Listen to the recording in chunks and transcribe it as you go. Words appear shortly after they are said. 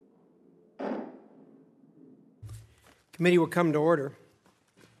Committee will come to order.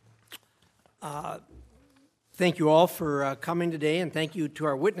 Thank you all for coming today, and thank you to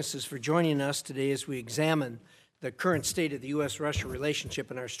our witnesses for joining us today as we examine the current state of the U.S.-Russia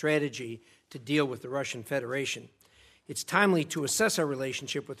relationship and our strategy to deal with the Russian Federation. It's timely to assess our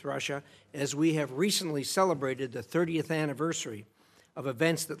relationship with Russia as we have recently celebrated the 30th anniversary of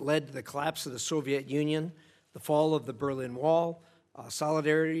events that led to the collapse of the Soviet Union, the fall of the Berlin Wall,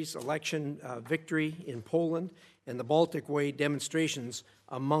 Solidarity's election victory in Poland, and the Baltic Way demonstrations,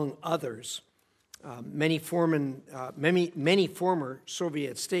 among others. Many former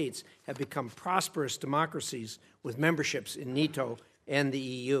Soviet states have become prosperous democracies with memberships in NATO and the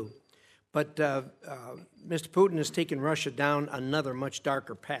EU. But Mr. Putin has taken Russia down another much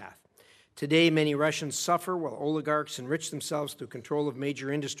darker path. Today, many Russians suffer while oligarchs enrich themselves through control of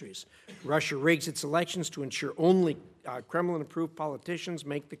major industries. Russia rigs its elections to ensure only Kremlin-approved politicians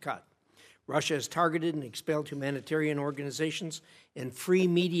make the cut. Russia has targeted and expelled humanitarian organizations and free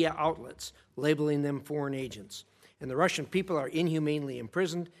media outlets, labeling them foreign agents. And the Russian people are inhumanely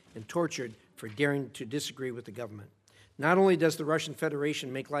imprisoned and tortured for daring to disagree with the government. Not only does the Russian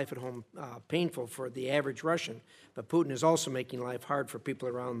Federation make life at home painful for the average Russian, but Putin is also making life hard for people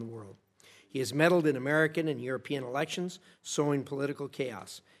around the world. He has meddled in American and European elections, sowing political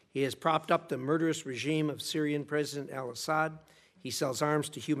chaos. He has propped up the murderous regime of Syrian President al-Assad. He sells arms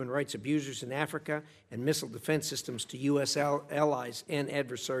to human rights abusers in Africa and missile defense systems to U.S. allies and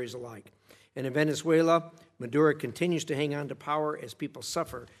adversaries alike. And in Venezuela, Maduro continues to hang on to power as people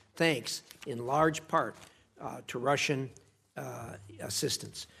suffer, thanks in large part to Russian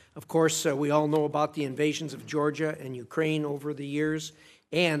assistance. Of course, we all know about the invasions of Georgia and Ukraine over the years,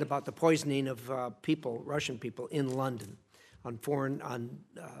 and about the poisoning of Russian people in London on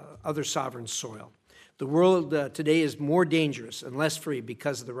other sovereign soil. The world today is more dangerous and less free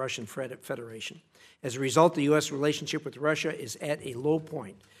because of the Russian Federation. As a result, the U.S. relationship with Russia is at a low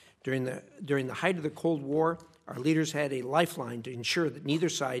point. During the height of the Cold War, our leaders had a lifeline to ensure that neither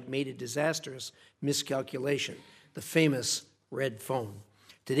side made a disastrous miscalculation, the famous red phone.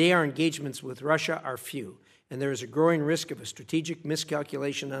 Today, our engagements with Russia are few, and there is a growing risk of a strategic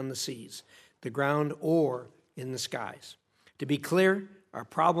miscalculation on the seas, the ground, or in the skies. To be clear, our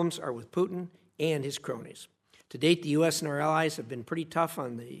problems are with Putin and his cronies. To date, the U.S. and our allies have been pretty tough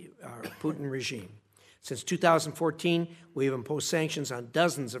on the Putin regime. Since 2014, we have imposed sanctions on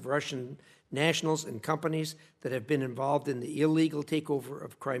dozens of Russian nationals and companies that have been involved in the illegal takeover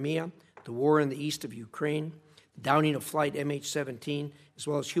of Crimea, the war in the east of Ukraine, the downing of Flight MH17, as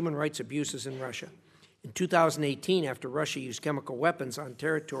well as human rights abuses in Russia. In 2018, after Russia used chemical weapons on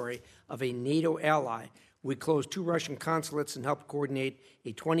territory of a NATO ally, we closed 2 Russian consulates and helped coordinate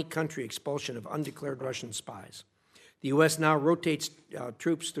a 20-country expulsion of undeclared Russian spies. The U.S. now rotates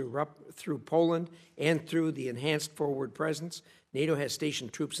troops through Poland and through the enhanced forward presence. NATO has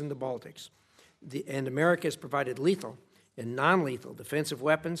stationed troops in the Baltics. And America has provided lethal and non-lethal defensive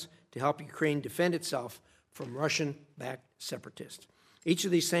weapons to help Ukraine defend itself from Russian-backed separatists. Each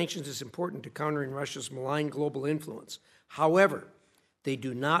of these sanctions is important to countering Russia's malign global influence. However, they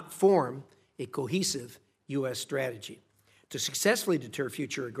do not form a cohesive U.S. strategy. To successfully deter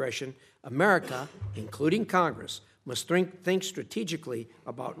future aggression, America, including Congress, must think strategically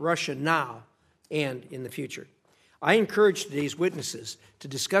about Russia now and in the future. I encourage today's witnesses to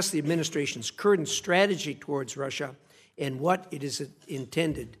discuss the administration's current strategy towards Russia and what it is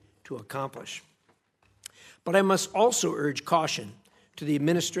intended to accomplish. But I must also urge caution to the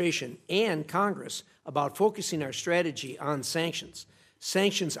administration and Congress about focusing our strategy on sanctions.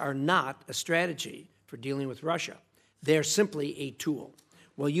 Sanctions are not a strategy for dealing with Russia. They are simply a tool.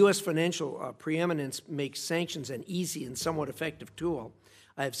 While U.S. financial preeminence makes sanctions an easy and somewhat effective tool,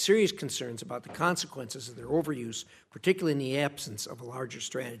 I have serious concerns about the consequences of their overuse, particularly in the absence of a larger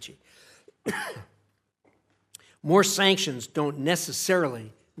strategy. More sanctions don't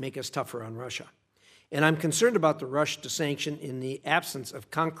necessarily make us tougher on Russia. And I'm concerned about the rush to sanction in the absence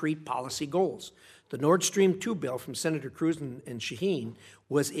of concrete policy goals. The Nord Stream 2 bill from Senator Cruz and Shaheen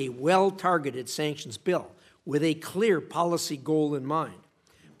was a well-targeted sanctions bill with a clear policy goal in mind.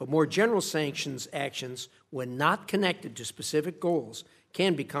 But more general sanctions actions, when not connected to specific goals,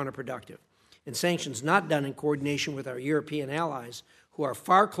 can be counterproductive. And sanctions not done in coordination with our European allies, who are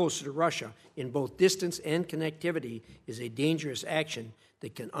far closer to Russia in both distance and connectivity, is a dangerous action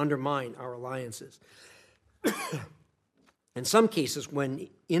that can undermine our alliances. In some cases, when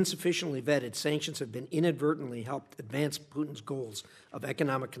insufficiently vetted, sanctions have been inadvertently helped advance Putin's goals of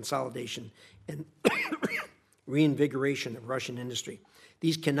economic consolidation and reinvigoration of Russian industry.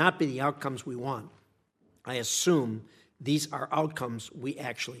 These cannot be the outcomes we want. I assume these are outcomes we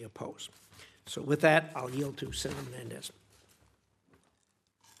actually oppose. So with that, I'll yield to Senator Menendez.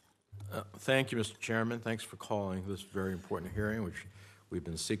 Thank you, Mr. Chairman. Thanks for calling this very important hearing, which we've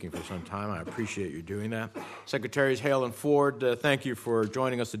been seeking for some time. I appreciate you doing that. Secretaries Hale and Ford, thank you for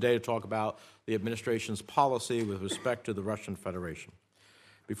joining us today to talk about the administration's policy with respect to the Russian Federation.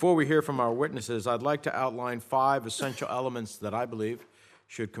 Before we hear from our witnesses, I'd like to outline 5 essential elements that I believe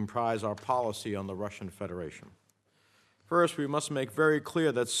should comprise our policy on the Russian Federation. First, we must make very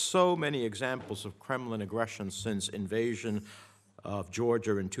clear that so many examples of Kremlin aggression since invasion of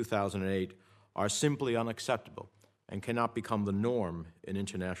Georgia in 2008 are simply unacceptable and cannot become the norm in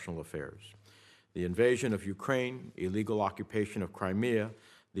international affairs. The invasion of Ukraine, illegal occupation of Crimea,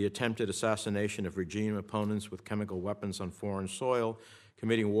 the attempted assassination of regime opponents with chemical weapons on foreign soil,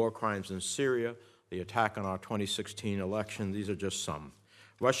 committing war crimes in Syria, the attack on our 2016 election, these are just some.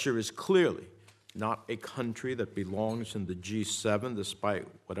 Russia is clearly not a country that belongs in the G7, despite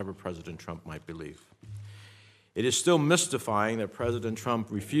whatever President Trump might believe. It is still mystifying that President Trump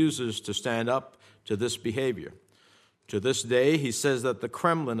refuses to stand up to this behavior. To this day, he says that the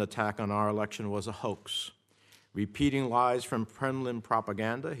Kremlin attack on our election was a hoax. Repeating lies from Kremlin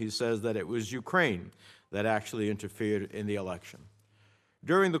propaganda, he says that it was Ukraine that actually interfered in the election.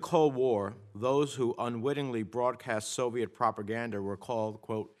 During the Cold War, those who unwittingly broadcast Soviet propaganda were called,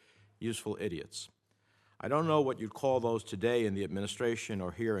 quote, useful idiots. I don't know what you'd call those today in the administration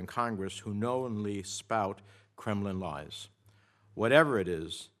or here in Congress who knowingly spout Kremlin lies. Whatever it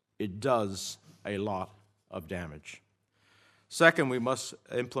is, it does a lot of damage. Second, we must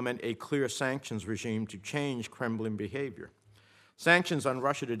implement a clear sanctions regime to change Kremlin behavior. Sanctions on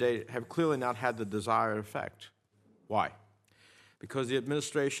Russia today have clearly not had the desired effect. Why? Because the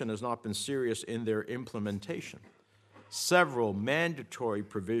administration has not been serious in their implementation. Several mandatory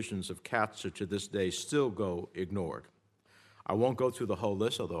provisions of CAATSA to this day still go ignored. I won't go through the whole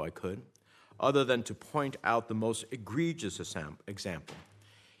list, although I could, other than to point out the most egregious example.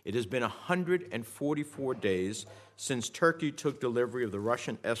 It has been 144 days since Turkey took delivery of the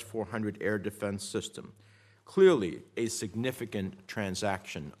Russian S-400 air defense system, clearly a significant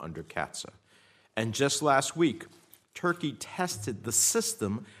transaction under CAATSA. And just last week, Turkey tested the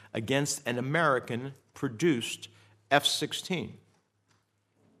system against an American-produced F-16.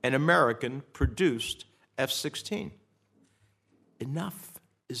 An American-produced F-16. Enough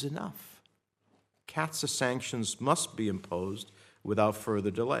is enough. CAATSA sanctions must be imposed without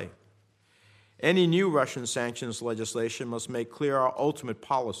further delay. Any new Russian sanctions legislation must make clear our ultimate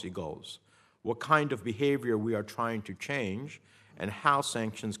policy goals, what kind of behavior we are trying to change, and how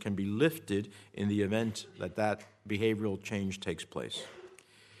sanctions can be lifted in the event that that behavioral change takes place.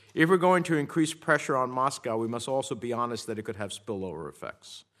 If we're going to increase pressure on Moscow, we must also be honest that it could have spillover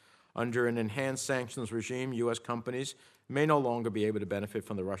effects. Under an enhanced sanctions regime, U.S. companies may no longer be able to benefit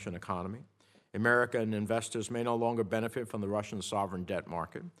from the Russian economy. American investors may no longer benefit from the Russian sovereign debt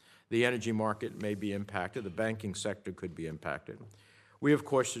market. The energy market may be impacted. The banking sector could be impacted. We, of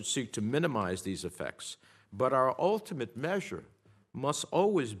course, should seek to minimize these effects, but our ultimate measure must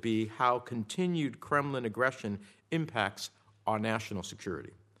always be how continued Kremlin aggression impacts our national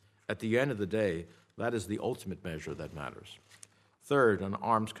security. At the end of the day, that is the ultimate measure that matters. Third, on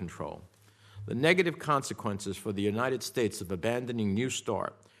arms control. The negative consequences for the United States of abandoning New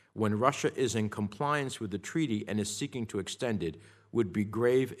START when Russia is in compliance with the treaty and is seeking to extend it would be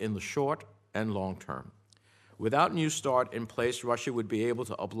grave in the short and long term. Without New START in place, Russia would be able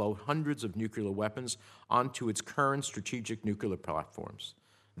to upload hundreds of nuclear weapons onto its current strategic nuclear platforms.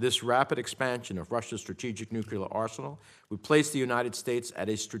 This rapid expansion of Russia's strategic nuclear arsenal would place the United States at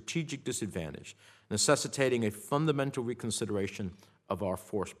a strategic disadvantage, necessitating a fundamental reconsideration of our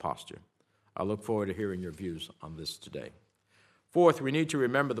force posture. I look forward to hearing your views on this today. Fourth, we need to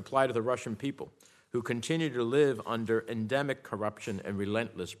remember the plight of the Russian people, who continue to live under endemic corruption and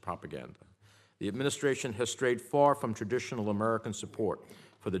relentless propaganda. The administration has strayed far from traditional American support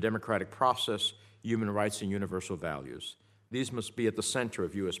for the democratic process, human rights, and universal values. These must be at the center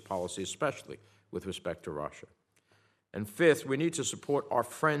of U.S. policy, especially with respect to Russia. And fifth, we need to support our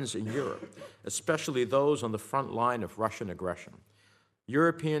friends in Europe, especially those on the front line of Russian aggression.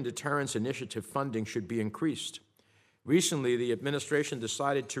 European Deterrence Initiative funding should be increased. Recently, the administration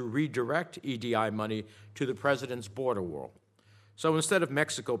decided to redirect EDI money to the president's border wall. So instead of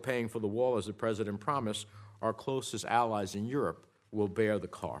Mexico paying for the wall as the president promised, our closest allies in Europe will bear the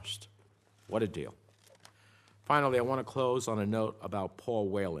cost. What a deal. Finally, I want to close on a note about Paul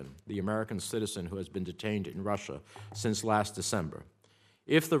Whelan, the American citizen who has been detained in Russia since last December.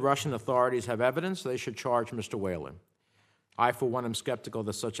 If the Russian authorities have evidence, they should charge Mr. Whelan. I, for one, am skeptical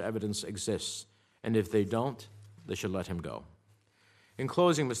that such evidence exists, and if they don't, they should let him go. In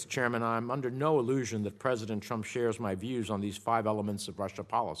closing, Mr. Chairman, I'm under no illusion that President Trump shares my views on these 5 elements of Russia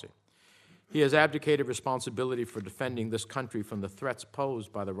policy. He has abdicated responsibility for defending this country from the threats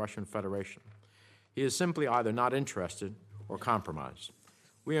posed by the Russian Federation. He is simply either not interested or compromised.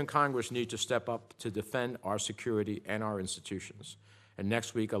 We in Congress need to step up to defend our security and our institutions. And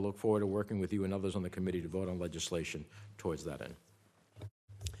next week, I look forward to working with you and others on the committee to vote on legislation towards that end.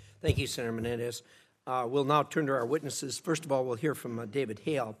 Thank you, Senator Menendez. We'll now turn to our witnesses. First of all, we'll hear from David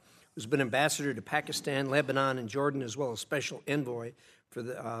Hale, who's been ambassador to Pakistan, Lebanon, and Jordan, as well as special envoy for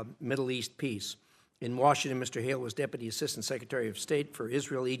the Middle East peace. In Washington, Mr. Hale was Deputy Assistant Secretary of State for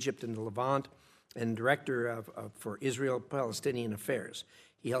Israel, Egypt, and the Levant, and Director for Israel-Palestinian Affairs.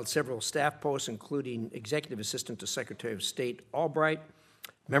 He held several staff posts, including Executive Assistant to Secretary of State Albright,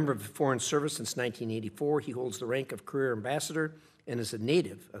 member of the Foreign Service since 1984. He holds the rank of Career Ambassador and is a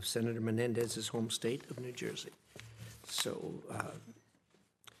native of Senator Menendez's home state of New Jersey. So,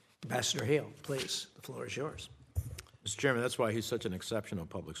 Ambassador Hale, please, the floor is yours. Mr. Chairman, that's why he's such an exceptional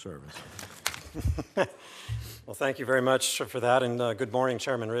public servant. Well, thank you very much for that, and good morning,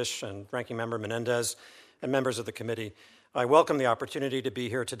 Chairman Risch and Ranking Member Menendez and members of the committee. I welcome the opportunity to be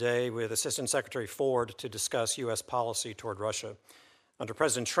here today with Assistant Secretary Ford to discuss U.S. policy toward Russia. Under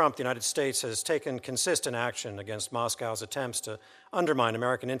President Trump, the United States has taken consistent action against Moscow's attempts to undermine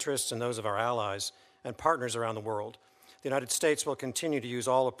American interests and those of our allies and partners around the world. The United States will continue to use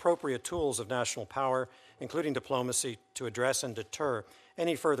all appropriate tools of national power, including diplomacy, to address and deter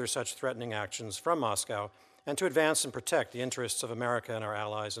any further such threatening actions from Moscow and to advance and protect the interests of America and our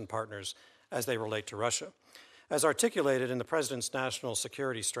allies and partners as they relate to Russia. As articulated in the President's national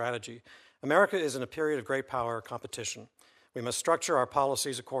security strategy, America is in a period of great power competition. We must structure our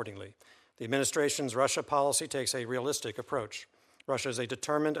policies accordingly. The administration's Russia policy takes a realistic approach. Russia is a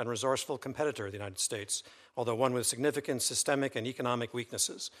determined and resourceful competitor of the United States, although one with significant systemic and economic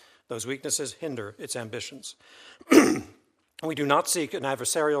weaknesses. Those weaknesses hinder its ambitions. We do not seek an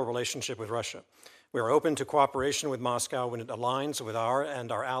adversarial relationship with Russia. We are open to cooperation with Moscow when it aligns with our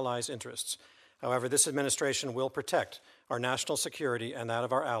and our allies' interests. However, this administration will protect our national security and that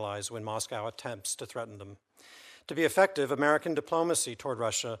of our allies when Moscow attempts to threaten them. To be effective, American diplomacy toward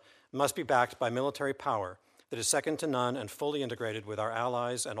Russia must be backed by military power that is second to none and fully integrated with our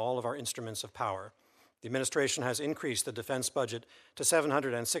allies and all of our instruments of power. The administration has increased the defense budget to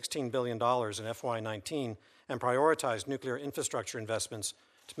 $716 billion in FY19 and prioritized nuclear infrastructure investments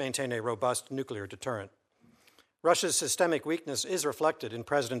to maintain a robust nuclear deterrent. Russia's systemic weakness is reflected in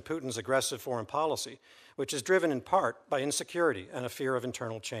President Putin's aggressive foreign policy, which is driven in part by insecurity and a fear of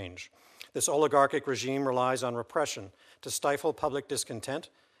internal change. This oligarchic regime relies on repression to stifle public discontent,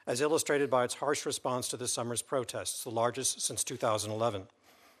 as illustrated by its harsh response to this summer's protests, the largest since 2011.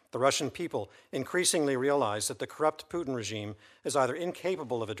 The Russian people increasingly realize that the corrupt Putin regime is either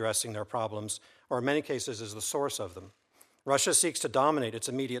incapable of addressing their problems or in many cases is the source of them. Russia seeks to dominate its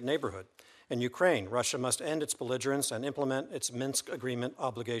immediate neighborhood. In Ukraine, Russia must end its belligerence and implement its Minsk Agreement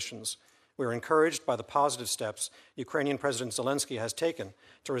obligations. We are encouraged by the positive steps Ukrainian President Zelensky has taken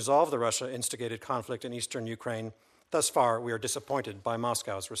to resolve the Russia-instigated conflict in eastern Ukraine. Thus far, we are disappointed by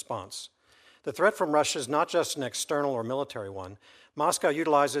Moscow's response. The threat from Russia is not just an external or military one. Moscow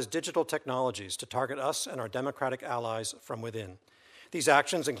utilizes digital technologies to target us and our democratic allies from within. These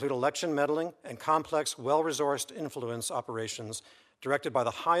actions include election meddling and complex, well-resourced influence operations directed by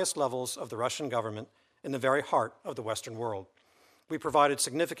the highest levels of the Russian government in the very heart of the Western world. We provided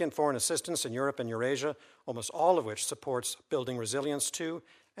significant foreign assistance in Europe and Eurasia, almost all of which supports building resilience to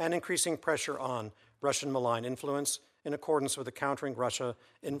and increasing pressure on Russian malign influence in accordance with the Countering Russia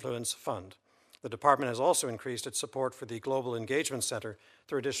Influence Fund. The department has also increased its support for the Global Engagement Center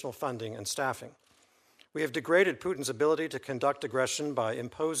through additional funding and staffing. We have degraded Putin's ability to conduct aggression by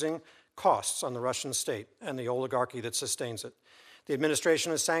imposing costs on the Russian state and the oligarchy that sustains it. The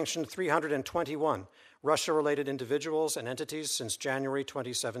administration has sanctioned 321 Russia-related individuals and entities since January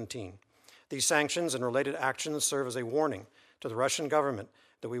 2017. These sanctions and related actions serve as a warning to the Russian government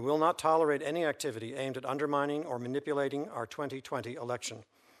that we will not tolerate any activity aimed at undermining or manipulating our 2020 election.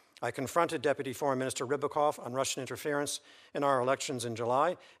 I confronted Deputy Foreign Minister Rybakov on Russian interference in our elections in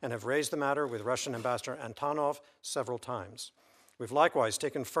July and have raised the matter with Russian Ambassador Antonov several times. We've likewise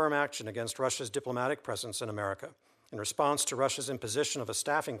taken firm action against Russia's diplomatic presence in America. In response to Russia's imposition of a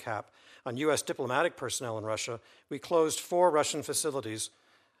staffing cap on U.S. diplomatic personnel in Russia, we closed 4 Russian facilities.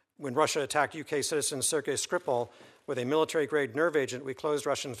 When Russia attacked UK citizen Sergei Skripal with a military-grade nerve agent, we closed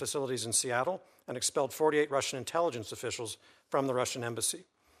Russian facilities in Seattle and expelled 48 Russian intelligence officials from the Russian embassy.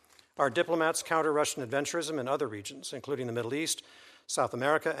 Our diplomats counter Russian adventurism in other regions, including the Middle East, South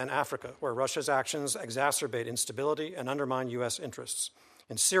America, and Africa, where Russia's actions exacerbate instability and undermine U.S. interests.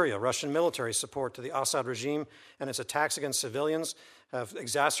 In Syria, Russian military support to the Assad regime and its attacks against civilians have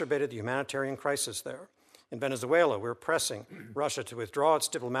exacerbated the humanitarian crisis there. In Venezuela, we're pressing Russia to withdraw its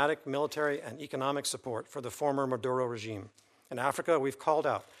diplomatic, military, and economic support for the former Maduro regime. In Africa, we've called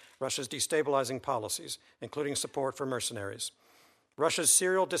out Russia's destabilizing policies, including support for mercenaries. Russia's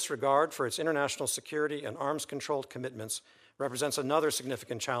serial disregard for its international security and arms control commitments represents another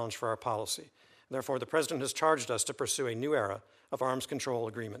significant challenge for our policy. Therefore, the President has charged us to pursue a new era of arms control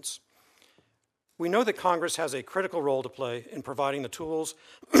agreements. We know that Congress has a critical role to play in providing the tools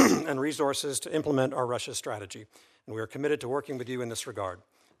and resources to implement our Russia strategy, and we are committed to working with you in this regard.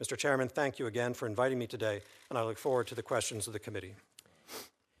 Mr. Chairman, thank you again for inviting me today, and I look forward to the questions of the committee.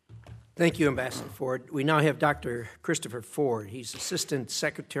 Thank you, Ambassador Ford. We now have Dr. Christopher Ford. He's Assistant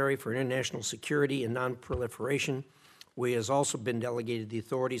Secretary for International Security and Nonproliferation. He has also been delegated the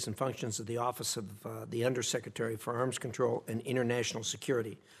authorities and functions of the Office of the Undersecretary for Arms Control and International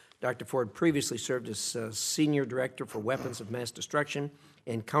Security. Dr. Ford previously served as Senior Director for Weapons of Mass Destruction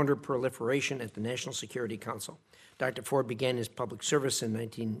and Counterproliferation at the National Security Council. Dr. Ford began his public service in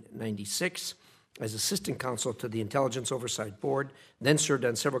 1996 as Assistant Counsel to the Intelligence Oversight Board, then served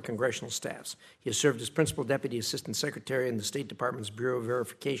on several congressional staffs. He has served as Principal Deputy Assistant Secretary in the State Department's Bureau of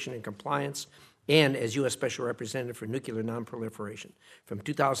Verification and Compliance and as U.S. Special Representative for Nuclear Nonproliferation. From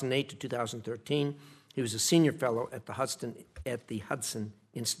 2008 to 2013, he was a Senior Fellow at the Hudson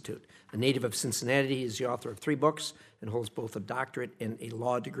Institute. A native of Cincinnati, he is the author of 3 books and holds both a doctorate and a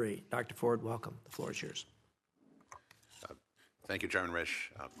law degree. Dr. Ford, welcome. The floor is yours. Thank you, Chairman Risch,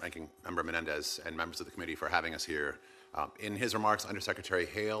 Ranking Member Menendez, and members of the committee for having us here. In his remarks, Undersecretary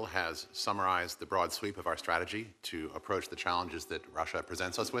Hale has summarized the broad sweep of our strategy to approach the challenges that Russia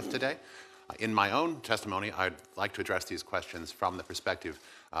presents us with today. In my own testimony, I'd like to address these questions from the perspective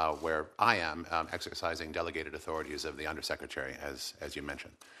where I am exercising delegated authorities of the Undersecretary, as you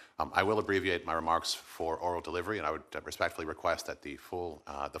mentioned. I will abbreviate my remarks for oral delivery, and I would respectfully request that the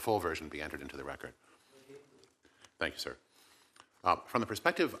full version be entered into the record. Thank you, sir. From the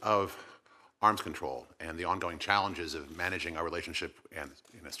perspective of arms control and the ongoing challenges of managing our relationship and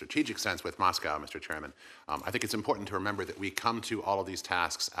in a strategic sense with Moscow, Mr. Chairman, I think it's important to remember that we come to all of these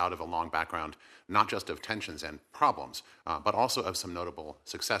tasks out of a long background, not just of tensions and problems, but also of some notable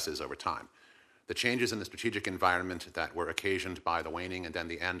successes over time. The changes in the strategic environment that were occasioned by the waning and then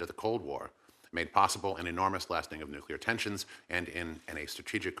the end of the Cold War made possible an enormous lessening of nuclear tensions and in a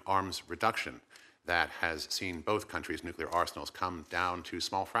strategic arms reduction that has seen both countries' nuclear arsenals come down to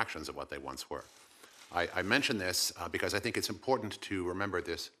small fractions of what they once were. I mention this because I think it's important to remember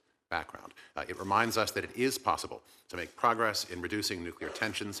this background. It reminds us that it is possible to make progress in reducing nuclear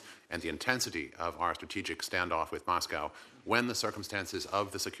tensions and the intensity of our strategic standoff with Moscow when the circumstances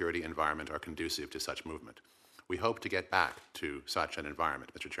of the security environment are conducive to such movement. We hope to get back to such an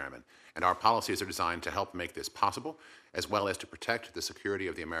environment, Mr. Chairman, and our policies are designed to help make this possible, as well as to protect the security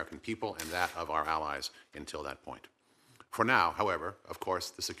of the American people and that of our allies until that point. For now, however, of course,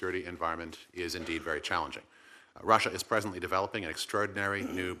 the security environment is indeed very challenging. Russia is presently developing an extraordinary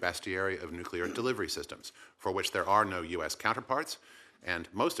new bestiary of nuclear delivery systems, for which there are no U.S. counterparts, and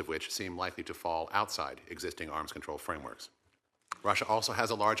most of which seem likely to fall outside existing arms control frameworks. Russia also has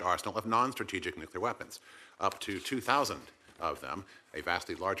a large arsenal of non-strategic nuclear weapons, up to 2,000 of them, a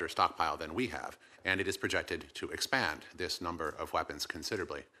vastly larger stockpile than we have, and it is projected to expand this number of weapons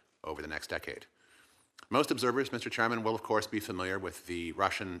considerably over the next decade. Most observers, Mr. Chairman, will of course be familiar with the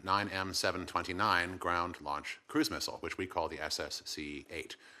Russian 9M729 ground launch cruise missile, which we call the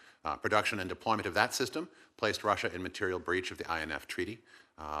SSC-8. Production and deployment of that system placed Russia in material breach of the INF Treaty,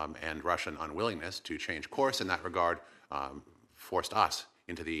 and Russian unwillingness to change course in that regard forced us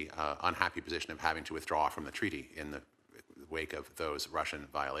into the unhappy position of having to withdraw from the treaty in the wake of those Russian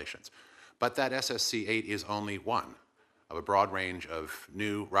violations. But that SSC-8 is only one of a broad range of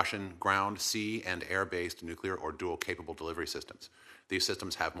new Russian ground, sea, and air-based nuclear or dual-capable delivery systems. These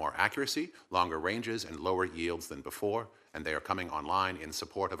systems have more accuracy, longer ranges, and lower yields than before, and they are coming online in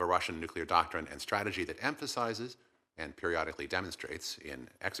support of a Russian nuclear doctrine and strategy that emphasizes and periodically demonstrates in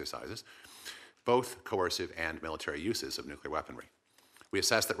exercises both coercive and military uses of nuclear weaponry. We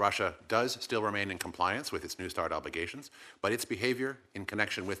assess that Russia does still remain in compliance with its New START obligations, but its behavior in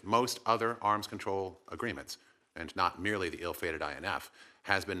connection with most other arms control agreements, and not merely the ill-fated INF,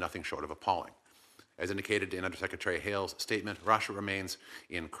 has been nothing short of appalling. As indicated in Undersecretary Hale's statement, Russia remains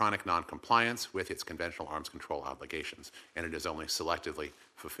in chronic non-compliance with its conventional arms control obligations, and it is only selectively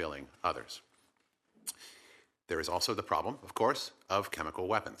fulfilling others. There is also the problem, of course, of chemical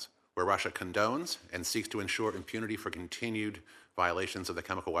weapons, where Russia condones and seeks to ensure impunity for continued violations of the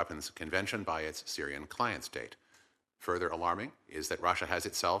Chemical Weapons Convention by its Syrian client state. Further alarming is that Russia has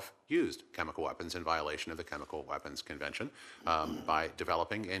itself used chemical weapons in violation of the Chemical Weapons Convention by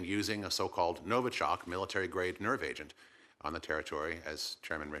developing and using a so-called Novichok military-grade nerve agent on the territory, as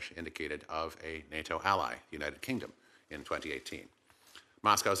Chairman Risch indicated, of a NATO ally, the United Kingdom, in 2018.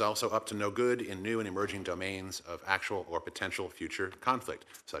 Moscow is also up to no good in new and emerging domains of actual or potential future conflict,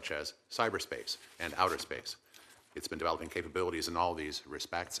 such as cyberspace and outer space. It's been developing capabilities in all these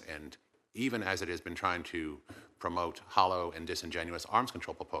respects, and even as it has been trying to promote hollow and disingenuous arms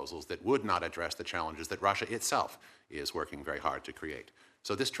control proposals that would not address the challenges that Russia itself is working very hard to create.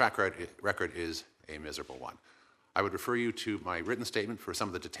 So this track record is a miserable one. I would refer you to my written statement for some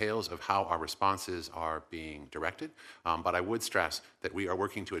of the details of how our responses are being directed, but I would stress that we are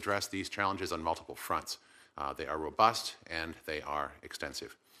working to address these challenges on multiple fronts. They are robust and they are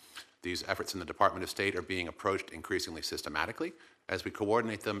extensive. These efforts in the Department of State are being approached increasingly systematically as we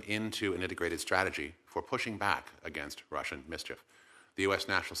coordinate them into an integrated strategy for pushing back against Russian mischief. The U.S.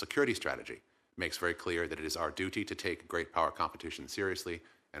 national security strategy makes very clear that it is our duty to take great power competition seriously,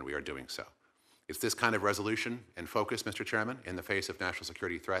 and we are doing so. It's this kind of resolution and focus, Mr. Chairman, in the face of national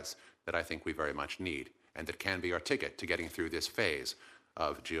security threats that I think we very much need, and that can be our ticket to getting through this phase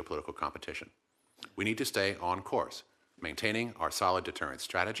of geopolitical competition. We need to stay on course, maintaining our solid deterrence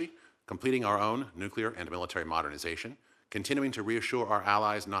strategy, completing our own nuclear and military modernization, continuing to reassure our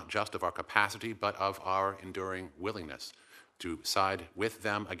allies not just of our capacity, but of our enduring willingness to side with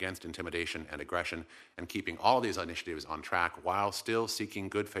them against intimidation and aggression, and keeping all these initiatives on track while still seeking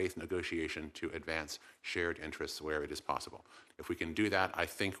good faith negotiation to advance shared interests where it is possible. If we can do that, I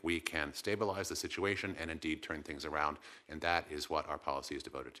think we can stabilize the situation and indeed turn things around, and that is what our policy is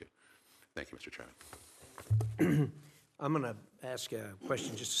devoted to. Thank you, Mr. Chairman. I'm going to ask a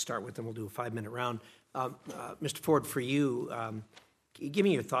question just to start with, and we'll do a 5-minute round. Mr. Ford, for you, give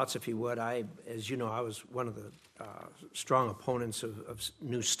me your thoughts, if you would. As you know, I was one of the strong opponents of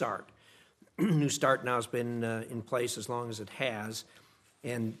New START. New START now has been in place as long as it has,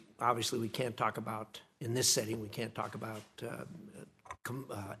 and obviously we can't talk about, in this setting, we can't talk about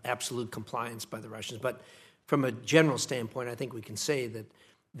absolute compliance by the Russians. But from a general standpoint, I think we can say that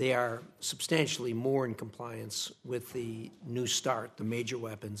they are substantially more in compliance with the New START, the major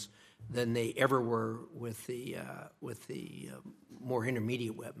weapons, than they ever were with the more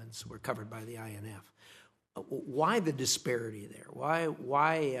intermediate weapons were covered by the INF. Why the disparity there? Why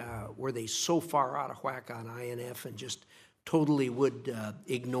were they so far out of whack on INF and just totally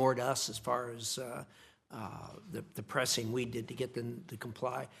ignored us as far as the pressing we did to get them to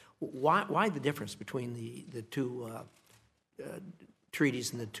comply? Why the difference between the two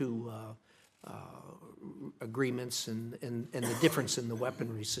treaties and the two agreements and the difference in the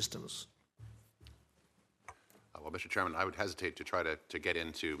weaponry systems? Well, Mr. Chairman, I would hesitate to try to get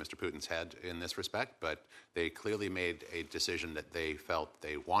into Mr. Putin's head in this respect, but they clearly made a decision that they felt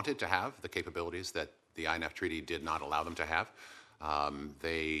they wanted to have the capabilities that the INF Treaty did not allow them to have.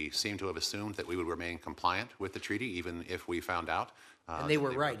 They seem to have assumed that we would remain compliant with the treaty, even if we found out. And they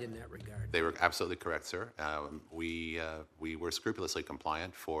were right in that regard. They were absolutely correct, sir. We were scrupulously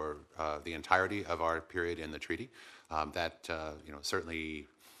compliant for the entirety of our period in the treaty. Certainly,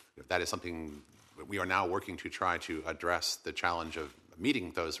 that is something we are now working to try to address the challenge of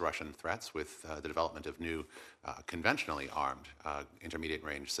meeting those Russian threats with the development of new conventionally armed intermediate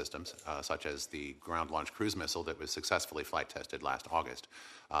range systems, such as the ground-launched cruise missile that was successfully flight tested last August.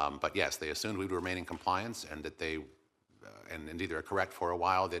 But yes, they assumed we would remain in compliance and that they and indeed they were correct for a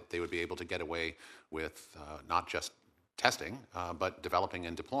while that they would be able to get away with not just testing, but developing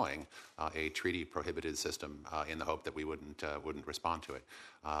and deploying a treaty-prohibited system in the hope that we wouldn't respond to it.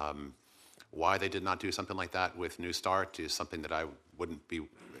 Why they did not do something like that with New START is something that I wouldn't be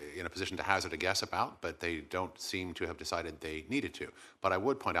in a position to hazard a guess about, but they don't seem to have decided they needed to. But I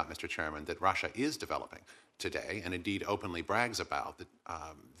would point out, Mr. Chairman, that Russia is developing today, and indeed openly brags about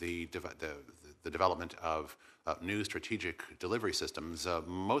the development of new strategic delivery systems,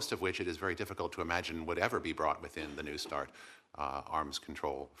 most of which it is very difficult to imagine would ever be brought within the New START arms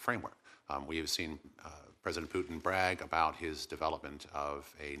control framework. We have seen President Putin brag about his development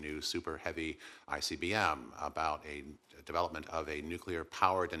of a new super heavy ICBM, about a development of a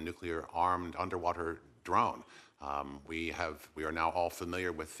nuclear-powered and nuclear-armed underwater drone. We are now all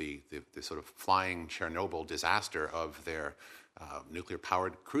familiar with the sort of flying Chernobyl disaster of their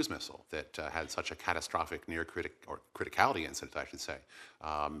nuclear-powered cruise missile that had such a catastrophic criticality incident, I should say,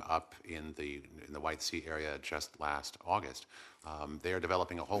 up in the White Sea area just last August. They are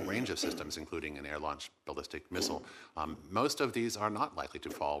developing a whole range of systems, including an air-launched ballistic missile. Most of these are not likely to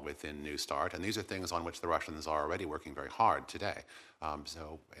fall within New START, and these are things on which the Russians are already working very hard today. And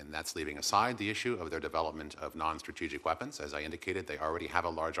that's leaving aside the issue of their development of non-strategic weapons. As I indicated, they already have a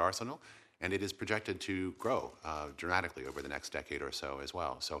large arsenal, and it is projected to grow dramatically over the next decade or so as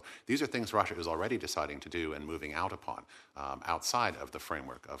well. So these are things Russia is already deciding to do and moving out upon outside of the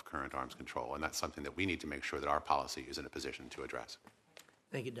framework of current arms control, and that's something that we need to make sure that our policy is in a position to address.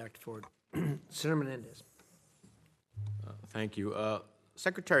 Thank you, Dr. Ford. Senator Menendez. Thank you.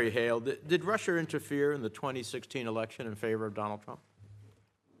 Secretary Hale, did Russia interfere in the 2016 election in favor of Donald Trump?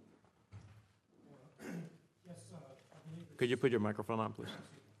 Could you put your microphone on,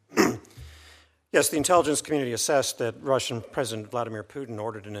 please? Yes, the intelligence community assessed that Russian President Vladimir Putin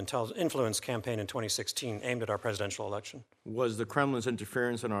ordered an influence campaign in 2016 aimed at our presidential election. Was the Kremlin's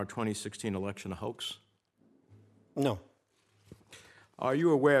interference in our 2016 election a hoax? No. Are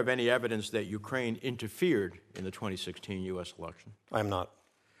you aware of any evidence that Ukraine interfered in the 2016 U.S. election? I am not.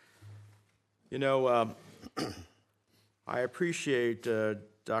 You know, I appreciate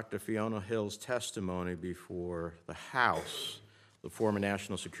Dr. Fiona Hill's testimony before the House, the former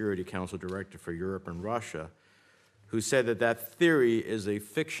National Security Council Director for Europe and Russia, who said that that theory is a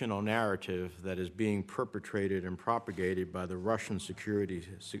fictional narrative that is being perpetrated and propagated by the Russian security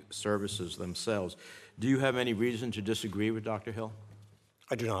services themselves. Do you have any reason to disagree with Dr. Hill?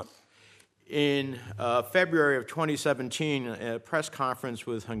 I do not. In February of 2017, at a press conference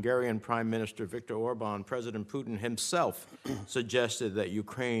with Hungarian Prime Minister Viktor Orban, President Putin himself suggested that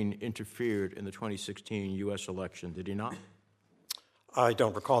Ukraine interfered in the 2016 U.S. election. Did he not? I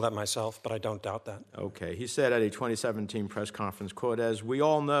don't recall that myself, but I don't doubt that. Okay. He said at a 2017 press conference, quote, "As we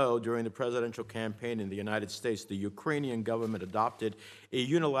all know, during the presidential campaign in the United States, the Ukrainian government adopted a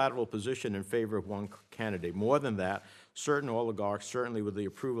unilateral position in favor of one candidate. More than that, certain oligarchs, certainly with the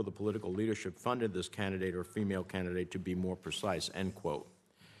approval of the political leadership, funded this candidate or female candidate to be more precise," end quote.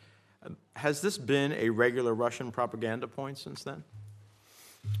 Has this been a regular Russian propaganda point since then?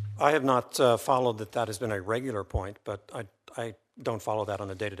 I have not followed that has been a regular point, but I don't follow that on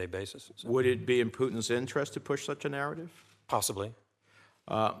a day-to-day basis. So. Would it be in Putin's interest to push such a narrative? Possibly.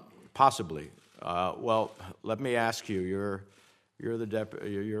 Possibly. Well, let me ask you. You're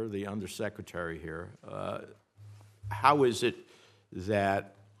the undersecretary here. How is it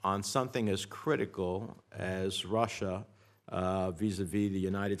that on something as critical as Russia vis-a-vis the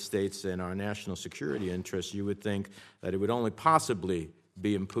United States and our national security interests, you would think that it would only possibly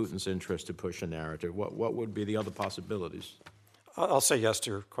be in Putin's interest to push a narrative? What would be the other possibilities? I'll say yes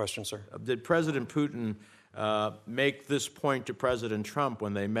to your question, sir. Did President Putin make this point to President Trump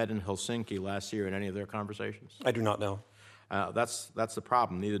when they met in Helsinki last year in any of their conversations? I do not know. That's the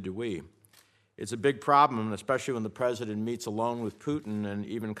problem. Neither do we. It's a big problem, especially when the president meets alone with Putin and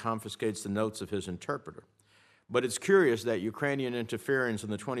even confiscates the notes of his interpreter. But it's curious that Ukrainian interference in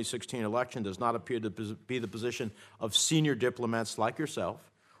the 2016 election does not appear to be the position of senior diplomats like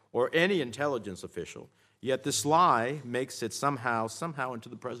yourself or any intelligence official, yet this lie makes it somehow into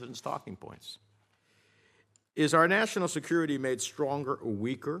the president's talking points. Is our national security made stronger or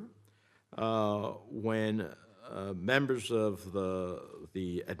weaker when members of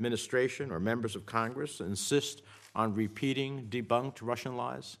the administration or members of Congress insist on repeating debunked Russian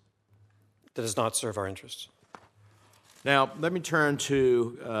lies? That does not serve our interests. Now, let me turn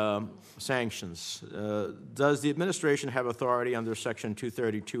to sanctions. Does the administration have authority under Section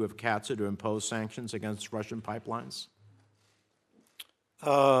 232 of CAATSA to impose sanctions against Russian pipelines?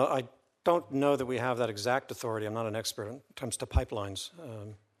 I don't know that we have that exact authority. I'm not an expert when it comes to pipelines.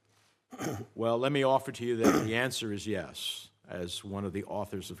 Well, let me offer to you that the answer is yes. As one of the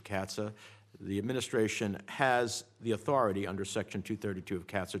authors of CAATSA, the administration has the authority under Section 232 of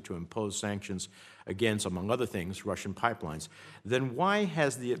CAATSA to impose sanctions against, among other things, Russian pipelines. Then why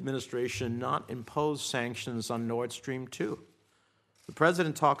has the administration not imposed sanctions on Nord Stream 2? The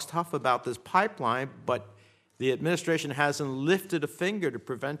president talks tough about this pipeline, but the administration hasn't lifted a finger to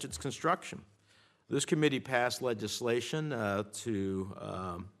prevent its construction. This committee passed legislation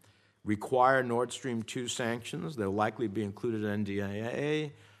to require Nord Stream 2 sanctions. They'll likely be included in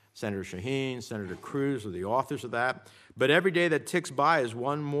NDAA. Senator Shaheen, Senator Cruz are the authors of that. But every day that ticks by is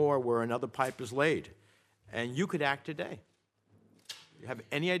one more where another pipe is laid. And you could act today. You have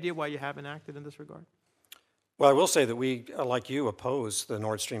any idea why you haven't acted in this regard? Well, I will say that we, like you, oppose the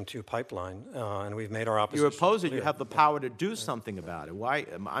Nord Stream 2 pipeline, and we've made our opposition You oppose it, you clear. have the power to do something about it. Why?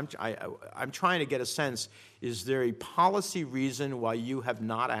 I'm trying to get a sense, is there a policy reason why you have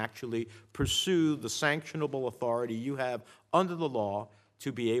not actually pursued the sanctionable authority you have under the law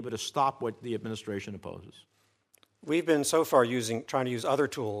to be able to stop what the administration opposes? We've been so far trying to use other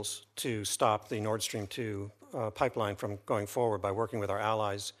tools to stop the Nord Stream 2 pipeline from going forward by working with our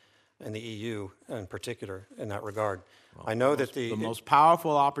allies and the EU in particular in that regard. Well, I know that the most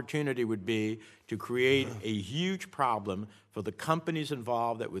powerful opportunity would be to create a huge problem for the companies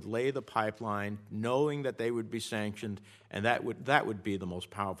involved that would lay the pipeline, knowing that they would be sanctioned, and that would be the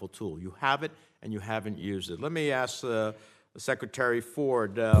most powerful tool. You have it, and you haven't used it. Let me ask Secretary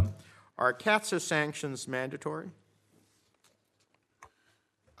Ford, are CAATSA sanctions mandatory?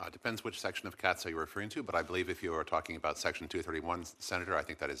 Depends which section of CAATSA you're referring to, but I believe if you are talking about Section 231, Senator, I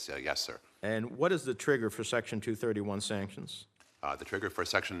think that is yes, sir. And what is the trigger for Section 231 sanctions? The trigger for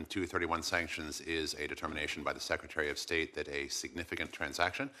Section 231 sanctions is a determination by the Secretary of State that a significant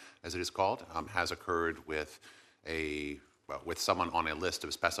transaction, as it is called, has occurred with someone on a list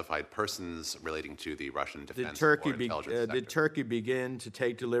of specified persons relating to the Russian defense or intelligence sector. Did Turkey begin to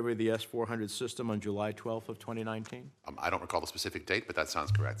take delivery of the S-400 system on July 12th of 2019? I don't recall the specific date, but that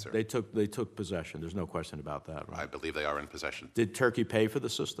sounds correct, sir. They took possession. There's no question about that, right? I believe they are in possession. Did Turkey pay for the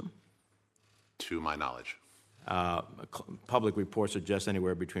system? To my knowledge. Public reports suggest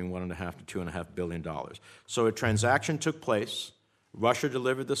anywhere between $1.5 to $2.5 billion. So a transaction took place, Russia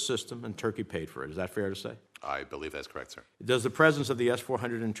delivered the system, and Turkey paid for it. Is that fair to say? I believe that's correct, sir. Does the presence of the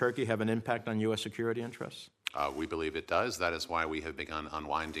S-400 in Turkey have an impact on U.S. security interests? We believe it does. That is why we have begun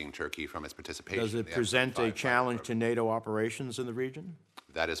unwinding Turkey from its participation. Does it present a challenge to NATO operations in the region?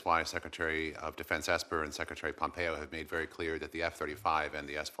 That is why Secretary of Defense Esper and Secretary Pompeo have made very clear that the F-35 and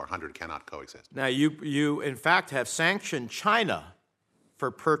the S-400 cannot coexist. Now, you in fact have sanctioned China for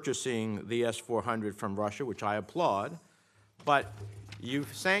purchasing the S-400 from Russia, which I applaud, but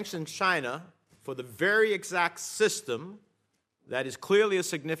you've sanctioned China for the very exact system that is clearly a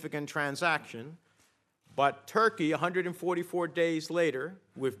significant transaction, but Turkey, 144 days later,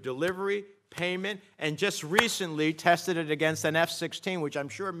 with delivery, payment, and just recently tested it against an F-16, which I'm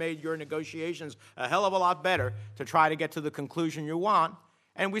sure made your negotiations a hell of a lot better to try to get to the conclusion you want,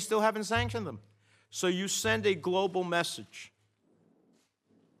 and we still haven't sanctioned them. So you send a global message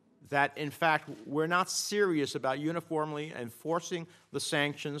that, in fact, we're not serious about uniformly enforcing the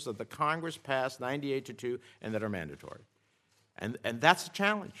sanctions that the Congress passed 98-2 and that are mandatory. And that's a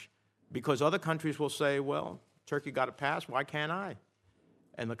challenge, because other countries will say, well, Turkey got it passed, why can't I?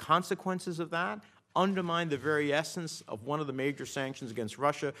 And the consequences of that undermine the very essence of one of the major sanctions against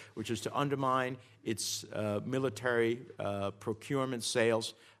Russia, which is to undermine its military procurement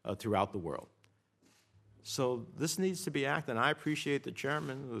sales throughout the world. So this needs to be acted, and I appreciate the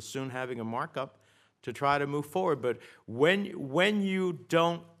chairman who's soon having a markup to try to move forward. But when you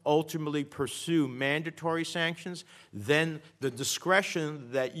don't ultimately pursue mandatory sanctions, then the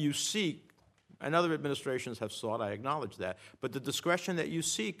discretion that you seek, and other administrations have sought, I acknowledge that, but the discretion that you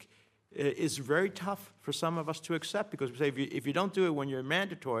seek is very tough for some of us to accept, because we say if you don't do it when you're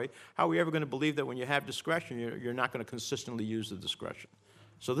mandatory, how are we ever going to believe that when you have discretion, you're not going to consistently use the discretion?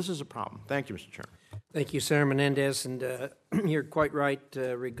 So this is a problem. Thank you, Mr. Chairman. Thank you, Senator Menendez, and you're quite right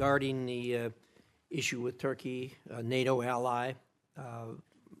regarding the issue with Turkey, a NATO ally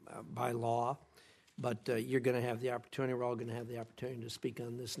by law, but you're going to have the opportunity, we're all going to have the opportunity to speak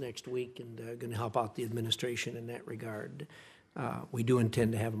on this next week, and going to help out the administration in that regard. We do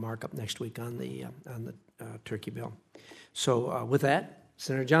intend to have a markup next week on the Turkey bill. So with that,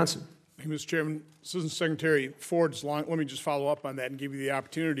 Senator Johnson. Thank you, Mr. Chairman. Assistant Secretary Ford's line, let me just follow up on that and give you the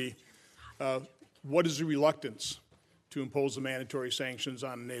opportunity. What is the reluctance to impose the mandatory sanctions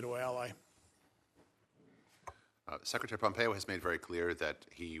on a NATO ally? Secretary Pompeo has made very clear that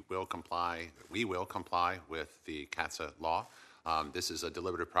we will comply with the CAATSA law. This is a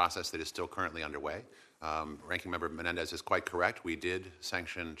deliberative process that is still currently underway. Ranking Member Menendez is quite correct. We did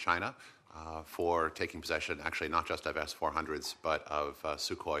sanction China for taking possession, actually not just of S-400s, but of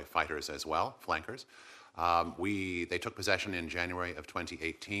Sukhoi fighters as well, flankers. They took possession in January of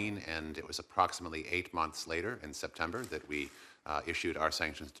 2018, and it was approximately 8 months later, in September, that we issued our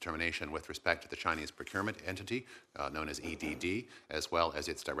sanctions determination with respect to the Chinese procurement entity, known as EDD, as well as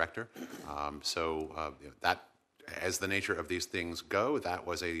its director. That As the nature of these things go, that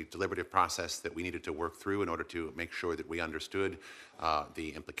was a deliberative process that we needed to work through in order to make sure that we understood the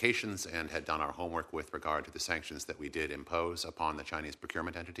implications and had done our homework with regard to the sanctions that we did impose upon the Chinese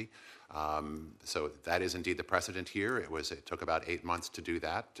procurement entity. So that is indeed the precedent here. It took about 8 months to do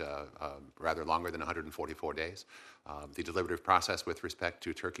that, rather longer than 144 days. The deliberative process with respect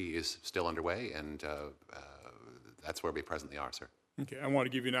to Turkey is still underway, and that's where we presently are, sir. Okay, I want to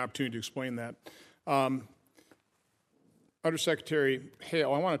give you an opportunity to explain that. Undersecretary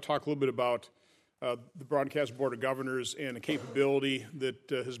Hale, I want to talk a little bit about the Broadcast Board of Governors and the capability that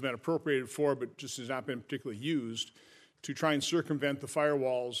has been appropriated for, but just has not been particularly used, to try and circumvent the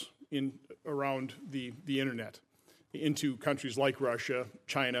firewalls around the Internet into countries like Russia,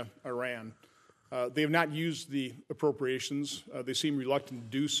 China, Iran. They have not used the appropriations. They seem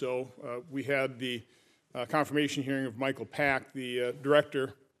reluctant to do so. We had the confirmation hearing of Michael Pack, the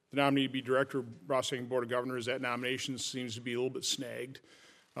director, the nominee to be director of Broadcasting Board of Governors. That nomination seems to be a little bit snagged.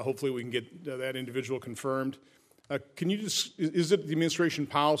 Hopefully we can get that individual confirmed. Is it the administration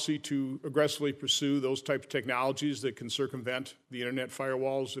policy to aggressively pursue those types of technologies that can circumvent the Internet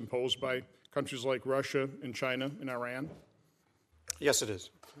firewalls imposed by countries like Russia and China and Iran? Yes, it is.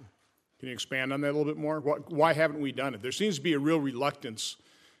 Can you expand on that a little bit more? Why haven't we done it? There seems to be a real reluctance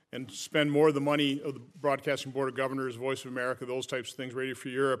and spend more of the money of the Broadcasting Board of Governors, Voice of America, those types of things, Radio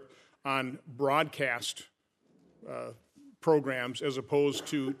Free Europe, on broadcast programs as opposed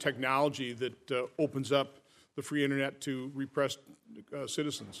to technology that opens up the free Internet to repressed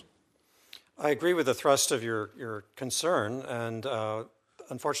citizens. I agree with the thrust of your concern, and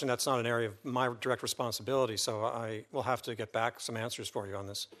unfortunately that's not an area of my direct responsibility, so I will have to get back some answers for you on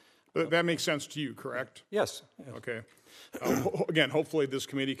this. But that makes sense to you, correct? Yes. Okay. Again, hopefully this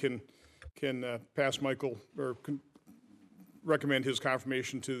committee can pass Michael or recommend his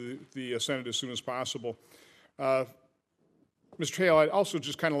confirmation to the Senate as soon as possible. Mr. Hale, I'd also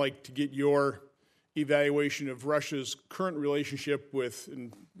just kind of like to get your evaluation of Russia's current relationship with,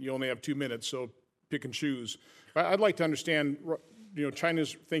 and you only have 2 minutes, so pick and choose. I'd like to understand,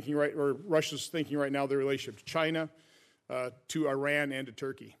 China's thinking right, or Russia's thinking right now, their relationship to China, to Iran, and to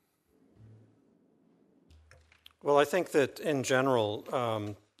Turkey. Well, I think that in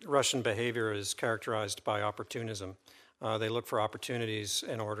general, Russian behavior is characterized by opportunism. They look for opportunities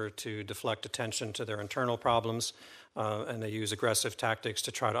in order to deflect attention to their internal problems, and they use aggressive tactics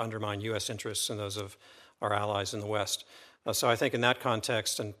to try to undermine U.S. interests and those of our allies in the West. So I think in that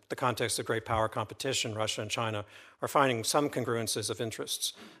context, and the context of great power competition, Russia and China are finding some congruences of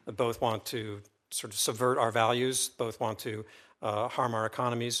interests. Both want to sort of subvert our values, both want to harm our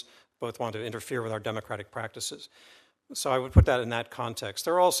economies, both want to interfere with our democratic practices. So I would put that in that context.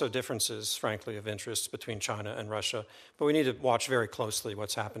 There are also differences, frankly, of interests between China and Russia, but we need to watch very closely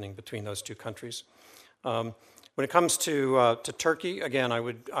what's happening between those two countries. When it comes to Turkey, again, I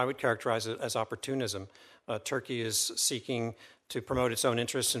would characterize it as opportunism. Turkey is seeking to promote its own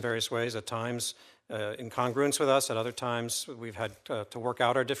interests in various ways, at times in congruence with us, at other times we've had to work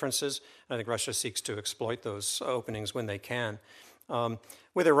out our differences. I think Russia seeks to exploit those openings when they can.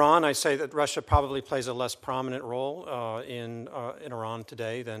 With Iran, I say that Russia probably plays a less prominent role in Iran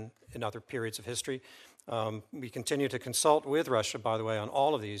today than in other periods of history. We continue to consult with Russia, by the way, on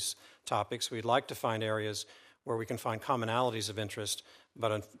all of these topics. We'd like to find areas where we can find commonalities of interest,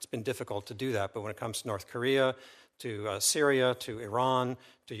 but it's been difficult to do that. But when it comes to North Korea, to Syria, to Iran,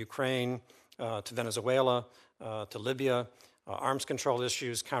 to Ukraine, to Venezuela, to Libya, arms control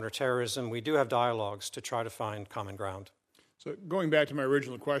issues, counterterrorism, we do have dialogues to try to find common ground. So going back to my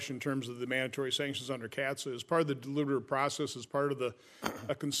original question in terms of the mandatory sanctions under CAATSA, as part of the deliberative process, as part of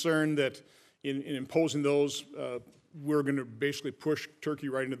a concern that in imposing those, we're going to basically push Turkey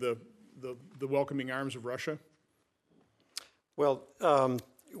right into the welcoming arms of Russia? Well,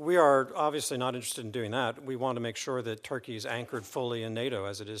 we are obviously not interested in doing that. We want to make sure that Turkey is anchored fully in NATO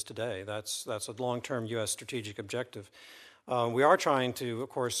as it is today. That's a long-term U.S. strategic objective. We are trying to, of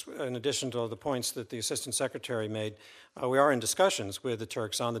course, in addition to the points that the Assistant Secretary made, we are in discussions with the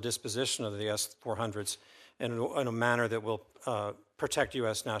Turks on the disposition of the S-400s in a manner that will protect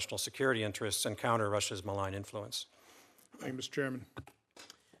U.S. national security interests and counter Russia's malign influence. Thank you, Mr. Chairman.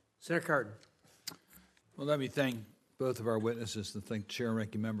 Senator Cardin. Well, let me thank both of our witnesses and thank the Chair and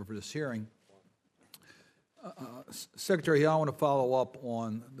Ranking Member for this hearing. Secretary Hill, I want to follow up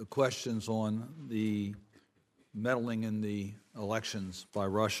on the questions on the meddling in the elections by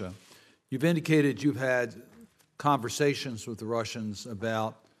Russia. You've indicated you've had conversations with the Russians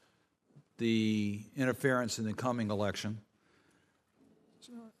about the interference in the coming election.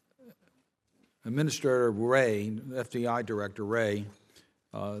 Administrator Wray, FBI Director Wray,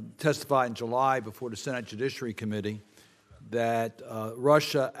 testified in July before the Senate Judiciary Committee that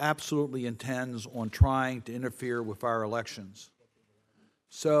Russia absolutely intends on trying to interfere with our elections.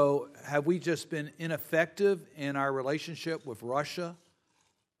 So have we just been ineffective in our relationship with Russia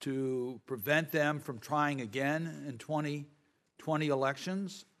to prevent them from trying again in 2020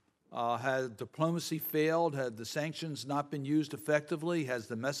 elections? Has diplomacy failed? Have the sanctions not been used effectively? Has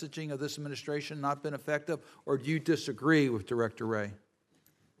the messaging of this administration not been effective? Or do you disagree with Director Wray?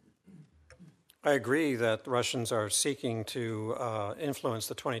 I agree that the Russians are seeking to influence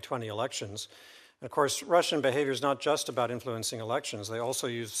the 2020 elections. And of course, Russian behavior is not just about influencing elections. They also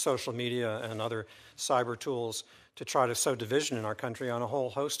use social media and other cyber tools to try to sow division in our country on a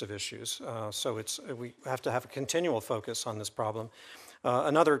whole host of issues. So we have to have a continual focus on this problem.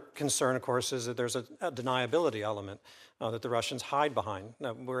 Another concern, of course, is that there's a deniability element that the Russians hide behind.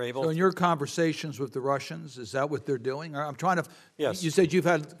 Now, we're able. So in your conversations with the Russians, is that what they're doing? I'm trying to. Yes. You said you've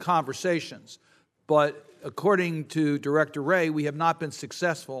had conversations, but according to Director Wray, we have not been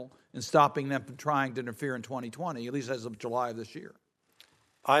successful in stopping them from trying to interfere in 2020, at least as of July of this year.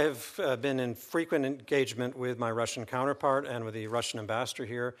 I have been in frequent engagement with my Russian counterpart and with the Russian ambassador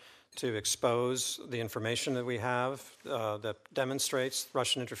here to expose the information that we have that demonstrates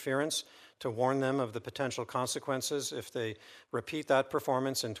Russian interference, to warn them of the potential consequences if they repeat that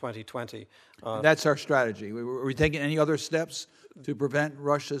performance in 2020. That's our strategy. Are we taking any other steps to prevent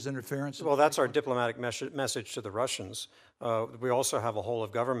Russia's interference? Well, that's our diplomatic message to the Russians. We also have a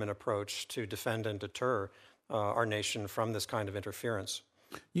whole-of-government approach to defend and deter our nation from this kind of interference.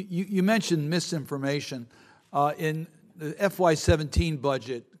 You mentioned misinformation. In the FY17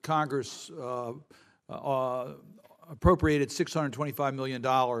 budget, Congress appropriated $625 million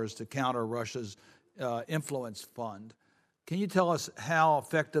to counter Russia's influence fund. Can you tell us how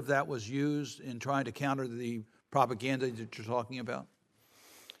effective that was used in trying to counter the propaganda that you're talking about?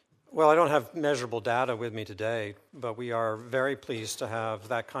 Well, I don't have measurable data with me today, but we are very pleased to have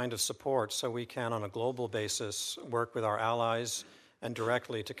that kind of support so we can, on a global basis, work with our allies and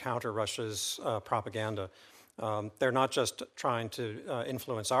directly to counter Russia's propaganda. They're not just trying to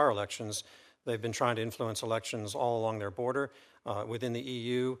influence our elections. They've been trying to influence elections all along their border, within the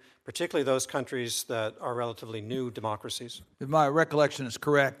EU, particularly those countries that are relatively new democracies. If my recollection is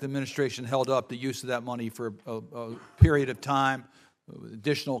correct, the administration held up the use of that money for a period of time.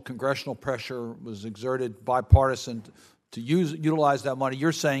 Additional congressional pressure was exerted, bipartisan, to utilize that money.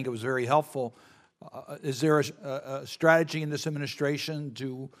 You're saying it was very helpful. Is there a strategy in this administration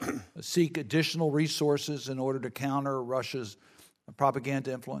to seek additional resources in order to counter Russia's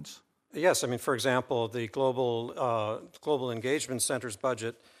propaganda influence? Yes, I mean, for example, the Global Engagement Center's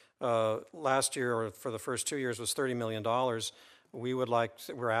budget last year, or for the first 2 years, was $30 million.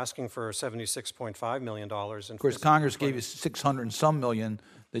 We're asking for $76.5 million. Of course, Congress gave you 600 and some million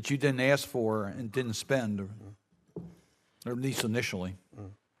that you didn't ask for and didn't spend, or at least initially.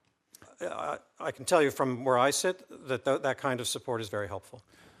 I can tell you from where I sit that that kind of support is very helpful.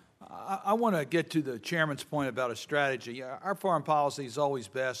 I want to get to the chairman's point about a strategy. Our foreign policy is always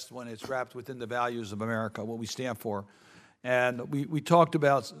best when it's wrapped within the values of America, what we stand for. And we talked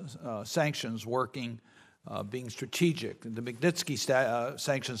about sanctions working, being strategic. The Magnitsky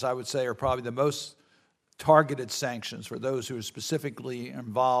sanctions, I would say, are probably the most targeted sanctions for those who are specifically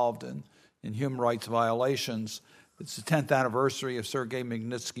involved in human rights violations. It's the 10th anniversary of Sergei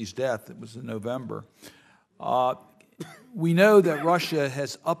Magnitsky's death. It was in November. We know that Russia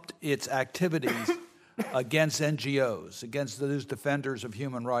has upped its activities against NGOs, against those defenders of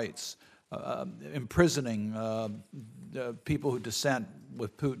human rights, imprisoning people who dissent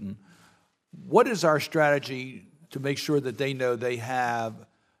with Putin. What is our strategy to make sure that they know they have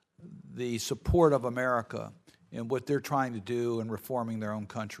the support of America in what they're trying to do in reforming their own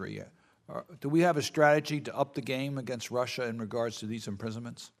country? Do we have a strategy to up the game against Russia in regards to these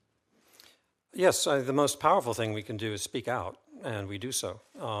imprisonments? Yes, the most powerful thing we can do is speak out, and we do so.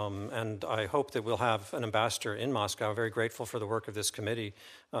 And I hope that we'll have an ambassador in Moscow. I'm very grateful for the work of this committee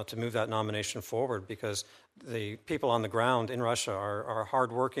to move that nomination forward, because the people on the ground in Russia are a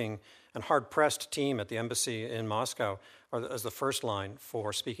hardworking and hard-pressed team at the embassy in Moscow as the first line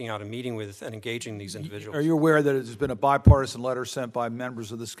for speaking out and meeting with and engaging these individuals. Are you aware that there's been a bipartisan letter sent by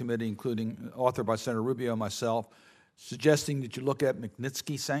members of this committee, including authored by Senator Rubio and myself, suggesting that you look at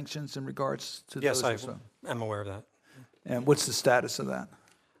Magnitsky sanctions in regards to those? Yes, I am aware of that. And what's the status of that?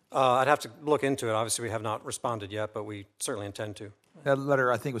 I'd have to look into it. Obviously, we have not responded yet, but we certainly intend to. That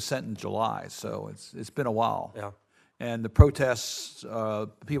letter, I think, was sent in July, so it's been a while. Yeah. And the protests,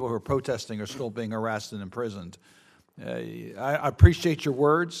 people who are protesting are still being harassed and imprisoned. I appreciate your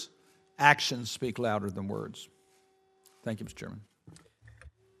words. Actions speak louder than words. Thank you, Mr. Chairman.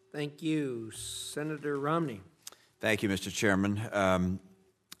 Thank you. Senator Romney. Thank you, Mr. Chairman.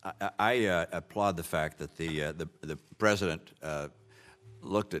 I applaud the fact that the president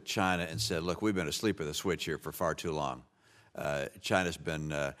looked at China and said, look, we've been asleep at the switch here for far too long. China's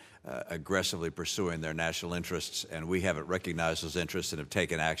been aggressively pursuing their national interests, and we haven't recognized those interests and have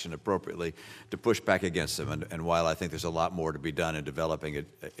taken action appropriately to push back against them. And while I think there's a lot more to be done in developing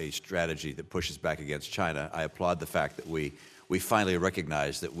a strategy that pushes back against China, I applaud the fact that we finally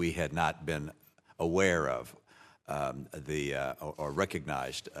recognized that we had not been aware of or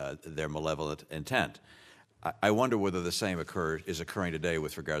recognized their malevolent intent. I wonder whether the same is occurring today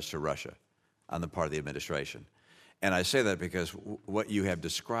with regards to Russia on the part of the administration. And I say that because what you have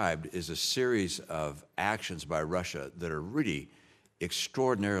described is a series of actions by Russia that are really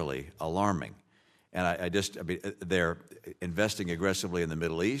extraordinarily alarming. And they're investing aggressively in the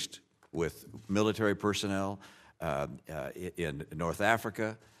Middle East with military personnel, in North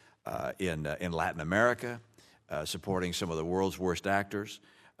Africa, in Latin America, supporting some of the world's worst actors.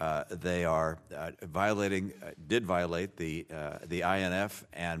 They are did violate the INF,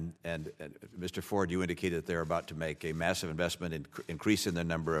 and Mr. Ford, you indicated that they're about to make a massive investment in increasing the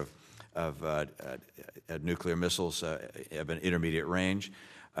number of nuclear missiles of an intermediate range.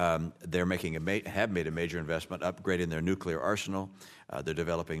 They're have made a major investment upgrading their nuclear arsenal. They're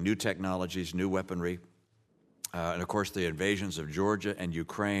developing new technologies, new weaponry. And of course, the invasions of Georgia and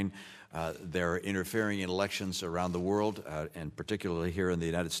Ukraine, they're interfering in elections around the world, and particularly here in the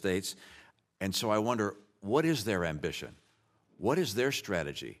United States. And so I wonder, what is their ambition? What is their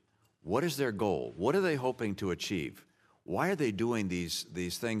strategy? What is their goal? What are they hoping to achieve? Why are they doing these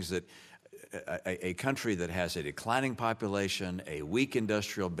things that a country that has a declining population, a weak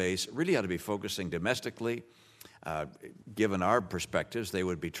industrial base, really ought to be focusing domestically? Given our perspectives, they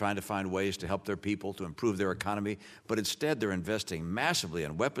would be trying to find ways to help their people, to improve their economy, but instead they're investing massively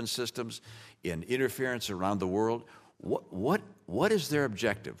in weapon systems, in interference around the world. What is their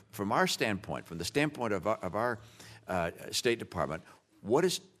objective? From our standpoint, from the standpoint of our State Department, what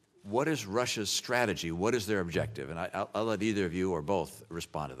is Russia's strategy? What is their objective? And I'll let either of you or both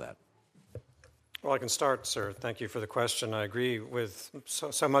respond to that. Well, I can start, sir. Thank you for the question. I agree with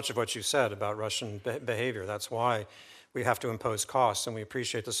so much of what you said about Russian behavior. That's why we have to impose costs, and we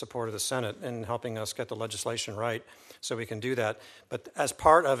appreciate the support of the Senate in helping us get the legislation right so we can do that. But as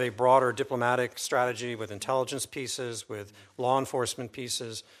part of a broader diplomatic strategy with intelligence pieces, with law enforcement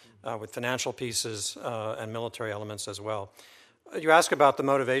pieces, with financial pieces, and military elements as well. You ask about the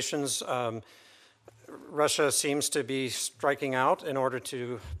motivations. Russia seems to be striking out in order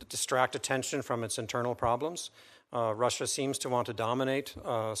to distract attention from its internal problems. Russia seems to want to dominate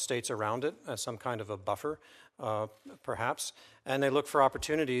states around it as some kind of a buffer, perhaps. And they look for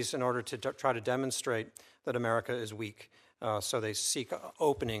opportunities in order to try to demonstrate that America is weak. So they seek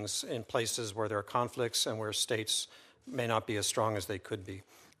openings in places where there are conflicts and where states may not be as strong as they could be.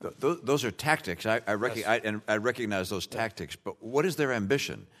 Those are tactics. I recognize those tactics. But what is their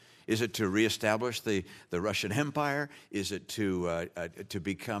ambition? Is it to reestablish the Russian Empire? Is it to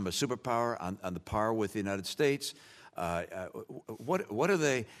become a superpower on the par with the United States? What are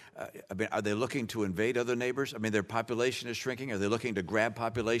they? Are they looking to invade other neighbors? I mean, their population is shrinking. Are they looking to grab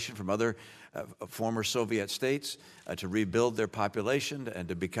population from other former Soviet states to rebuild their population and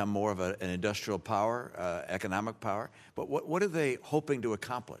to become more of an industrial power, economic power? But what are they hoping to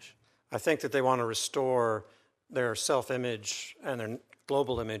accomplish? I think that they want to restore their self-image and their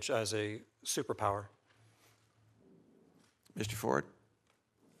global image as a superpower. Mr. Ford?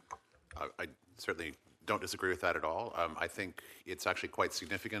 I certainly don't disagree with that at all. I think it's actually quite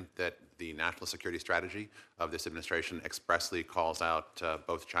significant that the national security strategy of this administration expressly calls out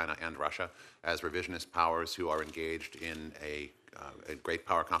both China and Russia as revisionist powers who are engaged in a great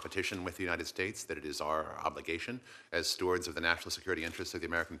power competition with the United States, that it is our obligation as stewards of the national security interests of the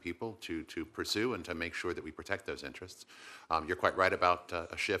American people to pursue and to make sure that we protect those interests. You're quite right about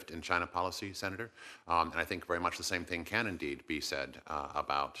a shift in China policy, Senator, and I think very much the same thing can indeed be said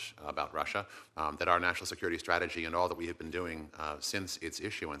about Russia, that our national security strategy and all that we have been doing since its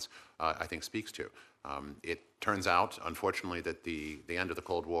issuance, I think speaks to. It turns out, unfortunately, that the end of the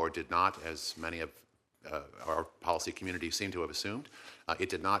Cold War did not, as many of our policy community seemed to have assumed. It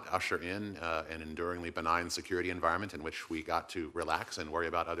did not usher in an enduringly benign security environment in which we got to relax and worry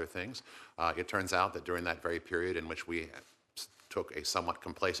about other things. It turns out that during that very period in which we took a somewhat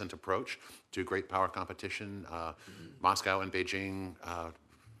complacent approach to great power competition, Moscow and Beijing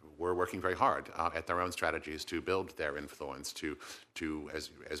were working very hard at their own strategies to build their influence, to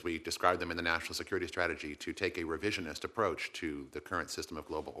as we described them in the National Security Strategy, to take a revisionist approach to the current system of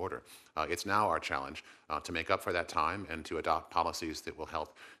global order. It's now our challenge to make up for that time and to adopt policies that will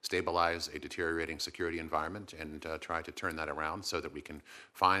help stabilize a deteriorating security environment and try to turn that around so that we can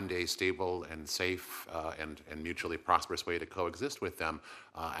find a stable and safe and mutually prosperous way to coexist with them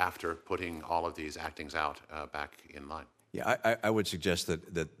after putting all of these actings out back in line. Yeah, I would suggest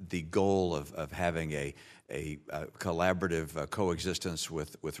that the goal of having a collaborative coexistence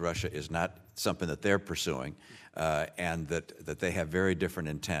with Russia is not something that they're pursuing, and that they have very different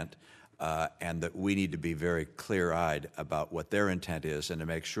intent, and that we need to be very clear-eyed about what their intent is and to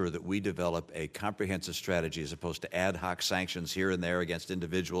make sure that we develop a comprehensive strategy as opposed to ad hoc sanctions here and there against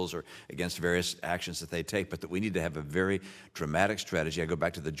individuals or against various actions that they take, but that we need to have a very dramatic strategy. I go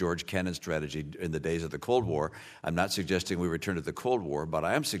back to the George Kennan strategy in the days of the Cold War. I'm not suggesting we return to the Cold War, but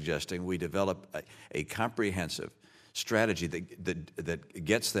I am suggesting we develop a comprehensive strategy that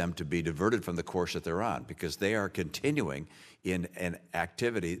gets them to be diverted from the course that they're on, because they are continuing in an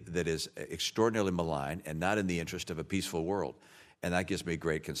activity that is extraordinarily malign and not in the interest of a peaceful world. And that gives me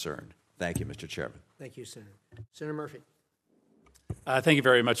great concern. Thank you, Mr. Chairman. Thank you, Senator. Senator Murphy. Thank you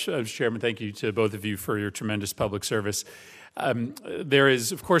very much, Chairman. Thank you to both of you for your tremendous public service. There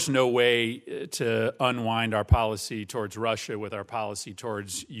is, of course, no way to unwind our policy towards Russia with our policy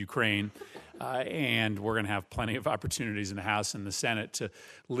towards Ukraine. And we're going to have plenty of opportunities in the House and the Senate to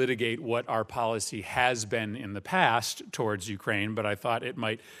litigate what our policy has been in the past towards Ukraine. But I thought it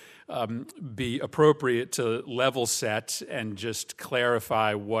might be appropriate to level set and just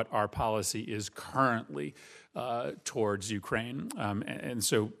clarify what our policy is currently towards Ukraine. And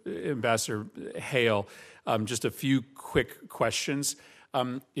so, Ambassador Hale, just a few quick questions.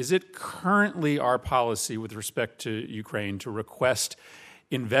 Is it currently our policy with respect to Ukraine to request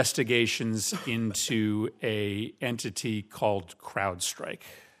investigations into an entity called CrowdStrike?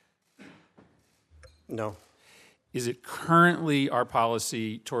 No. Is it currently our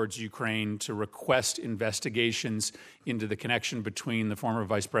policy towards Ukraine to request investigations into the connection between the former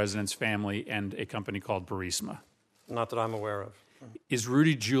vice president's family and a company called Burisma? Not that I'm aware of. Is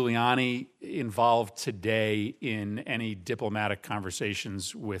Rudy Giuliani involved today in any diplomatic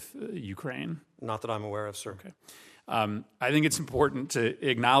conversations with Ukraine? Not that I'm aware of, sir. Okay. I think it's important to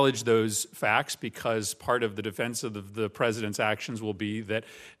acknowledge those facts because part of the defense of the president's actions will be that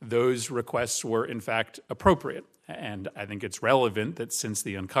those requests were, in fact, appropriate. And I think it's relevant that since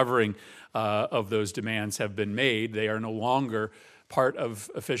the uncovering of those demands have been made, they are no longer part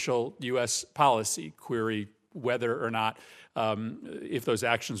of official U.S. policy. Query whether or not, if those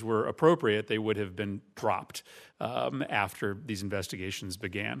actions were appropriate, they would have been dropped after these investigations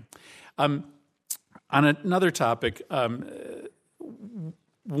began. On another topic, one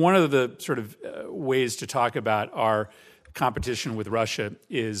of the sort of ways to talk about our competition with Russia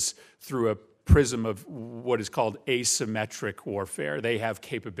is through a prism of what is called asymmetric warfare. They have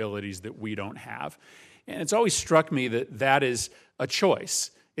capabilities that we don't have. And it's always struck me that that is a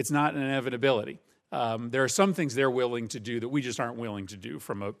choice. It's not an inevitability. There are some things they're willing to do that we just aren't willing to do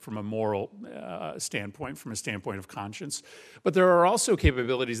from a moral standpoint, from a standpoint of conscience. But there are also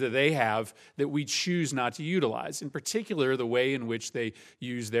capabilities that they have that we choose not to utilize, in particular the way in which they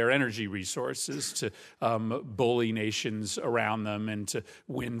use their energy resources to bully nations around them and to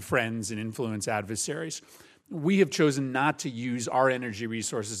win friends and influence adversaries. We have chosen not to use our energy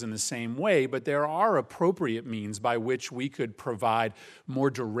resources in the same way, but there are appropriate means by which we could provide more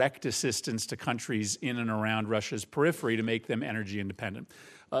direct assistance to countries in and around Russia's periphery to make them energy independent.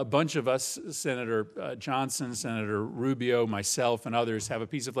 A bunch of us, Senator Johnson, Senator Rubio, myself, and others, have a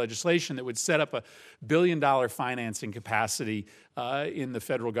piece of legislation that would set up $1 billion financing capacity in the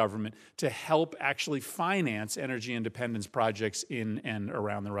federal government to help actually finance energy independence projects in and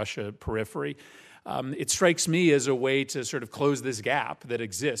around the Russia periphery. It strikes me as a way to sort of close this gap that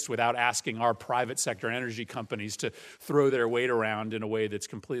exists without asking our private sector energy companies to throw their weight around in a way that's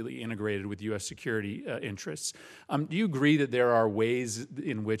completely integrated with U.S. security interests. Do you agree that there are ways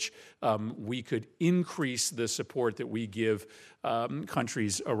in which we could increase the support that we give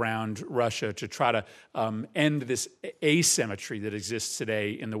countries around Russia to try to end this asymmetry that exists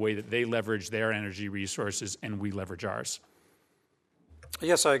today in the way that they leverage their energy resources and we leverage ours?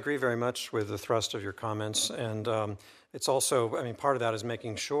 Yes, I agree very much with the thrust of your comments, and It's also, I mean, part of that is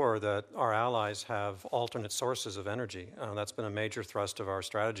making sure that our allies have alternate sources of energy. That's been a major thrust of our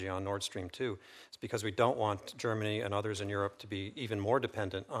strategy on Nord Stream 2. It's because we don't want Germany and others in Europe to be even more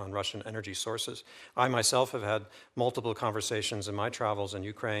dependent on Russian energy sources. I myself have had multiple conversations in my travels in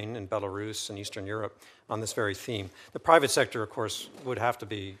Ukraine and Belarus and Eastern Europe on this very theme. The private sector, of course, would have to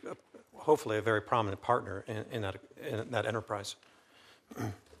be hopefully a very prominent partner in that enterprise.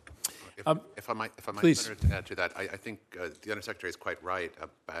 If I might, Please. Senator, add to that, I think the Undersecretary is quite right,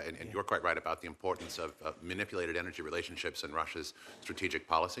 and you're quite right about the importance of manipulated energy relationships in Russia's strategic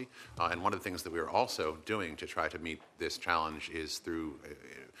policy. And one of the things that we are also doing to try to meet this challenge is through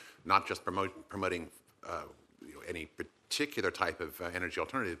not just promoting any particular type of energy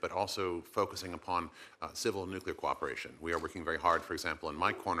alternative, but also focusing upon civil nuclear cooperation. We are working very hard, for example, in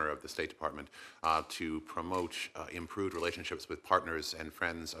my corner of the State Department, to promote improved relationships with partners and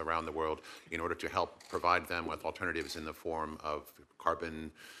friends around the world in order to help provide them with alternatives in the form of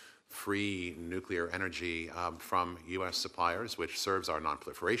carbon-free nuclear energy from U.S. suppliers, which serves our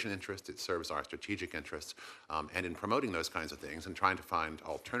nonproliferation interests, it serves our strategic interests, and in promoting those kinds of things and trying to find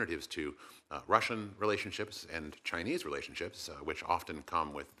alternatives to Russian relationships and Chinese relationships, which often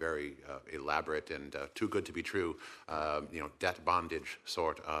come with very elaborate and too good to be true, debt bondage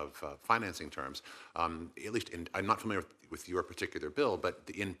sort of financing terms. At least, I'm not familiar with your particular bill, but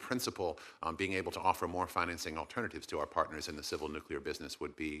in principle, being able to offer more financing alternatives to our partners in the civil nuclear business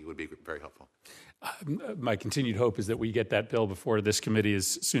would be very helpful. My continued hope is that we get that bill before this committee as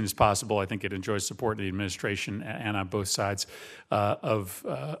soon as possible. I think it enjoys support in the administration and on both sides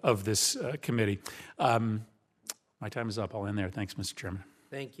of this committee. My time is up. I'll end there. Thanks, Mr. Chairman.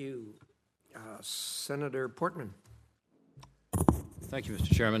 Thank you. Senator Portman. Thank you,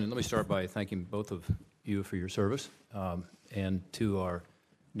 Mr. Chairman. And let me start by thanking both of you for your service. And to our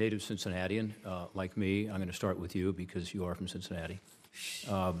native Cincinnatian, like me, I'm going to start with you because you are from Cincinnati.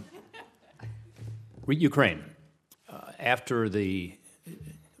 Ukraine. After the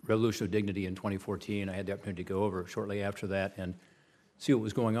Revolution of Dignity in 2014, I had the opportunity to go over shortly after that and see what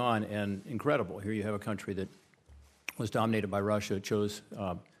was going on, and incredible. Here you have a country that was dominated by Russia, chose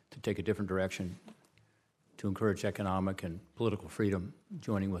to take a different direction to encourage economic and political freedom,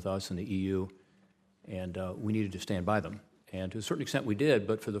 joining with us in the EU, and we needed to stand by them. And to a certain extent we did,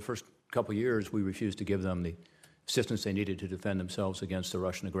 but for the first couple of years we refused to give them the assistance they needed to defend themselves against the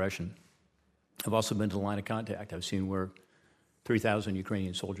Russian aggression. I've also been to the line of contact. I've seen where 3,000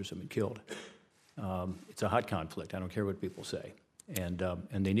 Ukrainian soldiers have been killed. It's a hot conflict. I don't care what people say. And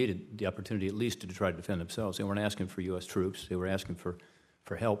they needed the opportunity at least to try to defend themselves. They weren't asking for U.S. troops. They were asking for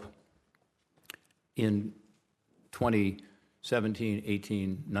help. In 2017,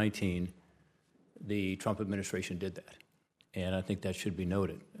 18, 19, the Trump administration did that. And I think that should be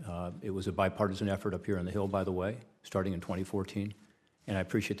noted. It was a bipartisan effort up here on the Hill, by the way, starting in 2014. And I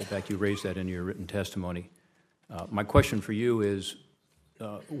appreciate the fact you raised that in your written testimony. My question for you is,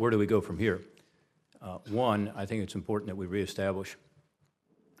 where do we go from here? One, I think it's important that we reestablish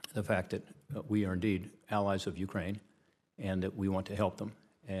the fact that we are indeed allies of Ukraine and that we want to help them.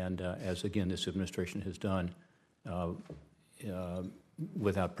 And as, again, this administration has done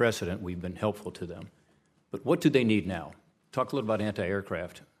without precedent, we've been helpful to them. But what do they need now? Talk a little about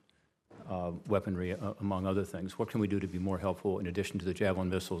anti-aircraft weaponry, among other things. What can we do to be more helpful in addition to the Javelin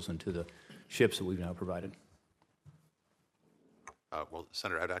missiles and to the ships that we've now provided? Well,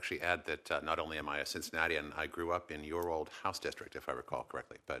 Senator, I'd actually add that not only am I a Cincinnatian, I grew up in your old House district, if I recall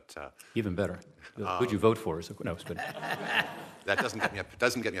correctly. But even better. Who'd you vote for? No, it's been... That doesn't get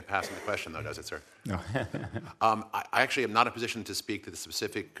me a pass on the question, though, does it, sir? No. I actually am not in a position to speak to the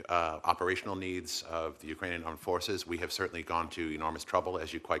specific operational needs of the Ukrainian armed forces. We have certainly gone to enormous trouble,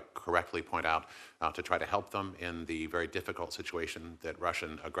 as you quite correctly point out, to try to help them in the very difficult situation that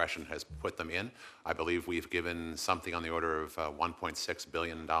Russian aggression has put them in. I believe we've given something on the order of $1.6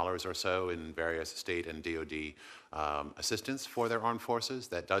 billion or so in various state and DoD assistance for their armed forces.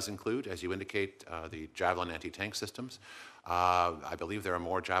 That does include, as you indicate, the Javelin anti-tank systems. I believe there are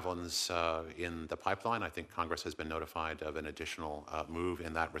more Javelins in the pipeline. I think Congress has been notified of an additional move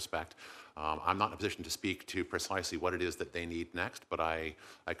in that respect. I'm not in a position to speak to precisely what it is that they need next, but I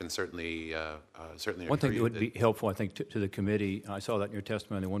can certainly One thing that would be helpful, I think, to the committee, I saw that in your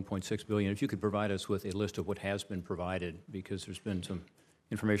testimony, the $1.6 billion. If you could provide us with a list of what has been provided, because there's been some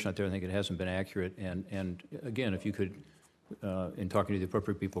information out there, I think it hasn't been accurate. And again, if you could, in talking to the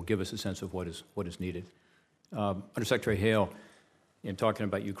appropriate people, give us a sense of what is needed. Undersecretary Hale, in talking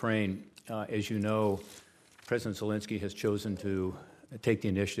about Ukraine, as you know, President Zelensky has chosen to take the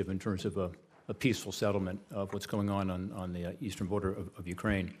initiative in terms of a peaceful settlement of what's going on the eastern border of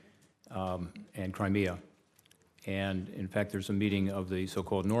Ukraine and Crimea. And in fact, there's a meeting of the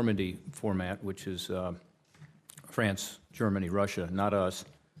so-called Normandy format, which is France, Germany, Russia, not us,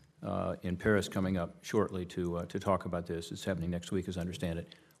 in Paris coming up shortly to talk about this. It's happening next week, as I understand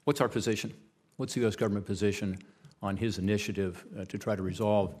it. What's our position? What's the U.S. government position on his initiative to try to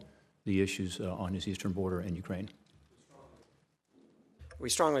resolve the issues on his eastern border in Ukraine? We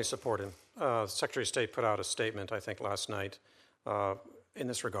strongly support him. Secretary of State put out a statement, I think, last night in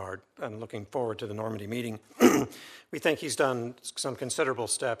this regard, and looking forward to the Normandy meeting. We think he's done some considerable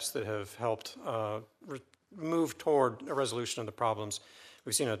steps that have helped move toward a resolution of the problems.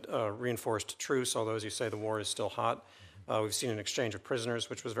 We've seen a reinforced truce, although, as you say, the war is still hot. We've seen an exchange of prisoners,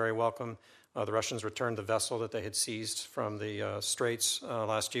 which was very welcome. The Russians returned the vessel that they had seized from the Straits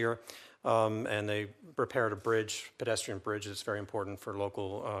last year, and they repaired a bridge, pedestrian bridge that's very important for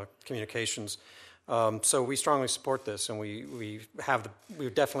local communications. So we strongly support this, and we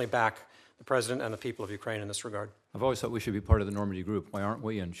definitely back the President and the people of Ukraine in this regard. I've always thought we should be part of the Normandy group. Why aren't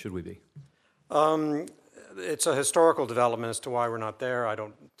we, and should we be? It's a historical development as to why we're not there.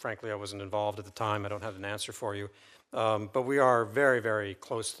 Frankly, I wasn't involved at the time. I don't have an answer for you. But we are very, very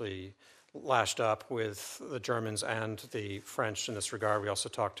closely lashed up with the Germans and the French in this regard. We also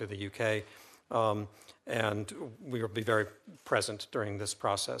talked to the UK, and we will be very present during this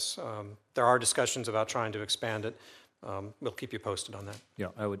process. There are discussions about trying to expand it. We'll keep you posted on that. Yeah,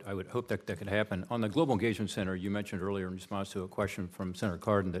 I would hope that could happen. On the Global Engagement Center, you mentioned earlier in response to a question from Senator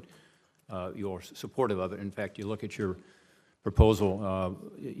Cardin that you're supportive of it. In fact, you look at your proposal,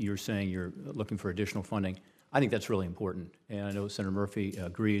 you're saying you're looking for additional funding. I think that's really important, and I know Senator Murphy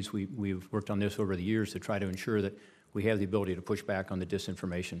agrees. We've worked on this over the years to try to ensure that we have the ability to push back on the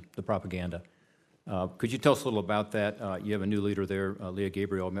disinformation, the propaganda. Could you tell us a little about that? You have a new leader there, Leah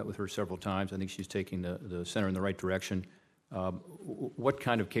Gabriel. I met with her several times. I think she's taking the center in the right direction. What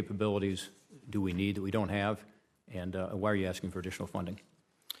kind of capabilities do we need that we don't have, and why are you asking for additional funding?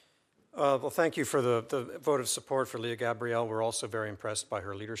 Well, thank you for the vote of support for Leah Gabriel. We're also very impressed by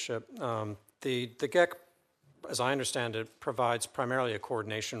her leadership. The GEC, as I understand it, provides primarily a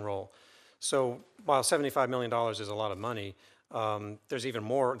coordination role. So while $75 million is a lot of money, there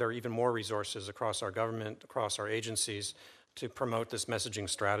are even more resources across our government, across our agencies, to promote this messaging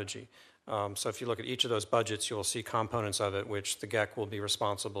strategy. So if you look at each of those budgets, you will see components of it which the GEC will be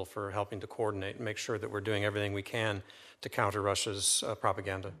responsible for helping to coordinate and make sure that we're doing everything we can to counter Russia's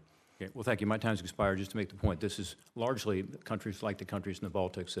propaganda. Okay. Well, thank you. My time's expired. Just to make the point, this is largely countries like the countries in the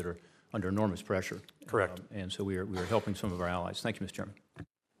Baltics that are under enormous pressure. Correct. And so we are helping some of our allies. Thank you, Mr. Chairman.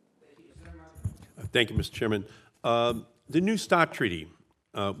 Thank you, Mr. Chairman. The New START treaty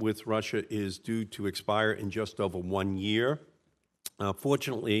with Russia is due to expire in just over 1 year.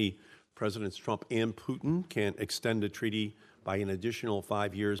 Fortunately, Presidents Trump and Putin can extend the treaty by an additional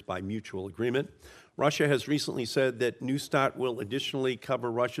 5 years by mutual agreement. Russia has recently said that New START will additionally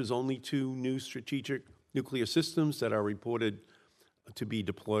cover Russia's only 2 new strategic nuclear systems that are reported to be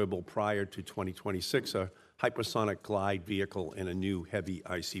deployable prior to 2026, a hypersonic glide vehicle and a new heavy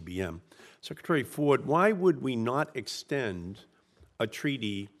ICBM. Secretary Ford, why would we not extend a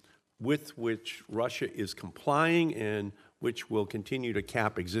treaty with which Russia is complying and which will continue to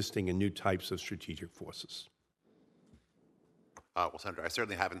cap existing and new types of strategic forces? Well, Senator, I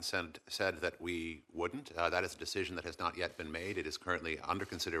certainly haven't said that we wouldn't. That is a decision that has not yet been made. It is currently under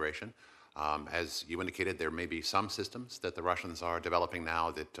consideration. As you indicated, there may be some systems that the Russians are developing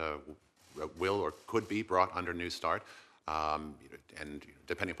now that will or could be brought under New START, and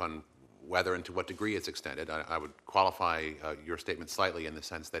depending upon whether and to what degree it's extended, I would qualify your statement slightly in the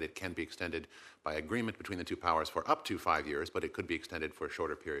sense that it can be extended by agreement between the 2 powers for up to 5 years, but it could be extended for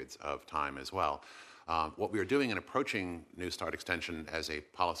shorter periods of time as well. What we are doing in approaching New START extension as a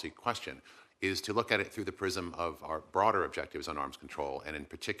policy question is to look at it through the prism of our broader objectives on arms control, and in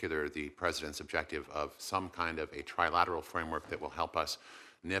particular the President's objective of some kind of a trilateral framework that will help us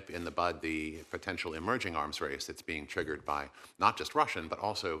nip in the bud the potential emerging arms race that's being triggered by not just Russian, but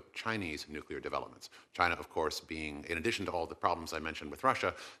also Chinese nuclear developments. China, of course, being, in addition to all the problems I mentioned with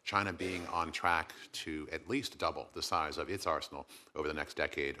Russia, China being on track to at least double the size of its arsenal over the next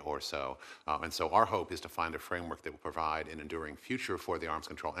decade or so. And so our hope is to find a framework that will provide an enduring future for the arms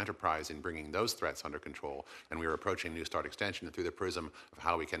control enterprise in bringing those threats under control. And we are approaching New START extension through the prism of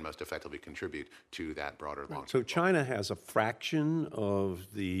how we can most effectively contribute to that broader long-term So China has a fraction of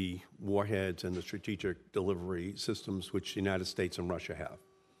the warheads and the strategic delivery systems which the United States and Russia have.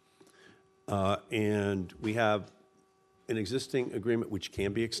 And we have an existing agreement which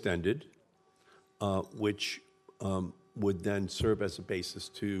can be extended, which would then serve as a basis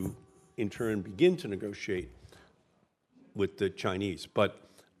to, in turn, begin to negotiate with the Chinese. But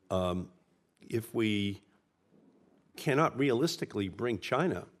if we cannot realistically bring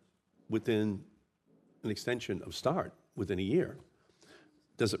China within an extension of START within a year.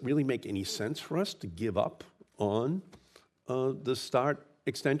 Does it really make any sense for us to give up on the START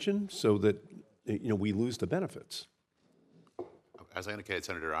extension so that we lose the benefits? As I indicated,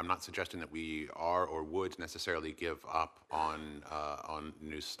 Senator, I'm not suggesting that we are or would necessarily give up on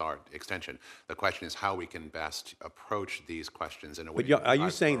New START extension. The question is how we can best approach these questions in a way. But are you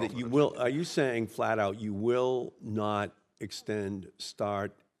saying that you will? Are you saying flat out you will not extend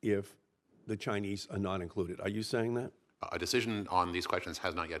START if the Chinese are not included? Are you saying that? A decision on these questions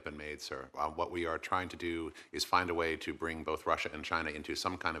has not yet been made, sir. What we are trying to do is find a way to bring both Russia and China into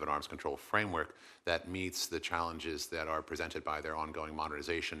some kind of an arms control framework that meets the challenges that are presented by their ongoing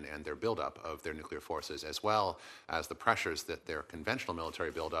modernization and their buildup of their nuclear forces, as well as the pressures that their conventional military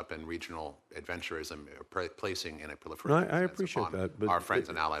buildup and regional adventurism are placing in a proliferation. I appreciate that, but our friends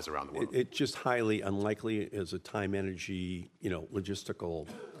and allies around the world. It's just highly unlikely as a time, energy, logistical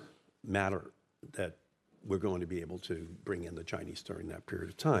matter that we're going to be able to bring in the Chinese during that period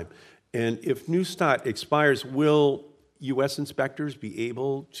of time. And if New START expires, will U.S. inspectors be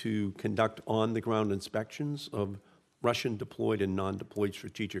able to conduct on-the-ground inspections of Russian deployed and non-deployed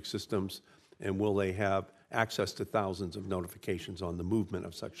strategic systems, and will they have access to thousands of notifications on the movement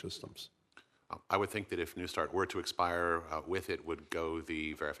of such systems? I would think that if New START were to expire, with it would go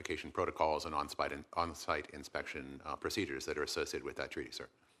the verification protocols and on-site inspection procedures that are associated with that treaty, sir.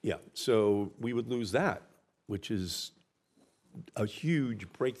 Yeah, so we would lose that, which is a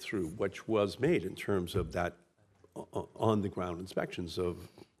huge breakthrough which was made in terms of that on-the-ground inspections of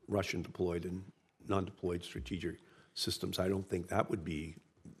Russian deployed and non-deployed strategic systems. I don't think that would be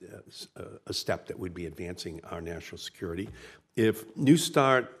a step that would be advancing our national security. If New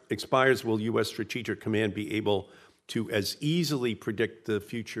START expires, will U.S. Strategic Command be able to as easily predict the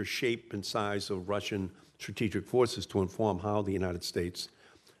future shape and size of Russian strategic forces to inform how the United States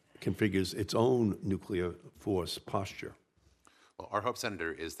configures its own nuclear force posture? Well, our hope,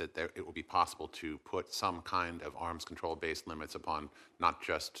 Senator, is that it will be possible to put some kind of arms control-based limits upon not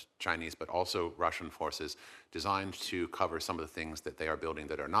just Chinese but also Russian forces designed to cover some of the things that they are building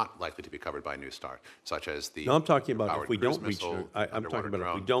that are not likely to be covered by New START, such as the No, I'm talking about if we don't reach. I'm talking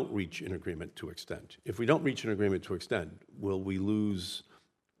about if we don't reach an agreement to extend. If we don't reach an agreement to extend, will we lose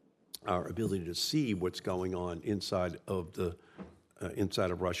our ability to see what's going on inside of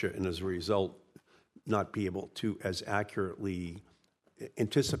Russia, and as a result, not be able to as accurately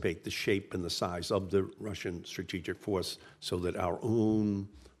anticipate the shape and the size of the Russian strategic force so that our own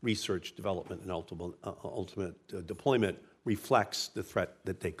research, development, and ultimate deployment reflects the threat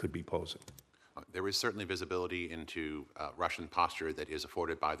that they could be posing? There is certainly visibility into Russian posture that is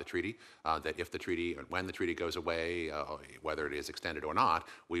afforded by the treaty, that if the treaty, when the treaty goes away, whether it is extended or not,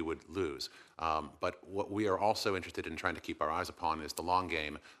 we would lose. But what we are also interested in trying to keep our eyes upon is the long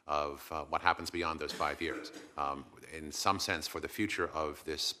game of what happens beyond those 5 years. In some sense, for the future of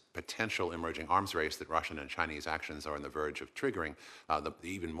this potential emerging arms race that Russian and Chinese actions are on the verge of triggering, the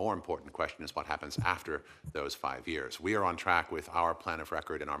even more important question is what happens after those 5 years. We are on track with our plan of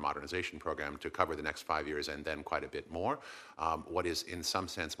record and our modernization program to cover the next 5 years and then quite a bit more. What is in some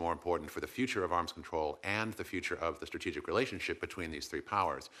sense more important for the future of arms control and the future of the strategic relationship between these three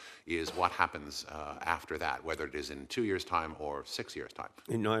powers is what happens after that, whether it is in 2 years' time or 6 years' time.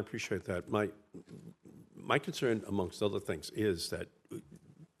 And I appreciate that. My concern, amongst other things, is that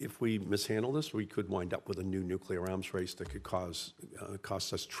if we mishandle this, we could wind up with a new nuclear arms race that could cost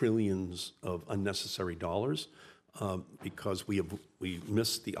us trillions of unnecessary dollars because we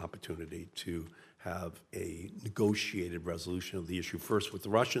missed the opportunity to have a negotiated resolution of the issue, first with the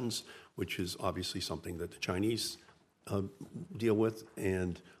Russians, which is obviously something that the Chinese deal with,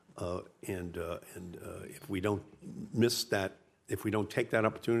 and if we don't miss that, if we don't take that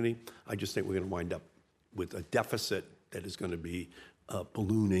opportunity, I just think we're going to wind up with a deficit that is going to be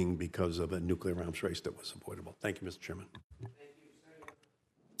ballooning because of a nuclear arms race that was avoidable. Thank you, Mr. Chairman.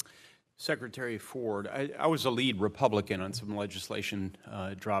 Secretary Ford, I was a lead Republican on some legislation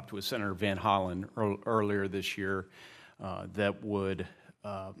dropped with Senator Van Hollen earlier this year that would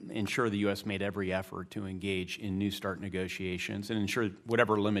ensure the U.S. made every effort to engage in New START negotiations and ensure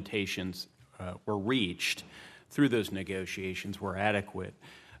whatever limitations were reached through those negotiations were adequate.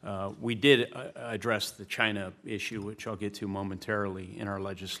 We did address the China issue, which I'll get to momentarily in our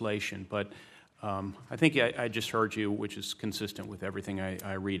legislation, but I think I just heard you, which is consistent with everything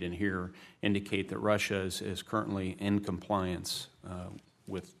I read and hear, indicate that Russia is currently in compliance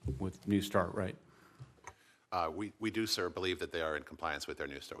with New START, right? We do, sir, believe that they are in compliance with their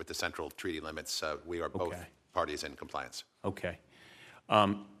New START, with the central treaty limits. We are both parties in compliance. Okay.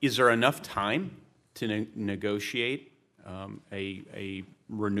 Is there enough time to negotiate a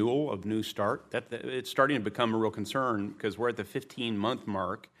renewal of New START. It's starting to become a real concern because we're at the 15-month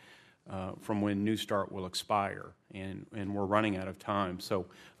mark from when New START will expire, and we're running out of time. So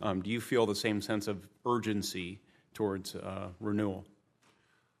do you feel the same sense of urgency towards renewal?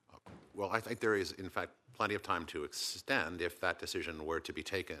 Well, I think there is, in fact, plenty of time to extend if that decision were to be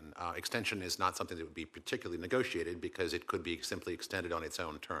taken. Extension is not something that would be particularly negotiated because it could be simply extended on its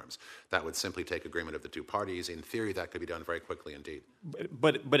own terms. That would simply take agreement of the two parties. In theory, that could be done very quickly indeed.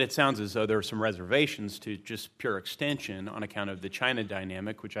 But it sounds as though there are some reservations to just pure extension on account of the China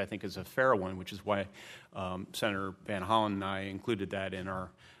dynamic, which I think is a fair one, which is why Senator Van Hollen and I included that in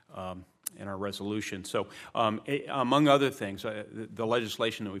our resolution. So among other things, the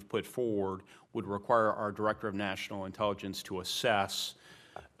legislation that we've put forward would require our Director of National Intelligence to assess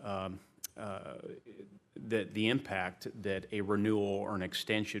the impact that a renewal or an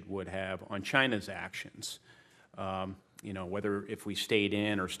extension would have on China's actions. Whether if we stayed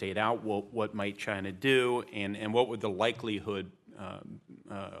in or stayed out, what might China do, and what would the likelihood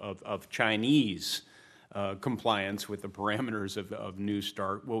of Chinese compliance with the parameters of New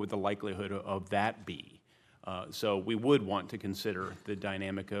START, what would the likelihood of that be? So we would want to consider the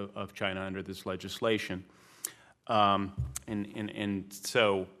dynamic of China under this legislation. And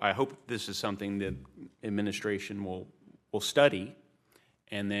so I hope this is something that administration will study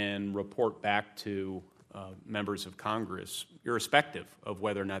and then report back to members of Congress, irrespective of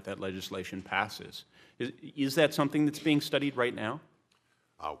whether or not that legislation passes. Is that something that's being studied right now?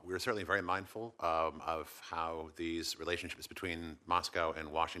 We're certainly very mindful of how these relationships between Moscow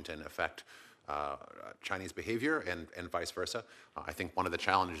and Washington affect Chinese behavior and vice versa. I think one of the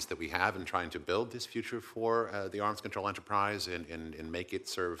challenges that we have in trying to build this future for the arms control enterprise and make it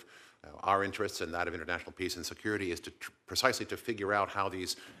serve our interests and that of international peace and security is to precisely to figure out how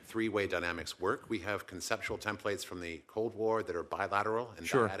these three-way dynamics work. We have conceptual templates from the Cold War that are bilateral and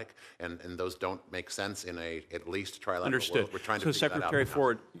dyadic, and those don't make sense in a at least trilateral Understood. world. We're trying to so figure Secretary that out.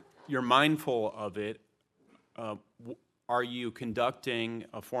 Ford, you're mindful of it. Are you conducting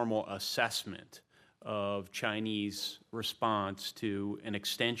a formal assessment of Chinese response to an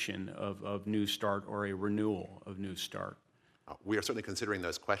extension of New START or a renewal of New START? We are certainly considering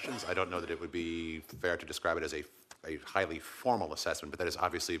those questions. I don't know that it would be fair to describe it as a highly formal assessment, but that is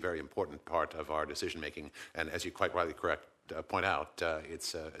obviously a very important part of our decision-making. And as you quite rightly point out,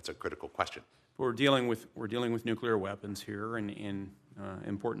 it's a critical question. We're dealing with nuclear weapons here and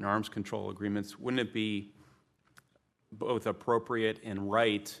important arms control agreements. Wouldn't it be both appropriate and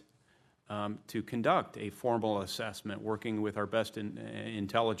right to conduct a formal assessment, working with our best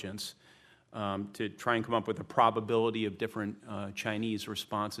intelligence, to try and come up with a probability of different Chinese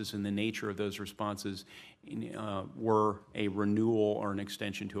responses and the nature of those responses were a renewal or an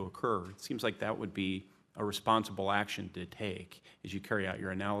extension to occur? It seems like that would be a responsible action to take as you carry out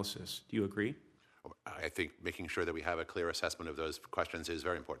your analysis. Do you agree? I think making sure that we have a clear assessment of those questions is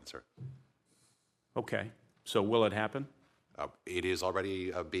very important, sir. Okay. So will it happen? It is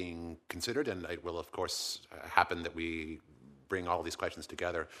already being considered, and it will, of course, happen that we bring all these questions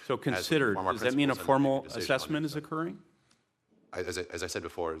together. So considered, does that mean a formal assessment is occurring? As I said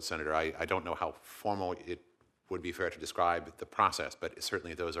before, Senator, I don't know how formal it would be fair to describe the process, but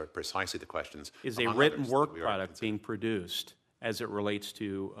certainly those are precisely the questions. Is a written work product being produced as it relates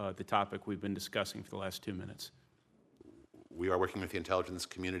to the topic we've been discussing for the last 2 minutes? We are working with the intelligence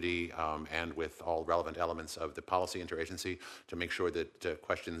community and with all relevant elements of the policy interagency to make sure that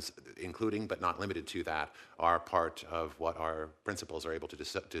questions, including but not limited to that, are part of what our principals are able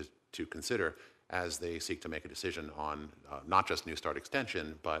to consider as they seek to make a decision on not just New START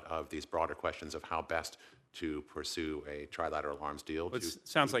extension, but of these broader questions of how best to pursue a trilateral arms deal. Well, it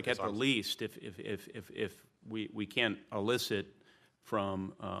sounds like at the least, if we can't elicit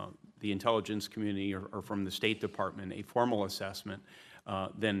from the intelligence community or from the State Department a formal assessment,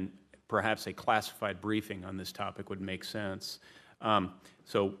 then perhaps a classified briefing on this topic would make sense.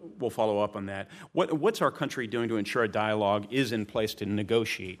 So we'll follow up on that. What's our country doing to ensure a dialogue is in place to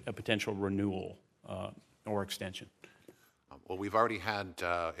negotiate a potential renewal or extension? Well, we've already had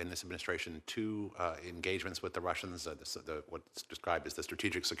in this administration 2 engagements with the Russians, what's described as the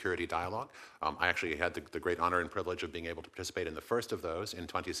Strategic Security Dialogue. I actually had the great honor and privilege of being able to participate in the first of those in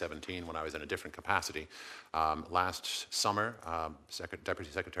 2017 when I was in a different capacity. Last summer,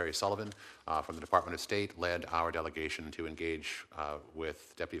 Deputy Secretary Sullivan from the Department of State led our delegation to engage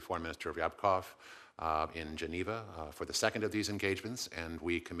with Deputy Foreign Minister Ryabkov in Geneva for the second of these engagements, and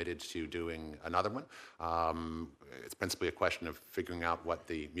we committed to doing another one. It's principally a question of figuring out what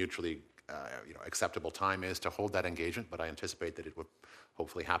the mutually acceptable time is to hold that engagement, but I anticipate that it would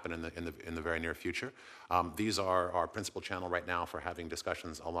hopefully happen in the very near future. These are our principal channel right now for having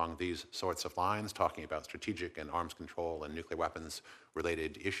discussions along these sorts of lines, talking about strategic and arms control and nuclear weapons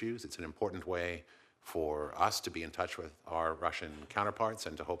related issues. It's an important way for us to be in touch with our Russian counterparts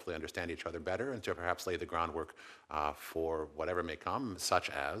and to hopefully understand each other better and to perhaps lay the groundwork for whatever may come, such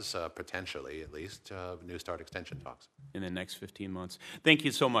as potentially, at least, New START extension talks. In the next 15 months. Thank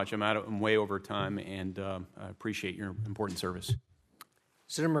you so much. I'm way over time, and I appreciate your important service.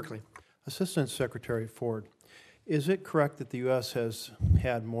 Senator Merkley. Assistant Secretary Ford, is it correct that the U.S. has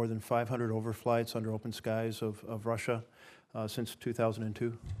had more than 500 overflights under open skies of Russia since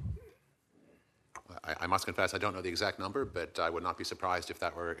 2002? I must confess I don't know the exact number, but I would not be surprised if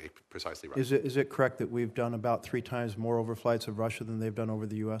that were precisely right. Is it correct that we've done about 3 times more overflights of Russia than they've done over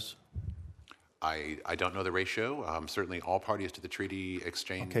the U.S.? I don't know the ratio. Certainly all parties to the treaty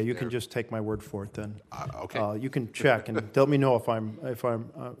exchange. Okay, you can just take my word for it then. Okay. You can check and let me know if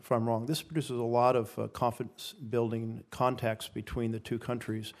I'm wrong. This produces a lot of confidence-building contacts between the two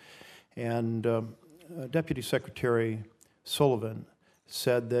countries, and Deputy Secretary Sullivan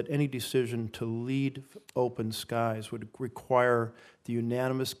said that any decision to lead open skies would require the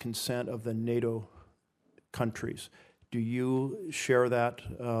unanimous consent of the NATO countries. Do you share that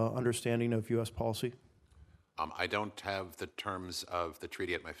understanding of U.S. policy? I don't have the terms of the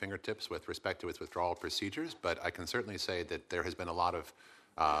treaty at my fingertips with respect to its withdrawal procedures, but I can certainly say that there has been a lot of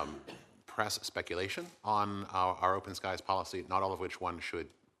press speculation on our open skies policy, not all of which one should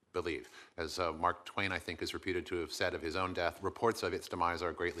believe. As Mark Twain, I think, is reputed to have said of his own death, reports of its demise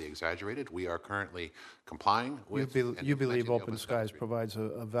are greatly exaggerated. We are currently complying with... You believe open skies provides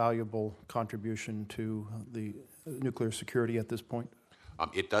a valuable contribution to the nuclear security at this point?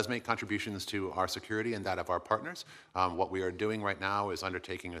 It does make contributions to our security and that of our partners. What we are doing right now is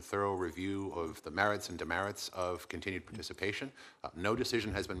undertaking a thorough review of the merits and demerits of continued participation. No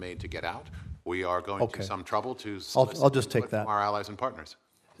decision has been made to get out. We are going to some trouble to solicit I'll just take that from our allies and partners.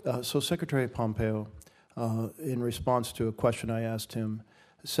 So Secretary Pompeo, in response to a question I asked him,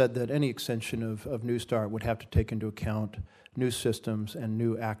 said that any extension of New START would have to take into account new systems and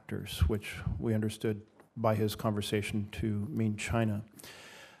new actors, which we understood by his conversation to mean China.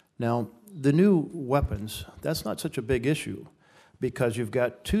 Now, the new weapons, that's not such a big issue because you've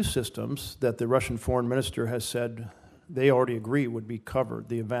got 2 systems that the Russian foreign minister has said they already agree would be covered,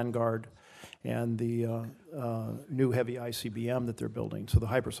 the Vanguard and the new heavy ICBM that they're building, so the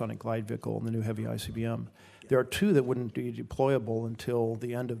hypersonic glide vehicle and the new heavy ICBM. There are 2 that wouldn't be deployable until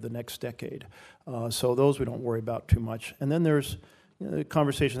the end of the next decade, so those we don't worry about too much. And then there's a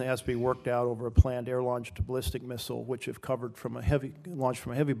conversation that has to be worked out over a planned air-launched ballistic missile, which if covered from launched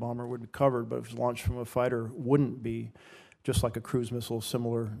from a heavy bomber would be covered, but if it's launched from a fighter wouldn't be, just like a cruise missile,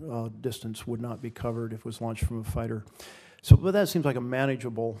 similar distance would not be covered if it was launched from a fighter. So, but that seems like a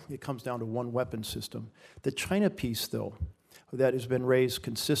manageable, it comes down to one weapon system. The China piece, though, that has been raised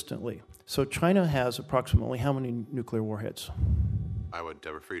consistently. So China has approximately how many nuclear warheads? I would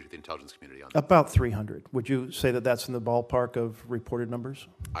refer you to the intelligence community on that. About 300. Would you say that that's in the ballpark of reported numbers?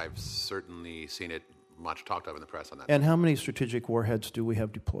 I've certainly seen it much talked of in the press on that. And how many strategic warheads do we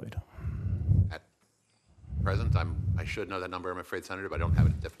have deployed? At present, I should know that number, I'm afraid, Senator, but I don't have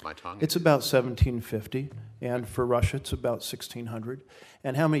it at the tip of my tongue. It's about 1,750, and for Russia, it's about 1,600.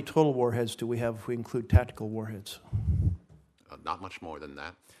 And how many total warheads do we have if we include tactical warheads? Not much more than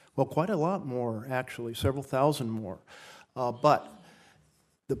that. Well, quite a lot more, actually, several thousand more. But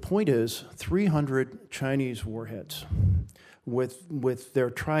the point is 300 Chinese warheads with their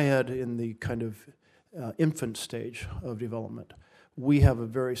triad in the kind of infant stage of development. We have a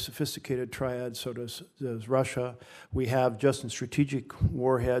very sophisticated triad, so does Russia. We have just in strategic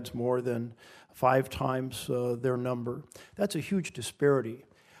warheads more than 5 times their number. That's a huge disparity.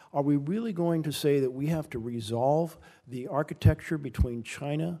 Are we really going to say that we have to resolve the architecture between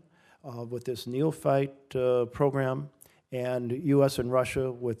China with this neophyte program and U.S. and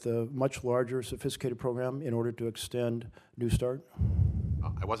Russia with a much larger, sophisticated program in order to extend New START?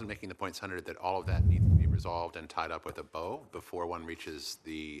 I wasn't making the point, Senator, that all of that needs to be resolved and tied up with a bow before one reaches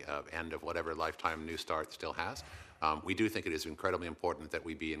the end of whatever lifetime New START still has. We do think it is incredibly important that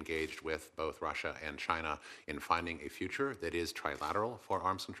we be engaged with both Russia and China in finding a future that is trilateral for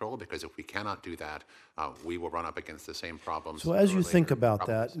arms control, because if we cannot do that, we will run up against the same problems. So as you think about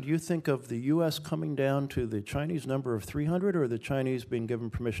that, do you think of the U.S. coming down to the Chinese number of 300 or the Chinese being given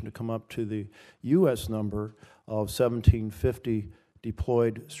permission to come up to the U.S. number of 1,750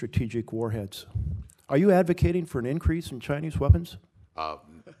 deployed strategic warheads? Are you advocating for an increase in Chinese weapons?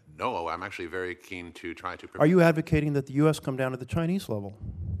 No, I'm actually very keen to try to... Are you advocating that the U.S. come down to the Chinese level?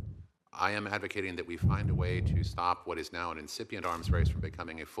 I am advocating that we find a way to stop what is now an incipient arms race from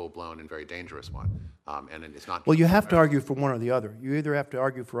becoming a full-blown and very dangerous one. And it's not. Well, you have to argue for one or the other. You either have to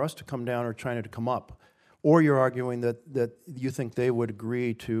argue for us to come down or China to come up, or you're arguing that you think they would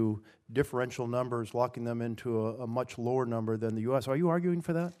agree to differential numbers, locking them into a much lower number than the U.S. Are you arguing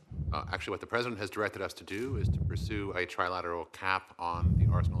for that? Actually, what the President has directed us to do is to pursue a trilateral cap on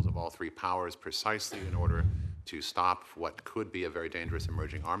the arsenals of all three powers precisely in order to stop what could be a very dangerous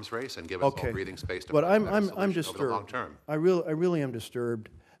emerging arms race and give us all breathing space to but find a better I'm solution disturbed. over the long term. I really am disturbed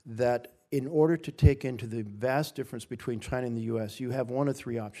that in order to take into the vast difference between China and the U.S., you have one of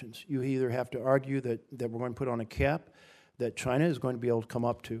three options. You either have to argue that we're going to put on a cap that China is going to be able to come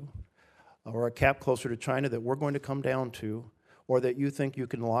up to, or a cap closer to China that we're going to come down to, or that you think you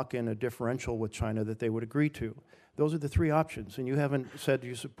can lock in a differential with China that they would agree to. Those are the three options, and you haven't said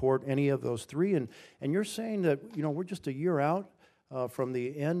you support any of those three, and you're saying that, you know, we're just a year out from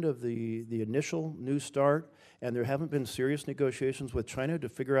the end of the initial New START, and there haven't been serious negotiations with China to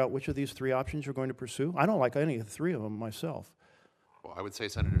figure out which of these three options you're going to pursue? I don't like any of the three of them myself. Well, I would say,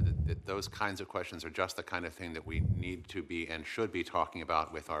 Senator, that those kinds of questions are just the kind of thing that we need to be and should be talking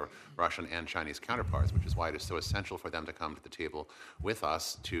about with our Russian and Chinese counterparts, which is why it is so essential for them to come to the table with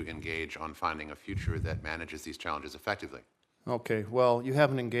us to engage on finding a future that manages these challenges effectively. Okay, well, you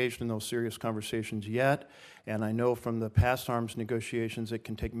haven't engaged in those serious conversations yet, and I know from the past arms negotiations it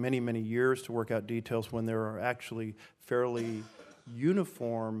can take many, many years to work out details when there are actually fairly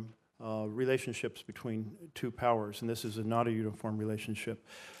uniform relationships between two powers, and this is not a uniform relationship.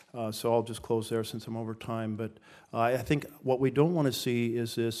 So I'll just close there since I'm over time. But I think what we don't want to see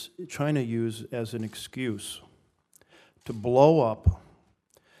is this China used as an excuse to blow up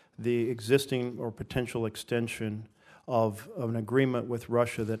the existing or potential extension of an agreement with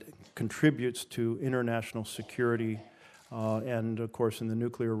Russia that contributes to international security. And, of course, in the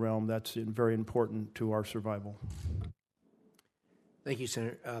nuclear realm, that's very important to our survival. Thank you,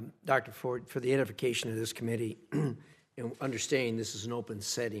 Senator. Dr. Ford, for the edification of this committee, and understanding this is an open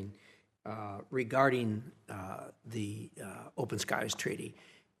setting, regarding the Open Skies Treaty,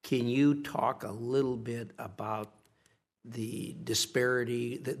 can you talk a little bit about the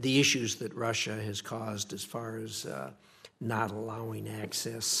disparity, the issues that Russia has caused as far as not allowing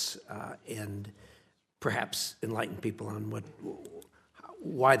access, and perhaps enlighten people on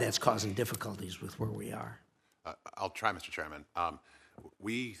why that's causing difficulties with where we are? I'll try, Mr. Chairman.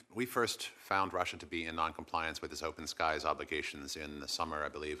 We first found Russia to be in noncompliance with its open skies obligations in the summer, I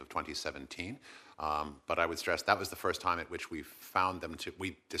believe, of 2017. But I would stress that was the first time at which we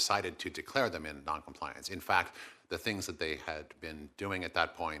decided to declare them in noncompliance. In fact, the things that they had been doing at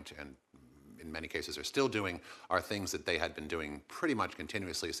that point, and in many cases are still doing, are things that they had been doing pretty much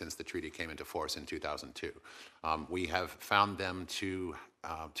continuously since the treaty came into force in 2002. We have found them to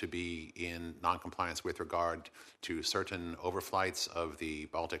be in noncompliance with regard to certain overflights of the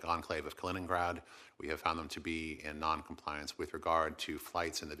Baltic enclave of Kaliningrad. We have found them to be in noncompliance with regard to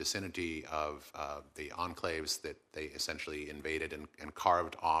flights in the vicinity of the enclaves that they essentially invaded and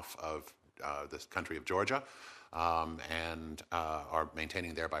carved off of the country of Georgia, and are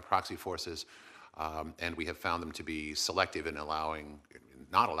maintaining there by proxy forces. And we have found them to be selective in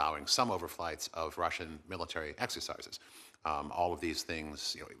not allowing some overflights of Russian military exercises. All of these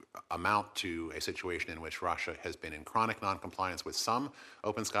things amount to a situation in which Russia has been in chronic noncompliance with some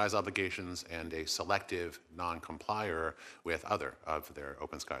open skies obligations and a selective non-complier with other of their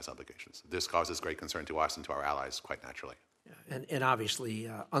open skies obligations. This causes great concern to us and to our allies, quite naturally. And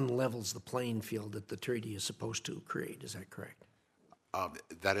obviously unlevels the playing field that the treaty is supposed to create. Is that correct?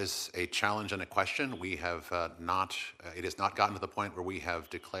 That is a challenge and a question. We have it has not gotten to the point where we have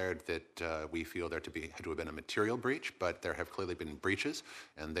declared that we feel there to have been a material breach, but there have clearly been breaches,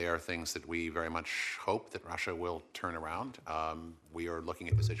 and they are things that we very much hope that Russia will turn around. We are looking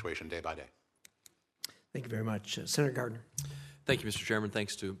at the situation day by day. Thank you very much. Senator Gardner. Thank you, Mr. Chairman.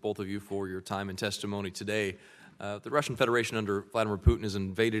 Thanks to both of you for your time and testimony today. The Russian Federation under Vladimir Putin has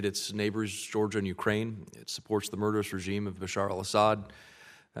invaded its neighbors, Georgia and Ukraine. It supports the murderous regime of Bashar al-Assad,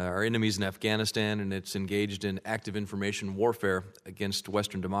 our enemies in Afghanistan, and it's engaged in active information warfare against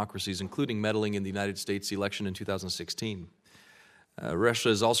Western democracies, including meddling in the United States election in 2016. Russia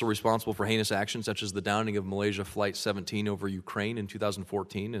is also responsible for heinous actions such as the downing of Malaysia Flight 17 over Ukraine in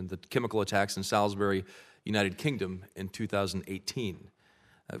 2014 and the chemical attacks in Salisbury, United Kingdom in 2018.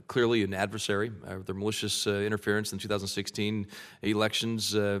 Clearly an adversary. Their malicious interference in 2016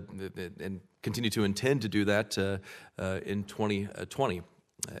 elections and continue to intend to do that in 2020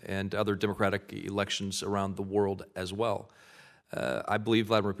 and other democratic elections around the world as well. I believe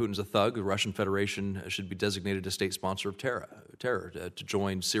Vladimir Putin's a thug. The Russian Federation should be designated a state sponsor of terror to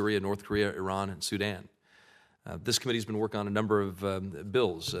join Syria, North Korea, Iran, and Sudan. This committee has been working on a number of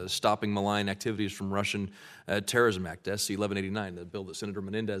bills, stopping malign activities from Russian Terrorism Act, SC 1189, the bill that Senator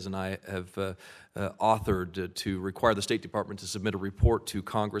Menendez and I have authored to require the State Department to submit a report to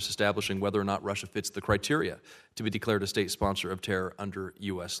Congress establishing whether or not Russia fits the criteria to be declared a state sponsor of terror under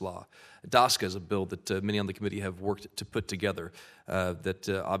U.S. law. DASCA is a bill that many on the committee have worked to put together that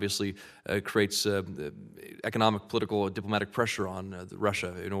obviously creates economic, political, and diplomatic pressure on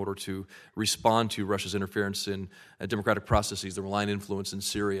Russia in order to respond to Russia's interference in democratic processes, their malign influence in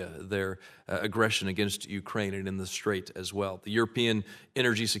Syria, their aggression against Ukraine and in the Strait as well. The European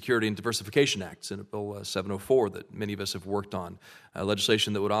Energy Security and Diversification Act, Senate Bill 704, that many of us have worked on,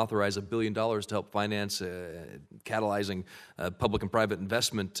 legislation that would authorize $1 billion to help finance catalyzing public and private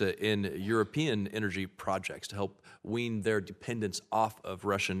investment in European energy projects to help wean their dependence off of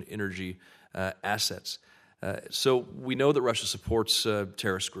Russian energy assets. So we know that Russia supports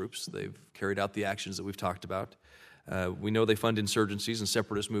terrorist groups. They've carried out the actions that we've talked about. We know they fund insurgencies and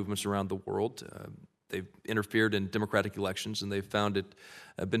separatist movements around the world. They've interfered in democratic elections, and they've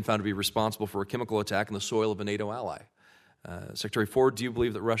been found to be responsible for a chemical attack on the soil of a NATO ally. Secretary Ford, do you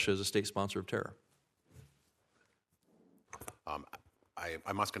believe that Russia is a state sponsor of terror?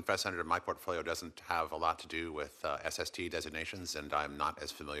 I must confess, Senator, my portfolio doesn't have a lot to do with SST designations, and I'm not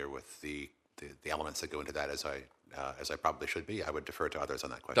as familiar with the elements that go into that as I probably should be. I would defer to others on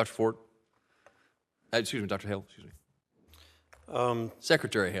that question. Dr. Ford? Excuse me, Dr. Hale, excuse me.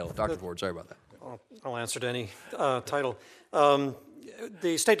 Secretary Hale, Dr. Ford, sorry about that. I'll answer to any title.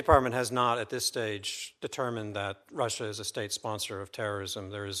 The State Department has not, at this stage, determined that Russia is a state sponsor of terrorism.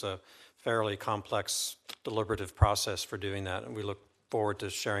 There is a fairly complex, deliberative process for doing that, and we look forward to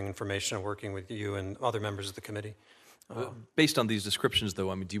sharing information and working with you and other members of the committee. Based on these descriptions,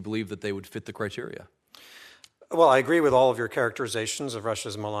 though, do you believe that they would fit the criteria? Well, I agree with all of your characterizations of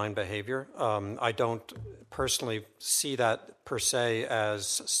Russia's malign behavior. I don't personally see that per se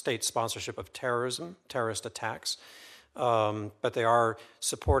as state sponsorship of terrorism, terrorist attacks, but they are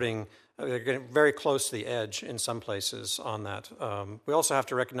supporting, they're getting very close to the edge in some places on that. We also have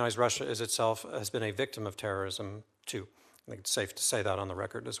to recognize Russia is itself has been a victim of terrorism, too. I think it's safe to say that on the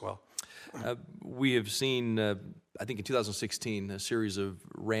record as well. We have seen, I think in 2016, a series of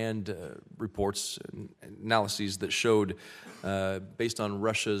RAND reports and analyses that showed, based on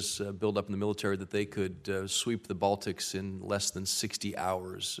Russia's buildup in the military, that they could sweep the Baltics in less than 60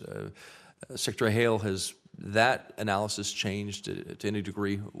 hours. Secretary Hale, has that analysis changed to any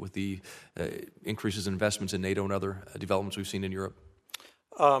degree with the increases in investments in NATO and other developments we've seen in Europe?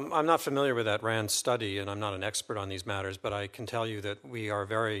 I'm not familiar with that RAND study, and I'm not an expert on these matters, but I can tell you that we are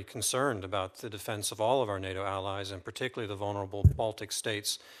very concerned about the defense of all of our NATO allies, and particularly the vulnerable Baltic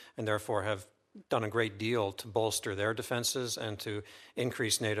states, and therefore have done a great deal to bolster their defenses and to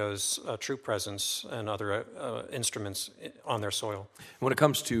increase NATO's troop presence and other instruments on their soil. When it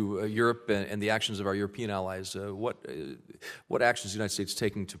comes to Europe and the actions of our European allies, what actions is the United States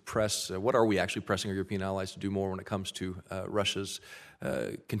taking to press, what are we actually pressing our European allies to do more when it comes to Russia's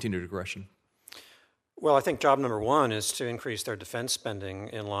continued aggression? Well, I think job number one is to increase their defense spending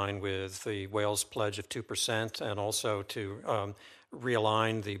in line with the Wales pledge of 2% and also to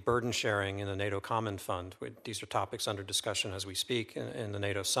realign the burden sharing in the NATO Common Fund. These are topics under discussion as we speak in the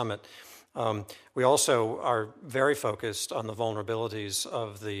NATO summit. We also are very focused on the vulnerabilities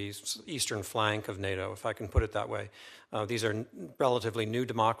of the eastern flank of NATO, if I can put it that way. These are relatively new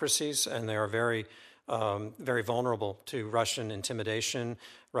democracies, and they are very vulnerable to Russian intimidation,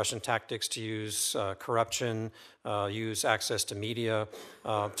 Russian tactics to use corruption, use access to media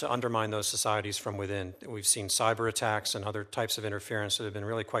to undermine those societies from within. We've seen cyber attacks and other types of interference that have been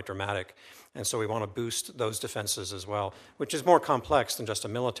really quite dramatic. And so we want to boost those defenses as well, which is more complex than just a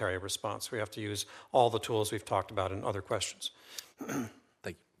military response. We have to use all the tools we've talked about in other questions. Thank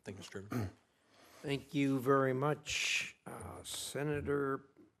you. Thank you, Mr. Chairman. Thank you very much. Senator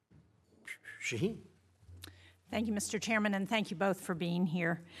Shaheen. Thank you, Mr. Chairman, and thank you both for being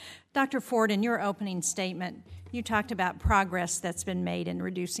here. Dr. Ford, in your opening statement, you talked about progress that's been made in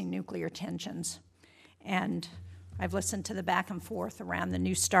reducing nuclear tensions. And I've listened to the back and forth around the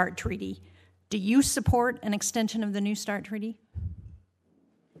New START Treaty. Do you support an extension of the New START Treaty?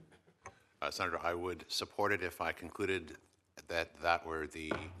 Senator, I would support it if I concluded that were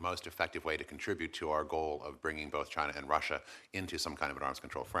the most effective way to contribute to our goal of bringing both China and Russia into some kind of an arms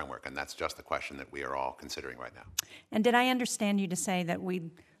control framework. And that's just the question that we are all considering right now. And did I understand you to say that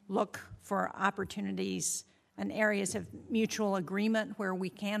we look for opportunities and areas of mutual agreement where we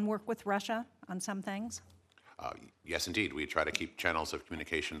can work with Russia on some things? Yes, indeed. We try to keep channels of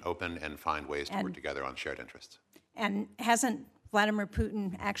communication open and find ways to work together on shared interests. And hasn't Vladimir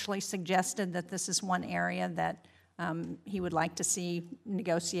Putin actually suggested that this is one area that he would like to see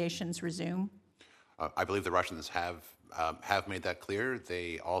negotiations resume? I believe the Russians have made that clear.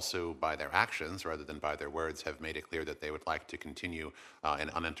 They also, by their actions rather than by their words, have made it clear that they would like to continue an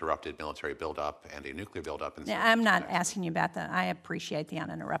uninterrupted military buildup and a nuclear buildup. Yeah, I'm not asking you about that. I appreciate the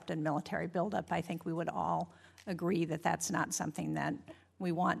uninterrupted military buildup. I think we would all agree that that's not something that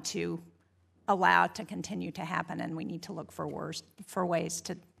we want to allow to continue to happen, and we need to look for ways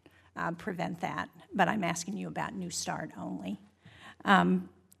to prevent that. But I'm asking you about New START only.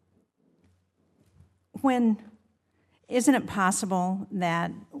 Isn't it possible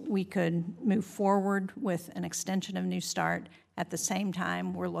that we could move forward with an extension of New START at the same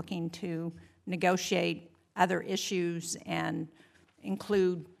time we're looking to negotiate other issues and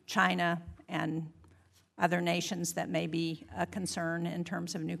include China and other nations that may be a concern in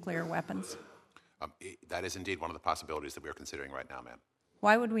terms of nuclear weapons? That is indeed one of the possibilities that we are considering right now, ma'am.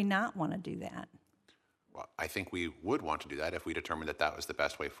 Why would we not want to do that? Well, I think we would want to do that if we determined that that was the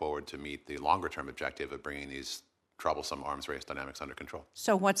best way forward to meet the longer-term objective of bringing these troublesome arms race dynamics under control.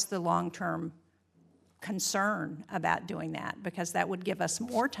 So what's the long-term concern about doing that? Because that would give us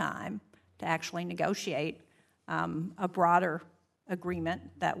more time to actually negotiate a broader agreement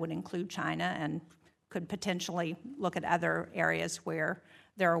that would include China and could potentially look at other areas where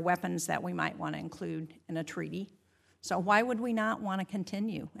there are weapons that we might want to include in a treaty. So why would we not want to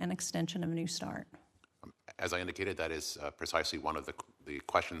continue an extension of New START? As I indicated, that is precisely one of the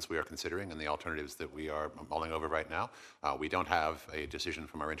questions we are considering and the alternatives that we are mulling over right now. We don't have a decision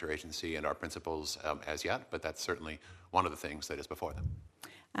from our interagency and our principals as yet, but that's certainly one of the things that is before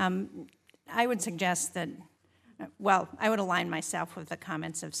them. I would suggest that, well, I would align myself with the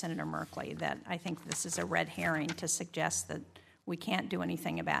comments of Senator Merkley that I think this is a red herring to suggest that we can't do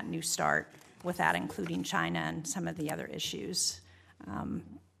anything about New START without including China and some of the other issues.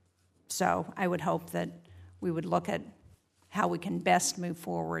 So I would hope that we would look at how we can best move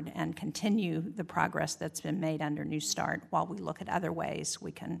forward and continue the progress that's been made under New START while we look at other ways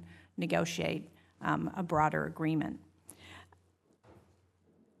we can negotiate a broader agreement.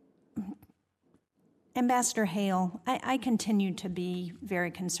 Ambassador Hale, I continue to be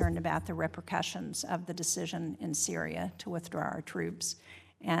very concerned about the repercussions of the decision in Syria to withdraw our troops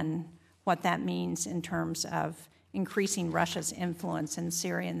and what that means in terms of increasing Russia's influence in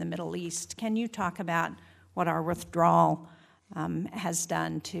Syria and the Middle East. Can you talk about what our withdrawal has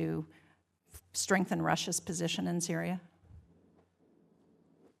done to strengthen Russia's position in Syria?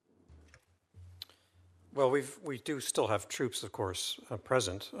 Well, we do still have troops, of course,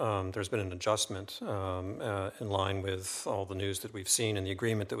 present. There's been an adjustment in line with all the news that we've seen and the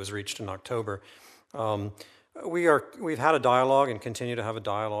agreement that was reached in October. We've had a dialogue and continue to have a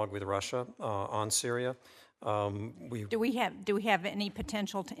dialogue with Russia on Syria. Do we have any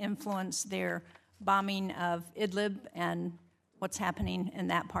potential to influence their bombing of Idlib and what's happening in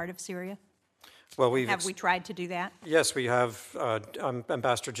that part of Syria? Well, have we tried to do that? Yes, we have.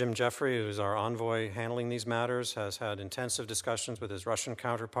 Ambassador Jim Jeffrey, who is our envoy handling these matters, has had intensive discussions with his Russian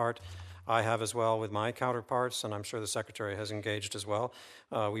counterpart. I have as well with my counterparts, and I'm sure the Secretary has engaged as well.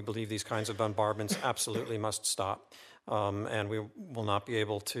 We believe these kinds of bombardments absolutely must stop, and we will not be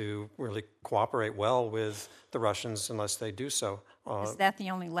able to really cooperate well with the Russians unless they do so. Is that the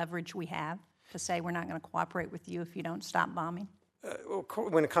only leverage we have, to say we're not going to cooperate with you if you don't stop bombing?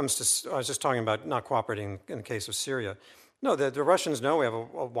 When it comes to, I was just talking about not cooperating in the case of Syria. No, the Russians know we have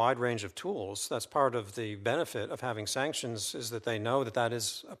a wide range of tools. That's part of the benefit of having sanctions, is that they know that that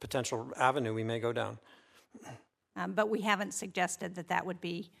is a potential avenue we may go down. But we haven't suggested that that would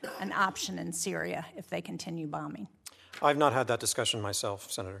be an option in Syria if they continue bombing. I've not had that discussion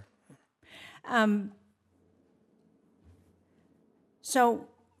myself, Senator. So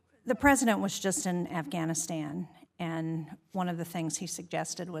the president was just in Afghanistan, and one of the things he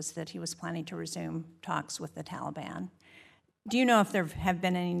suggested was that he was planning to resume talks with the Taliban. Do you know if there have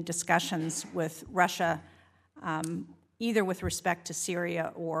been any discussions with Russia, either with respect to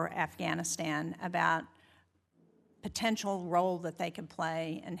Syria or Afghanistan, about potential role that they could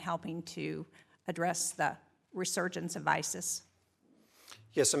play in helping to address the resurgence of ISIS?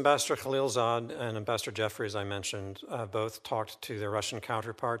 Yes, Ambassador Khalilzad and Ambassador Jeffrey, as I mentioned, both talked to their Russian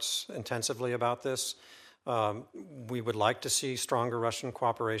counterparts intensively about this. We would like to see stronger Russian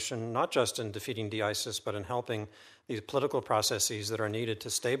cooperation, not just in defeating ISIS, but in helping these political processes that are needed to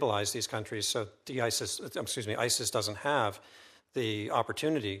stabilize these countries so ISIS doesn't have the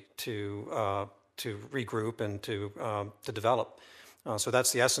opportunity to regroup and to develop. So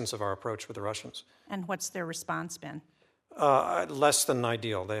that's the essence of our approach with the Russians. And what's their response been? Less than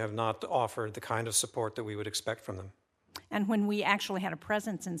ideal. They have not offered the kind of support that we would expect from them. And when we actually had a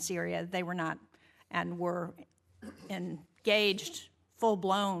presence in Syria, they were not and were engaged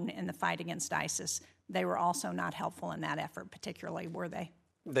full-blown in the fight against ISIS. They were also not helpful in that effort, particularly, were they?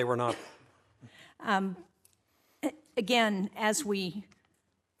 They were not. Again, as we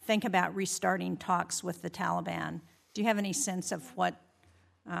think about restarting talks with the Taliban, do you have any sense of what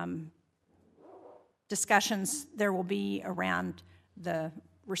discussions there will be around the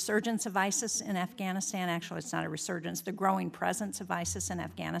resurgence of ISIS in Afghanistan? Actually, it's not a resurgence, the growing presence of ISIS in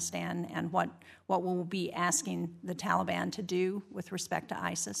Afghanistan, and what we'll be asking the Taliban to do with respect to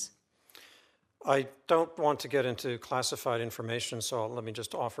ISIS? I don't want to get into classified information, so let me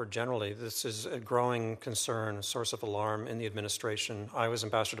just offer generally. This is a growing concern, a source of alarm in the administration. I was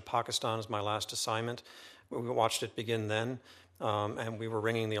ambassador to Pakistan as my last assignment. We watched it begin then, and we were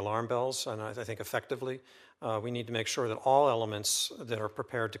ringing the alarm bells, and I think effectively. We need to make sure that all elements that are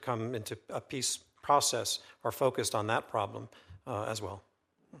prepared to come into a peace process are focused on that problem as well.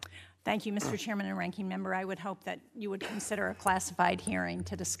 Thank you, Mr. Chairman and Ranking Member. I would hope that you would consider a classified hearing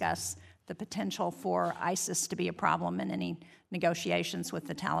to discuss the potential for ISIS to be a problem in any negotiations with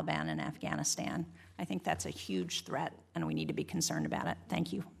the Taliban in Afghanistan. I think that's a huge threat, and we need to be concerned about it.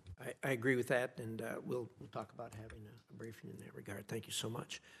 Thank you. I agree with that, and we'll talk about having a briefing in that regard. Thank you so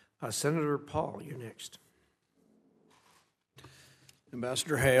much. Senator Paul, you're next.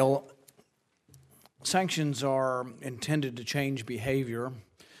 Ambassador Hale, sanctions are intended to change behavior.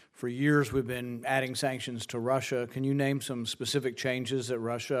 For years, we've been adding sanctions to Russia. Can you name some specific changes that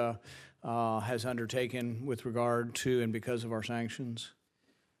Russia has undertaken with regard to and because of our sanctions?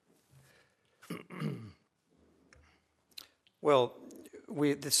 Well,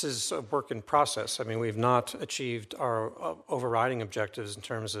 this is a work in process. I mean, we've not achieved our overriding objectives in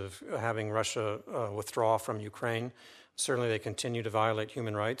terms of having Russia withdraw from Ukraine. Certainly, they continue to violate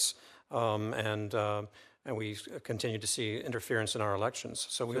human rights, and we continue to see interference in our elections.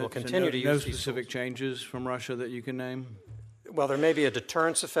 So we will continue to use no these specific changes from Russia that you can name? Well, there may be a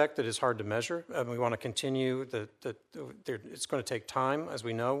deterrence effect that is hard to measure. We want to continue. It's going to take time, as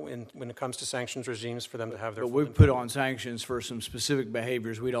we know, when it comes to sanctions regimes, for them to have their. But we've put on sanctions for some specific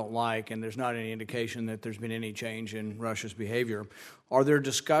behaviors we don't like, and there's not any indication that there's been any change in Russia's behavior. Are there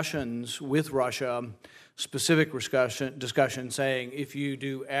discussions with Russia, specific discussion saying if you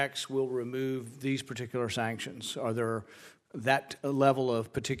do X, we'll remove these particular sanctions? Are there that level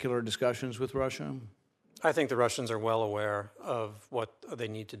of particular discussions with Russia? I think the Russians are well aware of what they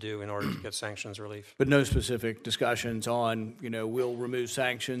need to do in order to get sanctions relief. But no specific discussions on, we'll remove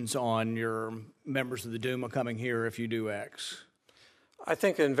sanctions on your members of the Duma coming here if you do X? I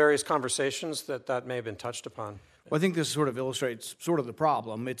think in various conversations that may have been touched upon. Well, I think this sort of illustrates sort of the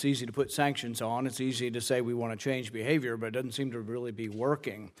problem. It's easy to put sanctions on. It's easy to say we want to change behavior, but it doesn't seem to really be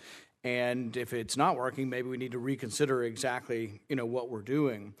working. And if it's not working, maybe we need to reconsider exactly, what we're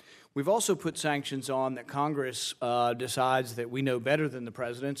doing. We've also put sanctions on that Congress decides that we know better than the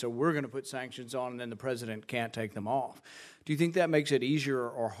president, so we're going to put sanctions on, and then the president can't take them off. Do you think that makes it easier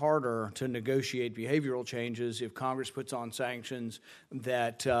or harder to negotiate behavioral changes if Congress puts on sanctions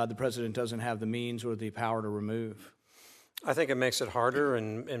that the president doesn't have the means or the power to remove? I think it makes it harder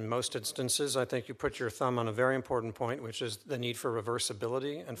in most instances. I think you put your thumb on a very important point, which is the need for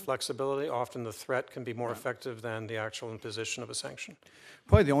reversibility and flexibility. Often the threat can be more effective than the actual imposition of a sanction.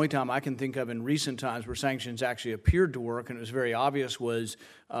 Probably the only time I can think of in recent times where sanctions actually appeared to work, and it was very obvious, was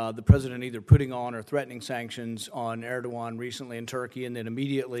the president either putting on or threatening sanctions on Erdogan recently in Turkey, and then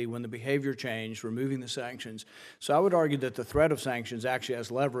immediately when the behavior changed, removing the sanctions. So I would argue that the threat of sanctions actually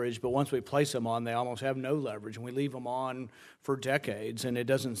has leverage, but once we place them on, they almost have no leverage, and we leave them on for decades, and it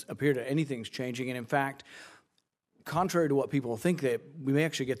doesn't appear that anything's changing. And in fact, contrary to what people think, that we may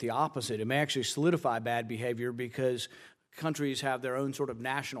actually get the opposite. It may actually solidify bad behavior because countries have their own sort of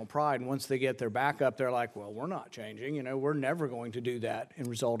national pride, and once they get their back up, they're like, well, we're not changing. We're never going to do that in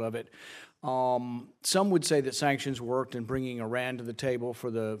result of it. Some would say that sanctions worked in bringing Iran to the table for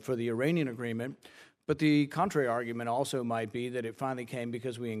the Iranian agreement. But the contrary argument also might be that it finally came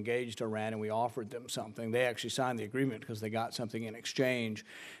because we engaged Iran and we offered them something. They actually signed the agreement because they got something in exchange.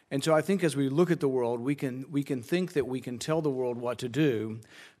 And so I think as we look at the world, we can think that we can tell the world what to do,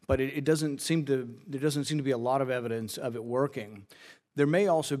 but there doesn't seem to be a lot of evidence of it working. There may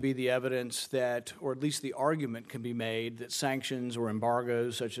also be the evidence that, or at least the argument can be made, that sanctions or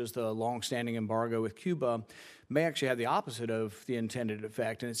embargoes, such as the long-standing embargo with Cuba, may actually have the opposite of the intended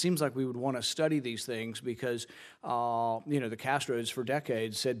effect. And it seems like we would want to study these things because, the Castros for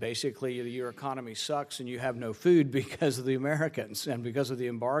decades said basically your economy sucks and you have no food because of the Americans and because of the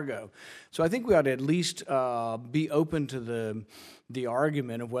embargo. So I think we ought to at least be open to the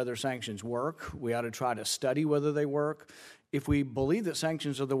argument of whether sanctions work. We ought to try to study whether they work. If we believe that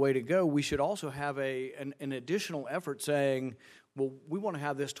sanctions are the way to go, we should also have an additional effort saying, well, we want to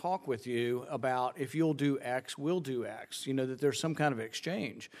have this talk with you about if you'll do X, we'll do X, that there's some kind of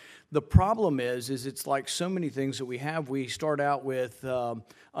exchange. The problem is it's like so many things that we have, we start out with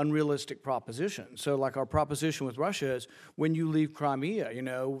unrealistic propositions. So like our proposition with Russia is when you leave Crimea,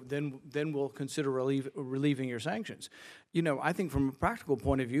 then we'll consider relieving your sanctions. I think from a practical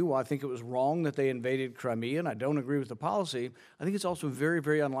point of view, while I think it was wrong that they invaded Crimea, and I don't agree with the policy, I think it's also very,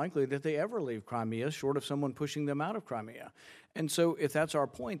 very unlikely that they ever leave Crimea, short of someone pushing them out of Crimea. And so if that's our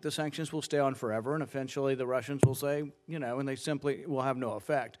point, the sanctions will stay on forever, and eventually the Russians will say, and they simply will have no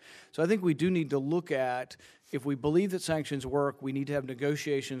effect. So I think we do need to look at, if we believe that sanctions work, we need to have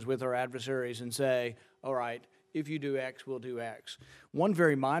negotiations with our adversaries and say, all right, if you do X, we'll do X. One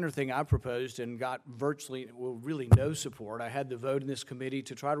very minor thing I proposed and got really no support. I had the vote in this committee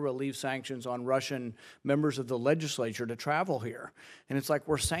to try to relieve sanctions on Russian members of the legislature to travel here. And it's like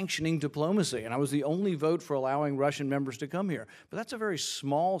we're sanctioning diplomacy. And I was the only vote for allowing Russian members to come here. But that's a very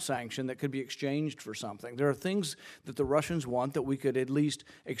small sanction that could be exchanged for something. There are things that the Russians want that we could at least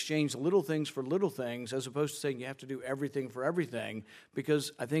exchange little things for little things, as opposed to saying you have to do everything for everything.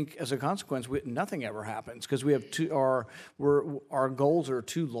 Because I think as a consequence, nothing ever happens because we have our goals are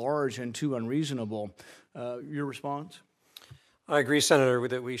too large and too unreasonable. Your response? I agree, Senator,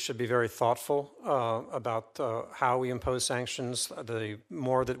 that we should be very thoughtful about how we impose sanctions. The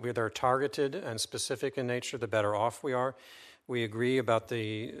more that they're targeted and specific in nature, the better off we are. We agree about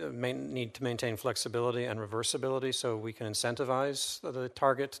the need to maintain flexibility and reversibility so we can incentivize the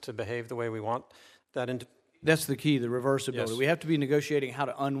target to behave the way we want that. That's the key, the reversibility. Yes. We have to be negotiating how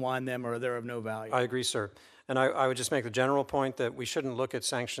to unwind them or they're of no value. I agree, sir. And I would just make the general point that we shouldn't look at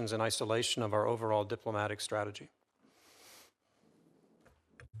sanctions in isolation of our overall diplomatic strategy.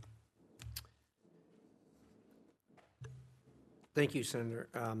 Thank you, Senator.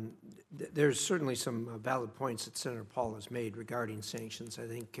 There's certainly some valid points that Senator Paul has made regarding sanctions. I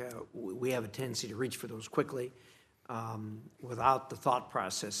think we have a tendency to reach for those quickly without the thought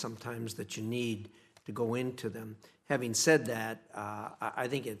process sometimes that you need to go into them. Having said that, I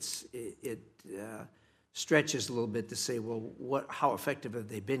think it stretches a little bit to say, well, how effective have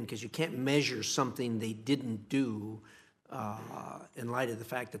they been? Because you can't measure something they didn't do in light of the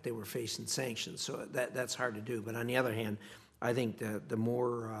fact that they were facing sanctions. So that's hard to do. But on the other hand, I think the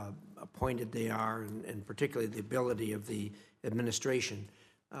more appointed they are, and particularly the ability of the administration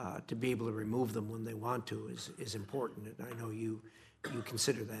to be able to remove them when they want to is important. And I know you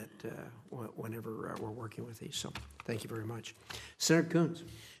consider that whenever we're working with these. So thank you very much. Senator Coons.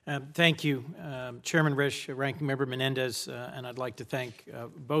 Thank you, Chairman Risch, Ranking Member Menendez, and I'd like to thank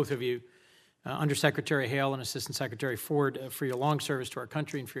both of you, Undersecretary Hale and Assistant Secretary Ford, for your long service to our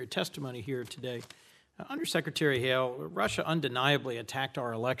country and for your testimony here today. Undersecretary Hale, Russia undeniably attacked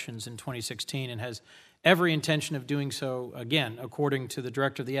our elections in 2016 and has every intention of doing so again, according to the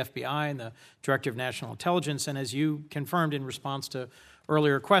Director of the FBI and the Director of National Intelligence, and as you confirmed in response to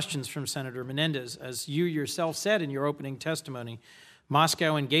earlier questions from Senator Menendez, as you yourself said in your opening testimony,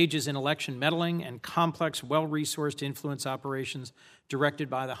 Moscow engages in election meddling and complex, well-resourced influence operations directed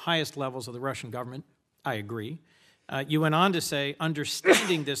by the highest levels of the Russian government. I agree. You went on to say,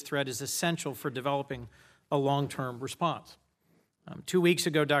 understanding this threat is essential for developing a long-term response. 2 weeks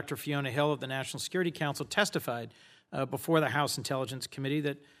ago, Dr. Fiona Hill of the National Security Council testified before the House Intelligence Committee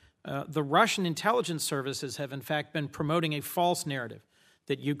that the Russian intelligence services have in fact been promoting a false narrative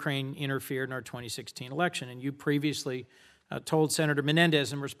that Ukraine interfered in our 2016 election. And you previously told Senator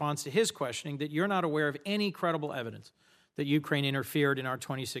Menendez in response to his questioning that you're not aware of any credible evidence that Ukraine interfered in our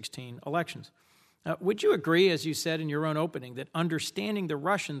 2016 elections. Would you agree, as you said in your own opening, that understanding the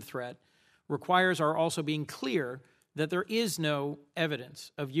Russian threat requires our also being clear that there is no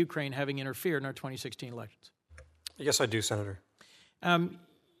evidence of Ukraine having interfered in our 2016 elections? Yes, I do, Senator.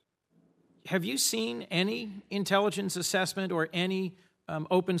 Have you seen any intelligence assessment or any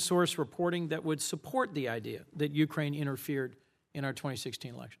open source reporting that would support the idea that Ukraine interfered in our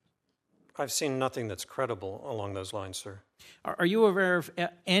 2016 elections? I've seen nothing that's credible along those lines, sir. Are you aware of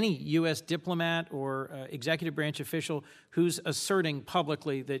any U.S. diplomat or executive branch official who's asserting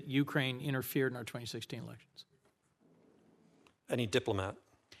publicly that Ukraine interfered in our 2016 elections? Any diplomat?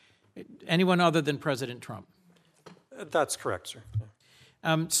 Anyone other than President Trump? That's correct, sir.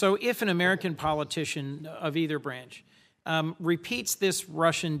 So if an American politician of either branch repeats this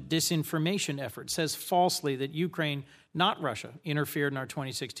Russian disinformation effort, says falsely that Ukraine, not Russia, interfered in our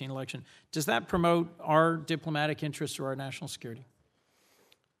 2016 election, does that promote our diplomatic interests or our national security?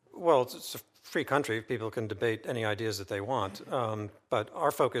 Well, it's a free country. People can debate any ideas that they want. But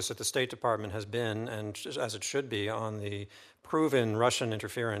our focus at the State Department has been, and as it should be, on the proven Russian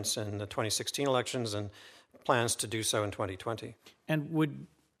interference in the 2016 elections and plans to do so in 2020. And would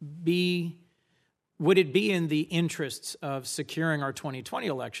it be in the interests of securing our 2020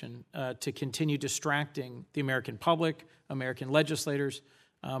 election to continue distracting the American public, American legislators,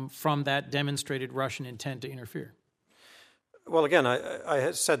 from that demonstrated Russian intent to interfere? Well, again, I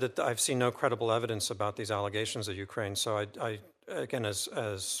had said that I've seen no credible evidence about these allegations of Ukraine. So, again,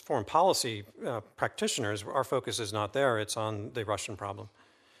 as foreign policy practitioners, our focus is not there. It's on the Russian problem.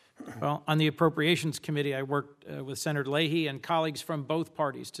 Well, on the Appropriations Committee, I worked with Senator Leahy and colleagues from both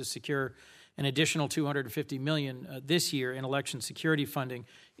parties to secure an additional $250 million this year in election security funding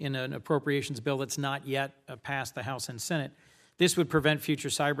in an appropriations bill that's not yet passed the House and Senate. This would prevent future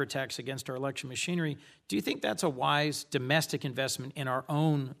cyber attacks against our election machinery. Do you think that's a wise domestic investment in our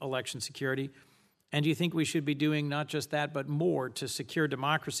own election security? And do you think we should be doing not just that, but more to secure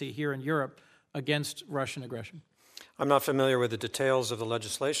democracy here in Europe against Russian aggression? I'm not familiar with the details of the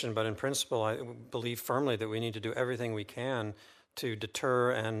legislation, but in principle, I believe firmly that we need to do everything we can to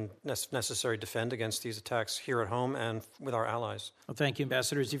deter and necessarily defend against these attacks here at home and with our allies. Well, thank you,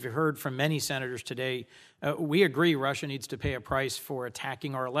 Ambassadors. You've heard from many senators today. We agree Russia needs to pay a price for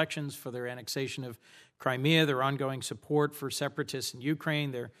attacking our elections, for their annexation of Crimea, their ongoing support for separatists in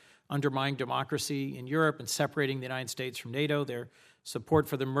Ukraine, their undermining democracy in Europe and separating the United States from NATO, their support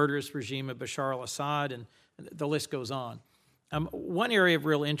for the murderous regime of Bashar al-Assad, and the list goes on. One area of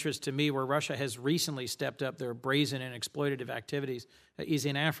real interest to me where Russia has recently stepped up their brazen and exploitative activities is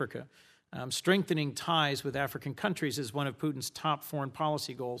in Africa. Strengthening ties with African countries is one of Putin's top foreign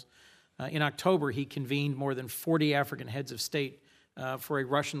policy goals. In October, he convened more than 40 African heads of state for a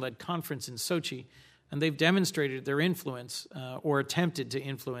Russian-led conference in Sochi, and they've demonstrated their influence or attempted to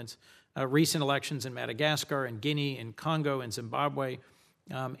influence recent elections in Madagascar and Guinea and Congo and Zimbabwe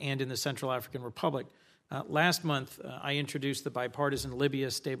and in the Central African Republic. Last month, I introduced the bipartisan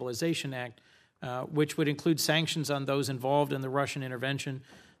Libya Stabilization Act, which would include sanctions on those involved in the Russian intervention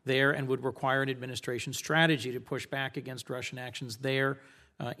there and would require an administration strategy to push back against Russian actions there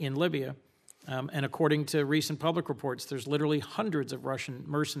in Libya. And according to recent public reports, there's literally hundreds of Russian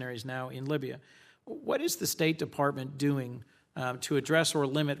mercenaries now in Libya. What is the State Department doing to address or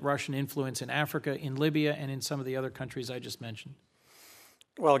limit Russian influence in Africa, in Libya, and in some of the other countries I just mentioned?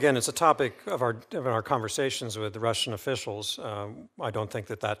 Well, again, it's a topic of our conversations with the Russian officials. I don't think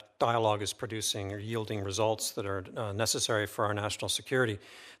that dialogue is producing or yielding results that are necessary for our national security.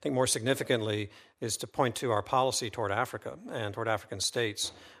 I think more significantly is to point to our policy toward Africa and toward African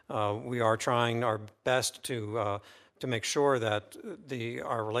states. We are trying our best to make sure that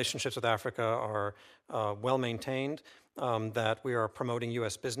our relationships with Africa are well maintained, that we are promoting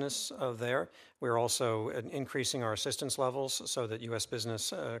U.S. business there. We are also increasing our assistance levels so that U.S.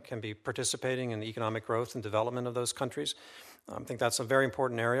 business can be participating in the economic growth and development of those countries. I think that's a very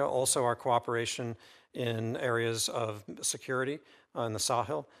important area. Also, our cooperation in areas of security in the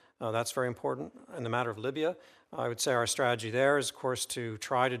Sahel, that's very important. In the matter of Libya, I would say our strategy there is, of course, to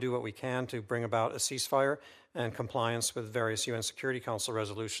try to do what we can to bring about a ceasefire and compliance with various UN Security Council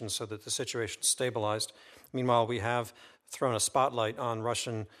resolutions so that the situation is stabilized. Meanwhile, we have thrown a spotlight on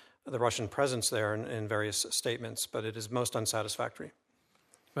the Russian presence there in various statements, but it is most unsatisfactory.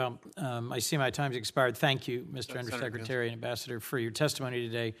 Well, I see my time's expired. Thank you, Mr. Undersecretary and Ambassador, for your testimony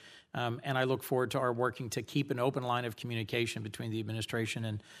today. And I look forward to our working to keep an open line of communication between the administration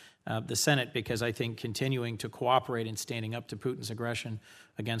and the Senate, because I think continuing to cooperate in standing up to Putin's aggression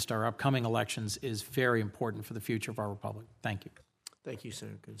against our upcoming elections is very important for the future of our republic. Thank you. Thank you,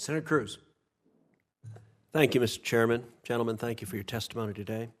 Senator Cruz. Senator Cruz. Thank you, Mr. Chairman. Gentlemen, thank you for your testimony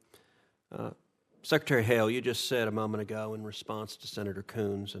today. Secretary Hale, you just said a moment ago in response to Senator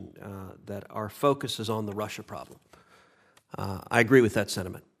Coons that our focus is on the Russia problem. I agree with that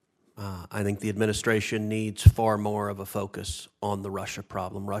sentiment. I think the administration needs far more of a focus on the Russia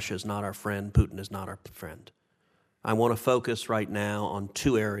problem. Russia is not our friend. Putin is not our friend. I want to focus right now on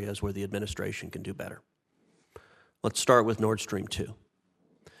two areas where the administration can do better. Let's start with Nord Stream 2.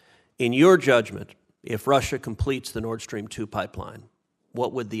 In your judgment, if Russia completes the Nord Stream 2 pipeline,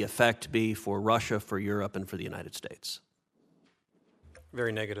 what would the effect be for Russia, for Europe, and for the United States?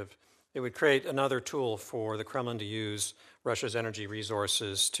 Very negative. It would create another tool for the Kremlin to use Russia's energy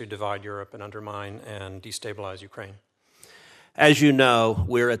resources to divide Europe and undermine and destabilize Ukraine. As you know,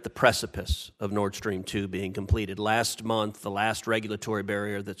 we're at the precipice of Nord Stream 2 being completed. Last month, the last regulatory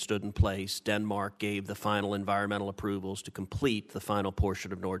barrier that stood in place, Denmark gave the final environmental approvals to complete the final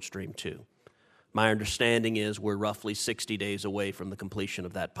portion of Nord Stream 2. My understanding is we're roughly 60 days away from the completion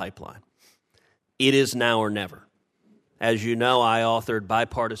of that pipeline. It is now or never. As you know, I authored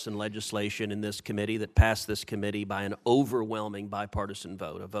bipartisan legislation in this committee that passed this committee by an overwhelming bipartisan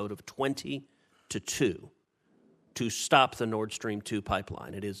vote, a vote of 20-2, to stop the Nord Stream 2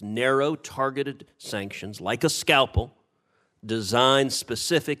 pipeline. It is narrow, targeted sanctions, like a scalpel, designed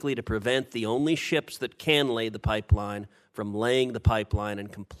specifically to prevent the only ships that can lay the pipeline from laying the pipeline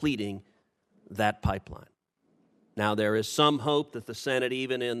and completing that pipeline. Now, there is some hope that the Senate,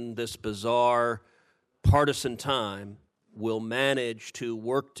 even in this bizarre partisan time, will manage to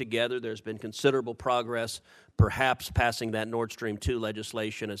work together. There's been considerable progress, perhaps passing that Nord Stream 2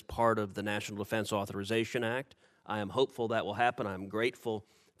 legislation as part of the National Defense Authorization Act. I am hopeful that will happen. I'm grateful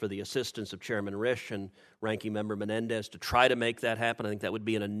for the assistance of Chairman Risch and Ranking Member Menendez to try to make that happen. I think that would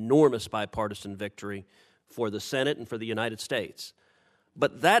be an enormous bipartisan victory for the Senate and for the United States.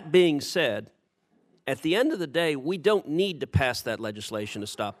 But that being said, at the end of the day, we don't need to pass that legislation to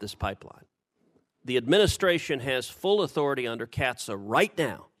stop this pipeline. The administration has full authority under CATSA right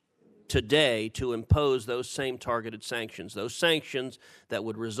now, today, to impose those same targeted sanctions, those sanctions that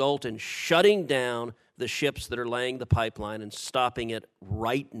would result in shutting down the ships that are laying the pipeline and stopping it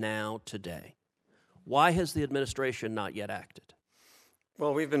right now, today. Why has the administration not yet acted?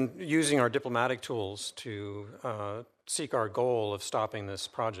 Well, we've been using our diplomatic tools to seek our goal of stopping this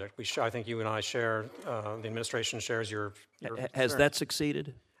project. I think you and I share, the administration shares your Has that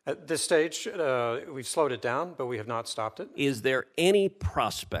succeeded? At this stage, we've slowed it down, but we have not stopped it. Is there any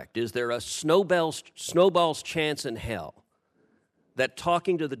prospect, is there a snowball's chance in hell that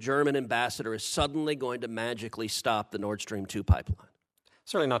talking to the German ambassador is suddenly going to magically stop the Nord Stream 2 pipeline?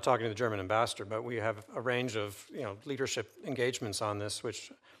 Certainly not talking to the German ambassador, but we have a range of leadership engagements on this,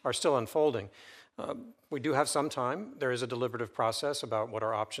 which are still unfolding. We do have some time. There is a deliberative process about what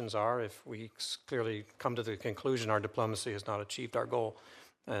our options are. If we clearly come to the conclusion our diplomacy has not achieved our goal,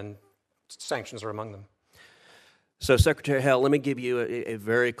 and sanctions are among them. So, Secretary Hale, let me give you a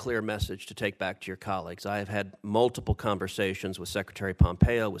very clear message to take back to your colleagues. I have had multiple conversations with Secretary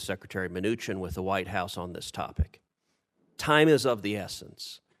Pompeo, with Secretary Mnuchin, with the White House on this topic. Time is of the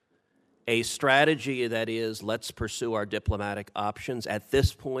essence. A strategy that is, let's pursue our diplomatic options, at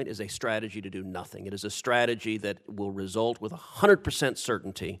this point is a strategy to do nothing. It is a strategy that will result with 100%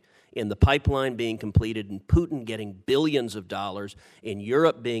 certainty in the pipeline being completed and Putin getting billions of dollars, in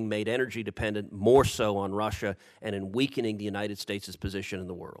Europe being made energy dependent more so on Russia, and in weakening the United States' position in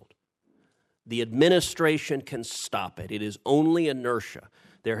the world. The administration can stop it. It is only inertia.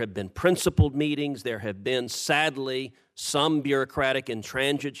 There have been principled meetings. There have been, sadly, some bureaucratic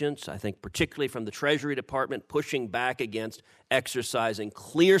intransigence, I think particularly from the Treasury Department, pushing back against exercising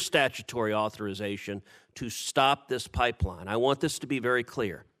clear statutory authorization to stop this pipeline. I want this to be very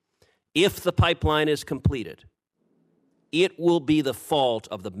clear. If the pipeline is completed, it will be the fault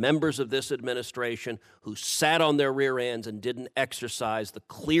of the members of this administration who sat on their rear ends and didn't exercise the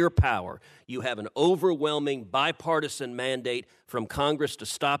clear power. You have an overwhelming bipartisan mandate from Congress to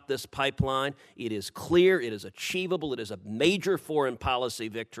stop this pipeline. It is clear, it is achievable, it is a major foreign policy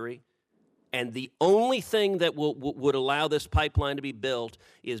victory. And the only thing that would allow this pipeline to be built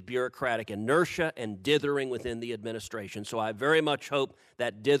is bureaucratic inertia and dithering within the administration. So I very much hope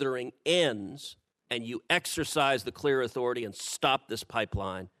that dithering ends and you exercise the clear authority and stop this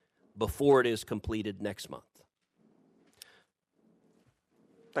pipeline before it is completed next month.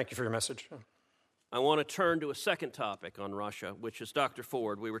 Thank you for your message. I want to turn to a second topic on Russia, which is, Dr.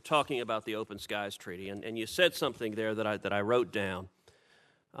 Ford, we were talking about the Open Skies Treaty, and you said something there that I wrote down.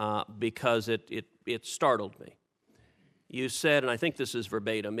 Because it startled me. You said, and I think this is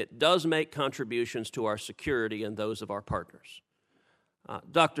verbatim, it does make contributions to our security and those of our partners.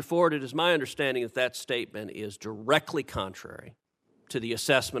 Dr. Ford, it is my understanding that that statement is directly contrary to the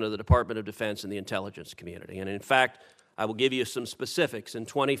assessment of the Department of Defense and the intelligence community. And in fact, I will give you some specifics. In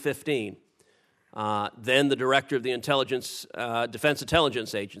 2015, then the director of the Defense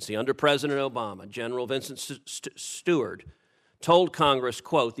Intelligence Agency under President Obama, General Vincent Stewart, told Congress,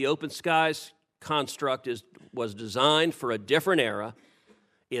 quote, the Open Skies construct was designed for a different era.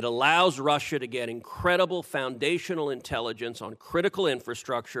 It allows Russia to get incredible foundational intelligence on critical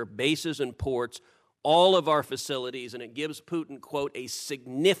infrastructure, bases and ports, all of our facilities, and it gives Putin, quote, a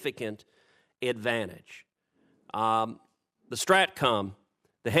significant advantage. The Stratcom,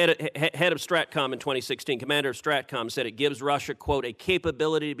 the head of Stratcom in 2016, commander of Stratcom, said it gives Russia, quote, a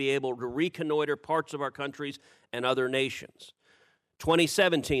capability to be able to reconnoiter parts of our countries and other nations.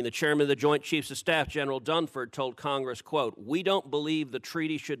 2017, the chairman of the Joint Chiefs of Staff, General Dunford, told Congress, quote, "We don't believe the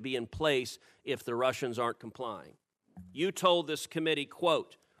treaty should be in place if the Russians aren't complying." You told this committee,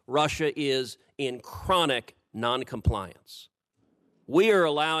 quote, "Russia is in chronic noncompliance." We are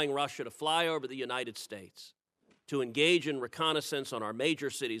allowing Russia to fly over the United States, to engage in reconnaissance on our major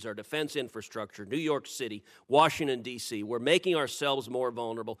cities, our defense infrastructure, New York City, Washington, D.C. We're making ourselves more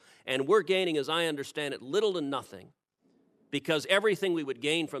vulnerable, and we're gaining, as I understand it, little to nothing, because everything we would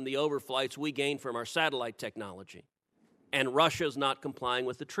gain from the overflights, we gain from our satellite technology. And Russia's not complying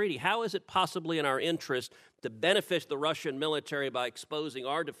with the treaty. How is it possibly in our interest to benefit the Russian military by exposing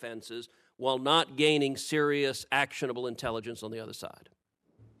our defenses while not gaining serious, actionable intelligence on the other side?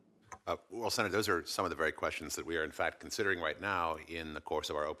 Well, Senator, those are some of the very questions that we are, in fact, considering right now in the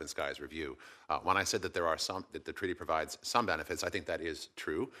course of our Open Skies review. When I said that that the treaty provides some benefits, I think that is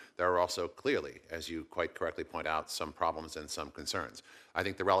true. There are also clearly, as you quite correctly point out, some problems and some concerns. I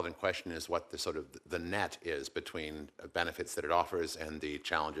think the relevant question is what the sort of the net is between benefits that it offers and the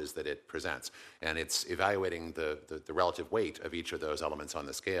challenges that it presents. And it's evaluating the relative weight of each of those elements on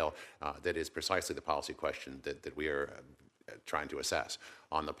the scale that is precisely the policy question that we are trying to assess.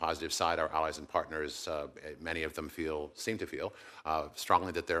 On the positive side, our allies and partners, many of them seem to feel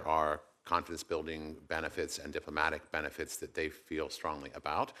strongly that there are confidence-building benefits and diplomatic benefits that they feel strongly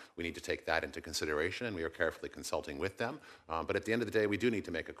about. We need to take that into consideration, and we are carefully consulting with them. But at the end of the day, we do need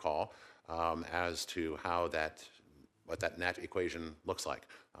to make a call as to what that net equation looks like.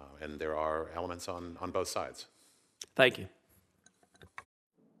 And there are elements on both sides. Thank you.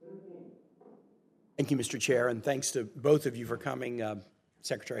 Thank you, Mr. Chair, and thanks to both of you for coming.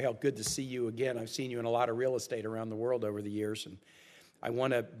 Secretary Hale, good to see you again. I've seen you in a lot of real estate around the world over the years, and I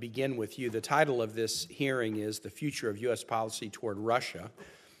want to begin with you. The title of this hearing is The Future of U.S. Policy Toward Russia.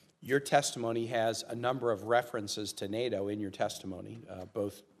 Your testimony has a number of references to NATO in your testimony,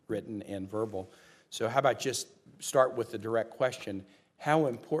 both written and verbal. So how about just start with the direct question, how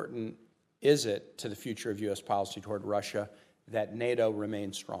important is it to the future of U.S. policy toward Russia that NATO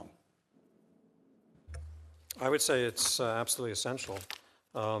remains strong? I would say it's absolutely essential.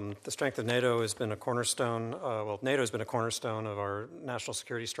 The strength of NATO has been a cornerstone. NATO has been a cornerstone of our national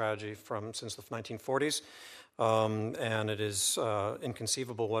security strategy since the 1940s, and it is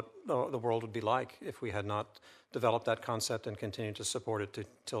inconceivable what the world would be like if we had not developed that concept and continued to support it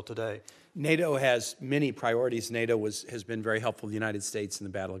till today. NATO has many priorities. NATO has been very helpful to the United States in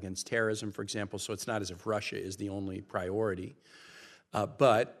the battle against terrorism, for example, so it's not as if Russia is the only priority.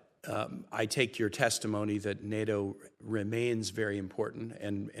 But I take your testimony that NATO remains very important,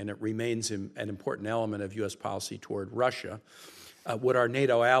 and it remains an important element of U.S. policy toward Russia. Would our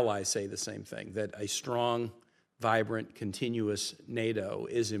NATO allies say the same thing, that a strong, vibrant, continuous NATO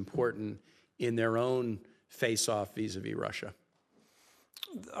is important in their own face-off vis-a-vis Russia?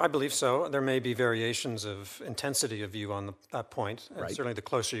 I believe so. There may be variations of intensity of view on that point. And right. Certainly the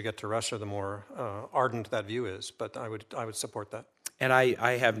closer you get to Russia, the more ardent that view is, but I would support that. And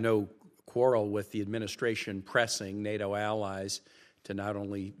I have no quarrel with the administration pressing NATO allies to not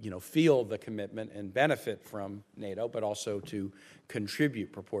only feel the commitment and benefit from NATO, but also to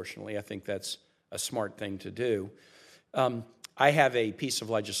contribute proportionally. I think that's a smart thing to do. I have a piece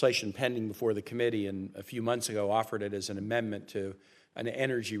of legislation pending before the committee, and a few months ago offered it as an amendment to an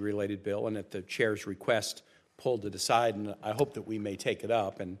energy-related bill, and at the chair's request pulled it aside, and I hope that we may take it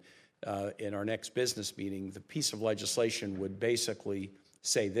up. And in our next business meeting, the piece of legislation would basically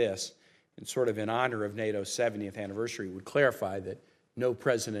say this, and sort of in honor of NATO's 70th anniversary, would clarify that no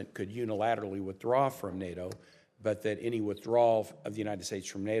president could unilaterally withdraw from NATO, but that any withdrawal of the United States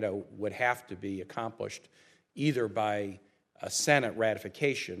from NATO would have to be accomplished either by a Senate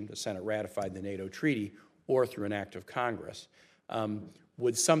ratification, the Senate ratified the NATO treaty, or through an act of Congress.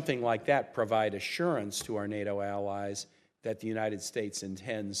 Would something like that provide assurance to our NATO allies that the United States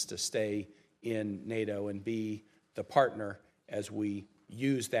intends to stay in NATO and be the partner as we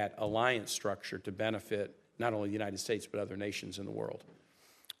use that alliance structure to benefit not only the United States but other nations in the world?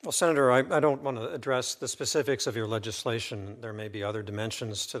 Well, Senator, I don't want to address the specifics of your legislation. There may be other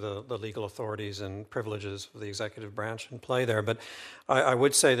dimensions to the legal authorities and privileges of the executive branch in play there. But I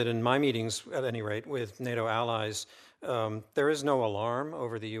would say that in my meetings, at any rate, with NATO allies, there is no alarm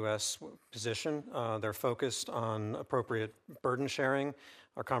over the U.S. position. They're focused on appropriate burden sharing.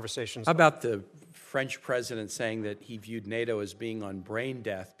 Our conversations. How about the French president saying that he viewed NATO as being on brain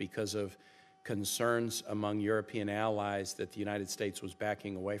death because of concerns among European allies that the United States was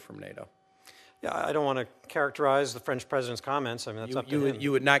backing away from NATO? Yeah, I don't want to characterize the French president's comments. I mean, that's up to him.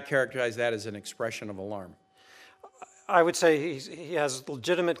 You would not characterize that as an expression of alarm? I would say he has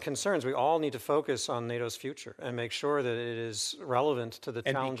legitimate concerns. We all need to focus on NATO's future and make sure that it is relevant to the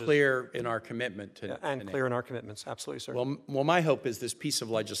challenges. And be clear in our commitment to and clear in our commitments. Absolutely, sir. Well, my hope is this piece of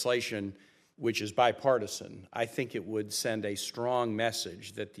legislation, which is bipartisan, I think it would send a strong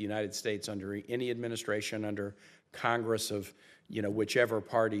message that the United States, under any administration, under Congress of whichever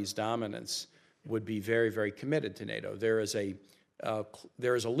party's dominance, would be very, very committed to NATO. There is a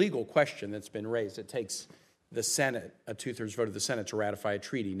legal question that's been raised. It takes the Senate, a two-thirds vote of the Senate, to ratify a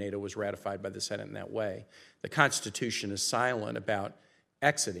treaty. NATO was ratified by the Senate in that way. The Constitution is silent about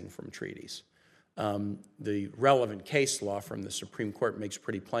exiting from treaties. The relevant case law from the Supreme Court makes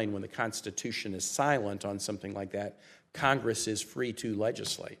pretty plain when the Constitution is silent on something like that, Congress is free to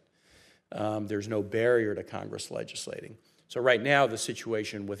legislate. There's no barrier to Congress legislating. So right now, the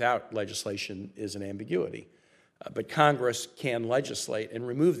situation without legislation is an ambiguity. But Congress can legislate and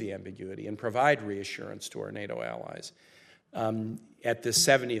remove the ambiguity and provide reassurance to our NATO allies. At the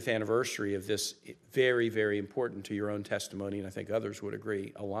 70th anniversary of this very, very important to your own testimony, and I think others would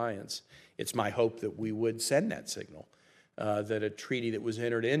agree, alliance, it's my hope that we would send that signal, that a treaty that was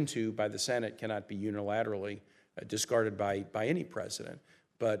entered into by the Senate cannot be unilaterally discarded by any president,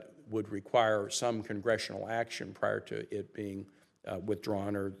 but would require some congressional action prior to it being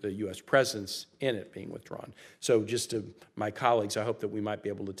withdrawn, or the U.S. presence in it being withdrawn. So just to my colleagues, I hope that we might be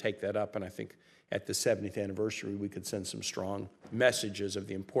able to take that up, and I think at the 70th anniversary we could send some strong messages of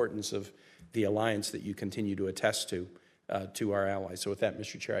the importance of the alliance that you continue to attest to our allies. So with that,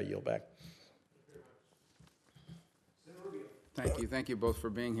 Mr. Chair, I yield back. Thank you both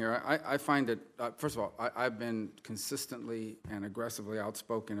for being here. I find it, first of all, I've been consistently and aggressively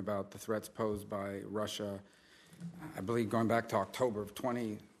outspoken about the threats posed by Russia. I believe going back to October of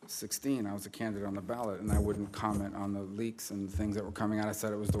 2016, I was a candidate on the ballot, and I wouldn't comment on the leaks and things that were coming out. I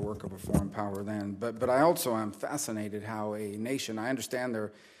said it was the work of a foreign power then. But I also am fascinated how a nation, I understand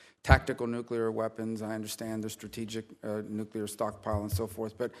their tactical nuclear weapons, I understand their strategic nuclear stockpile and so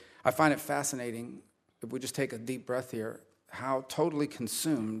forth, but I find it fascinating, if we just take a deep breath here, how totally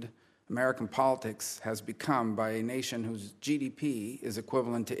consumed American politics has become by a nation whose GDP is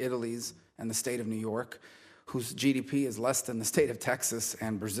equivalent to Italy's and the state of New York, whose GDP is less than the state of Texas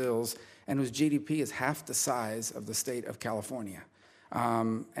and Brazil's, and whose GDP is half the size of the state of California.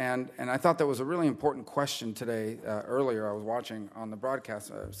 And I thought that was a really important question today. Earlier, I was watching on the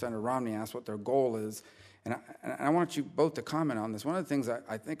broadcast, Senator Romney asked what their goal is, and I want you both to comment on this. One of the things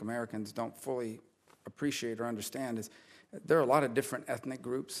I think Americans don't fully appreciate or understand is there are a lot of different ethnic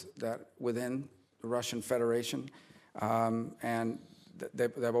groups that within the Russian Federation, and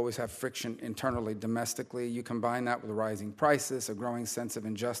they've always had friction internally, domestically. You combine that with rising prices, a growing sense of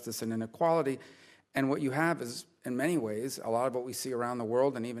injustice and inequality, and what you have is, in many ways, a lot of what we see around the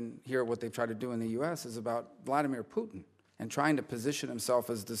world, and even here what they've tried to do in the U.S., is about Vladimir Putin and trying to position himself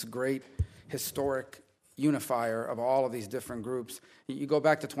as this great historic unifier of all of these different groups. You go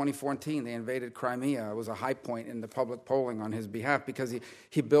back to 2014, they invaded Crimea. It was a high point in the public polling on his behalf because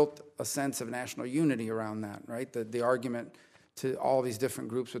he built a sense of national unity around that, right? The argument to all these different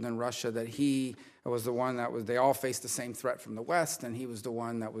groups within Russia that he was the one that was, they all faced the same threat from the West, and he was the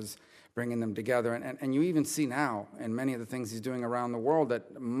one that was bringing them together. And you even see now in many of the things he's doing around the world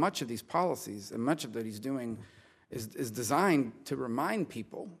that much of these policies and much of that he's doing is designed to remind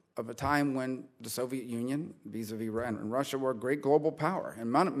people of a time when the Soviet Union, vis-a-vis and Russia, were a great global power. And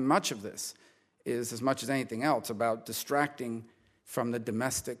much of this is, as much as anything else, about distracting from the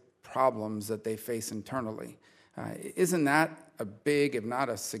domestic problems that they face internally. Isn't that a big, if not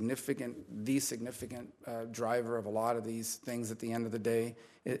a significant, the significant driver of a lot of these things at the end of the day,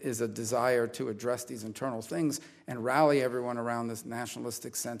 is a desire to address these internal things and rally everyone around this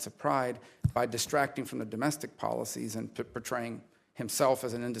nationalistic sense of pride by distracting from the domestic policies and portraying himself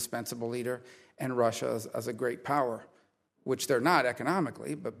as an indispensable leader and Russia as a great power, which they're not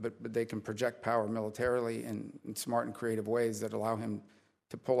economically, but they can project power militarily in smart and creative ways that allow him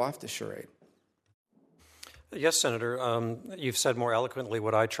to pull off the charade. Yes, Senator. You've said more eloquently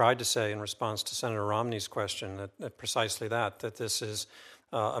what I tried to say in response to Senator Romney's question, that precisely that this is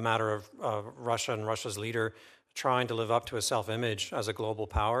a matter of Russia and Russia's leader trying to live up to a self-image as a global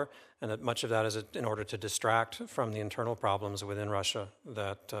power, and that much of that is in order to distract from the internal problems within Russia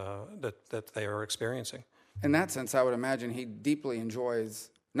that they are experiencing. In that sense, I would imagine he deeply enjoys,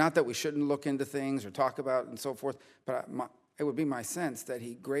 not that we shouldn't look into things or talk about and so forth, but it would be my sense that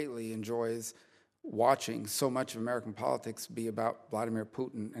he greatly enjoys watching so much of American politics be about Vladimir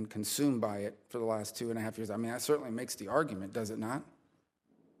Putin and consumed by it for the last 2.5 years. I mean, that certainly makes the argument, does it not?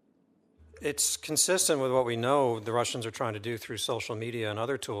 It's consistent with what we know the Russians are trying to do through social media and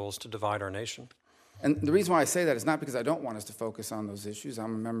other tools to divide our nation. And the reason why I say that is not because I don't want us to focus on those issues.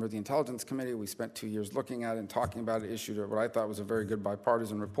 I'm a member of the Intelligence Committee. We spent 2 years looking at it and talking about it, issued what I thought was a very good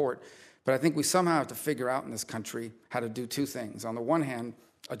bipartisan report. But I think we somehow have to figure out in this country how to do two things. On the one hand,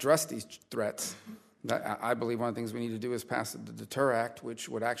 address these threats. I believe one of the things we need to do is pass the Deter Act, which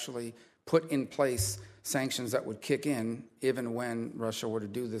would actually put in place sanctions that would kick in even when Russia were to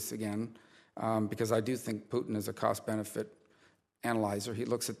do this again, because I do think Putin is a cost-benefit analyzer. He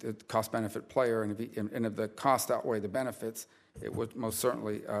looks at the cost-benefit player, and if the cost outweigh the benefits, it would most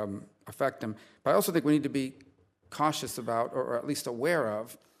certainly affect him. But I also think we need to be cautious about, or at least aware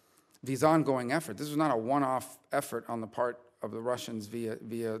of, these ongoing efforts. This is not a one-off effort on the part of the Russians via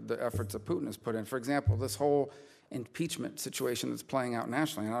the efforts that Putin has put in. For example, this whole impeachment situation that's playing out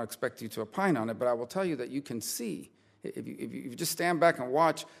nationally, and I don't expect you to opine on it, but I will tell you that you can see, if you just stand back and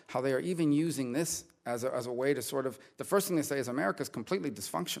watch how they are even using this as a way to sort of, the first thing they say is America's completely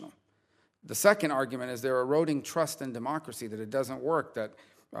dysfunctional. The second argument is they're eroding trust in democracy, that it doesn't work, that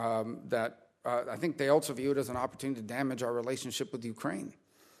I think they also view it as an opportunity to damage our relationship with Ukraine.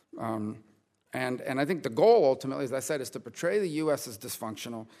 And I think the goal ultimately, as I said, is to portray the U.S. as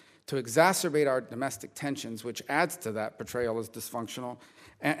dysfunctional, to exacerbate our domestic tensions, which adds to that portrayal as dysfunctional,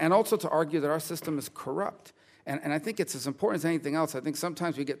 and also to argue that our system is corrupt. And I think it's as important as anything else. I think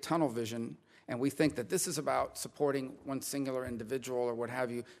sometimes we get tunnel vision and we think that this is about supporting one singular individual or what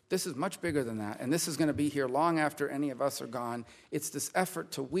have you. This is much bigger than that, and this is going to be here long after any of us are gone. It's this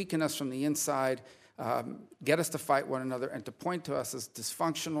effort to weaken us from the inside, get us to fight one another, and to point to us as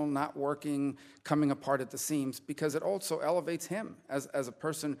dysfunctional, not working, coming apart at the seams, because it also elevates him as a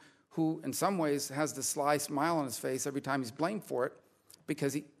person who, in some ways, has this sly smile on his face every time he's blamed for it,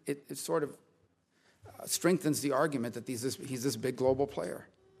 because it sort of strengthens the argument that he's this big global player.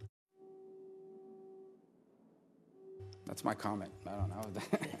 That's my comment. I don't know.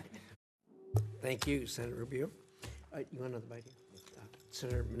 Thank you, Senator Rubio. You want another bite?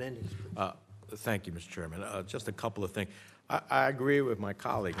 Senator Menendez. Thank you, Mr. Chairman. Just a couple of things. I agree with my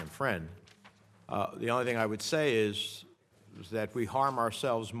colleague and friend. The only thing I would say is that we harm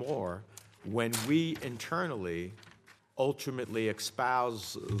ourselves more when we internally ultimately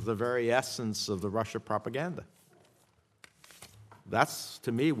espouse the very essence of the Russia propaganda. That's,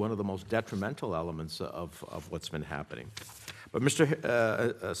 to me, one of the most detrimental elements of what's been happening. But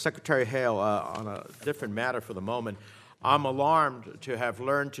Mr. Secretary Hale, on a different matter for the moment, I'm alarmed to have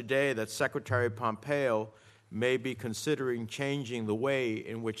learned today that Secretary Pompeo may be considering changing the way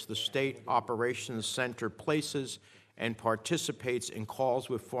in which the State Operations Center places and participates in calls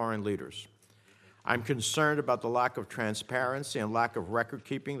with foreign leaders. I'm concerned about the lack of transparency and lack of record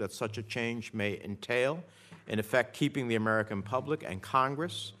keeping that such a change may entail, in effect keeping the American public and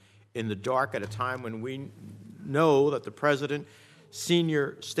Congress in the dark at a time when we know that the President,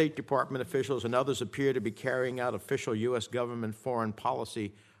 senior State Department officials, and others appear to be carrying out official U.S. government foreign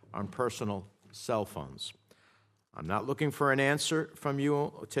policy on personal cell phones. I'm not looking for an answer from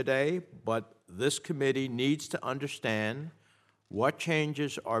you today, but this committee needs to understand what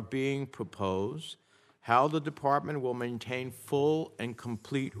changes are being proposed, how the department will maintain full and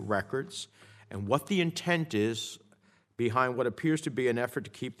complete records, and what the intent is behind what appears to be an effort to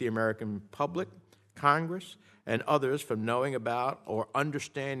keep the American public, Congress, and others from knowing about or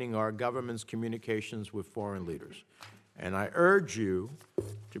understanding our government's communications with foreign leaders. And I urge you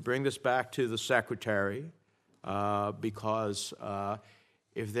to bring this back to the Secretary because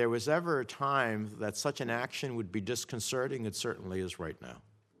if there was ever a time that such an action would be disconcerting, it certainly is right now.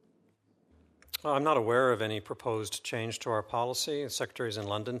 I'm not aware of any proposed change to our policy. The Secretary is in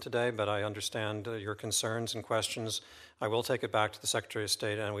London today, but I understand your concerns and questions. I will take it back to the Secretary of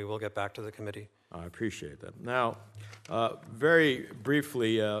State, and we will get back to the committee. I appreciate that. Now, very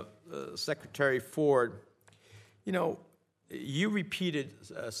briefly, Secretary Ford, you know, you repeated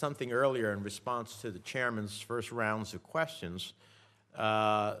something earlier in response to the chairman's first rounds of questions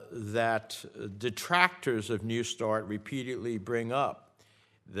that detractors of New START repeatedly bring up,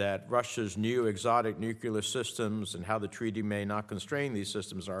 that Russia's new exotic nuclear systems and how the treaty may not constrain these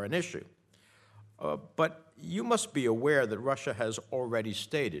systems are an issue. But you must be aware that Russia has already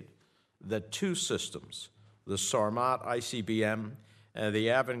stated that two systems, the Sarmat ICBM and the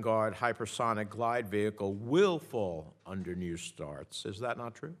Avangard hypersonic glide vehicle, will fall under New STARTs. Is that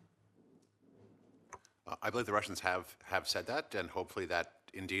not true? I believe the Russians have said that, and hopefully that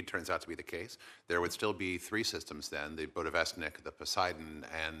indeed turns out to be the case. There would still be three systems then, the Budavestnik, the Poseidon,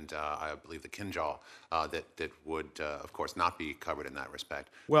 and I believe the Kinjal, that would, of course, not be covered in that respect.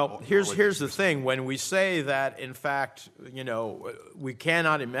 Well, here's the thing. When we say that, in fact, you know, we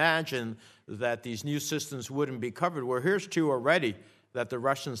cannot imagine that these new systems wouldn't be covered, well, here's two already that the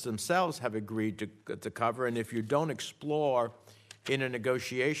Russians themselves have agreed to cover. And if you don't explore in a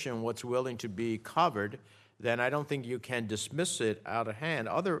negotiation what's willing to be covered, then I don't think you can dismiss it out of hand.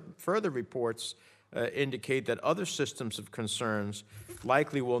 Other further reports indicate that other systems of concerns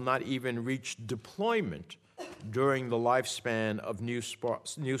likely will not even reach deployment during the lifespan of New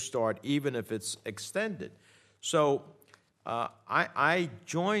START, even if it's extended. So I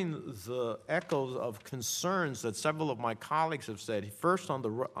join the echoes of concerns that several of my colleagues have said. First, on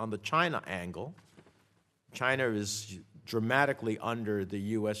the China angle, China is dramatically under the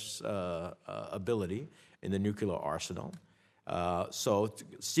U.S. Ability in the nuclear arsenal. So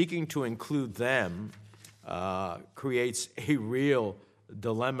seeking to include them creates a real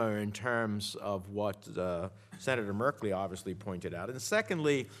dilemma in terms of what Senator Merkley obviously pointed out. And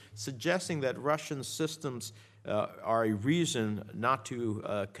secondly, suggesting that Russian systems are a reason not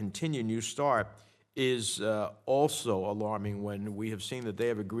to continue New START is also alarming when we have seen that they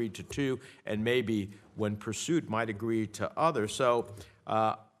have agreed to two and maybe when pursued might agree to others. So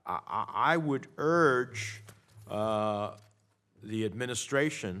I would urge the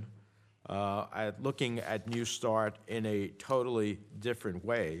administration at looking at New START in a totally different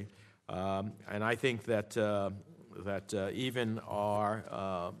way. And I think that even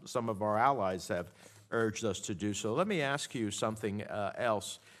some of our allies have urged us to do so. Let me ask you something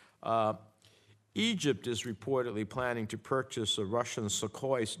else. Egypt is reportedly planning to purchase a Russian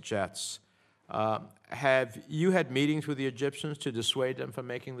Sukhoi jets. Have you had meetings with the Egyptians to dissuade them from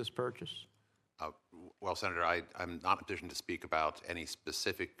making this purchase? Well, Senator, I'm not in a position to speak about any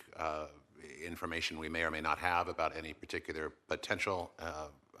specific information we may or may not have about any particular potential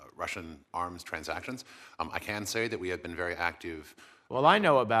Russian arms transactions. I can say that we have been very active. Well, I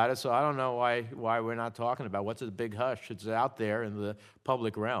know about it, so I don't know why we're not talking about it. What's a big hush? It's out there in the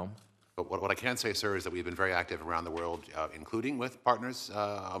public realm. But what I can say, sir, is that we've been very active around the world, including with partners,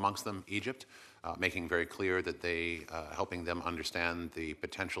 amongst them Egypt, making very clear that helping them understand the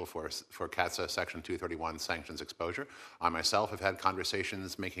potential for CAATSA Section 231 sanctions exposure. I myself have had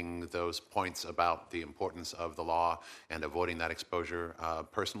conversations making those points about the importance of the law and avoiding that exposure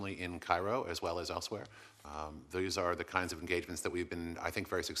personally in Cairo as well as elsewhere. These are the kinds of engagements that we've been, I think,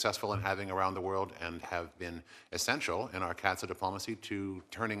 very successful in having around the world and have been essential in our CAATSA diplomacy to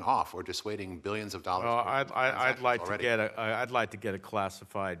turning off or dissuading billions of dollars. Well, I'd like to get a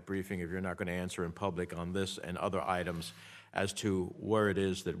classified briefing, if you're not going to answer in public, on this and other items as to where it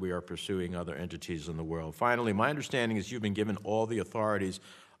is that we are pursuing other entities in the world. Finally, my understanding is you've been given all the authorities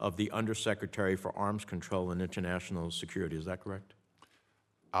of the Undersecretary for Arms Control and International Security. Is that correct?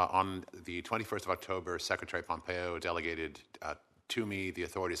 On the 21st of October, Secretary Pompeo delegated to me the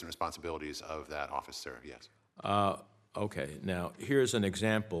authorities and responsibilities of that office, sir, yes. Okay, now here's an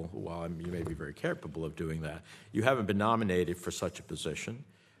example. While you may be very capable of doing that, you haven't been nominated for such a position.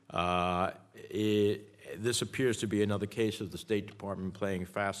 This appears to be another case of the State Department playing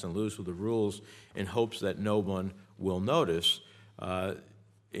fast and loose with the rules in hopes that no one will notice.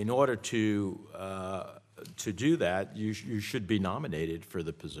 In order to do that, you should be nominated for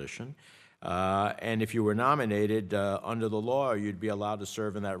the position. And if you were nominated under the law, you'd be allowed to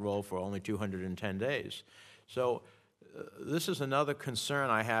serve in that role for only 210 days. So this is another concern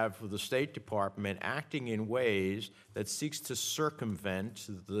I have with the State Department acting in ways that seeks to circumvent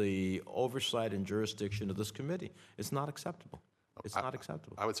the oversight and jurisdiction of this committee. It's not acceptable. It's not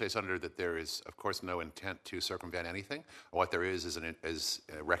acceptable. I would say, Senator, that there is, of course, no intent to circumvent anything. What there is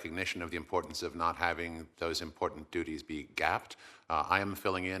a recognition of the importance of not having those important duties be gapped. I am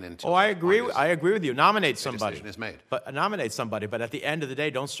filling in until. Oh, I agree with you. Nominate somebody. Decision is made. But nominate somebody. But at the end of the day,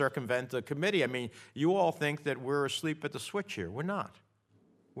 don't circumvent the committee. I mean, you all think that we're asleep at the switch here. We're not.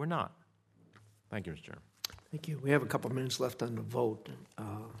 We're not. Thank you, Mr. Chairman. Thank you. We have a couple of minutes left on the vote.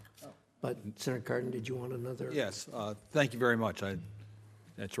 But Senator Cardin, did you want another? Yes, thank you very much.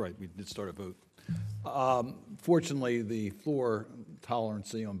 That's right, we did start a vote. Fortunately, the floor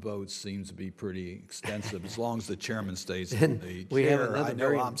tolerancy on votes seems to be pretty extensive as long as the chairman stays in the chair. I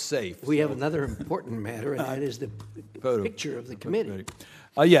know I'm safe. We have another important matter, and that is the picture of the committee.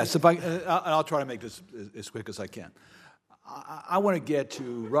 Yes, I'll try to make this as quick as I can. I want to get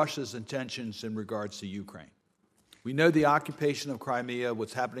to Russia's intentions in regards to Ukraine. We know the occupation of Crimea,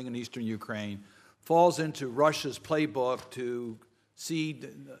 what's happening in eastern Ukraine, falls into Russia's playbook to seed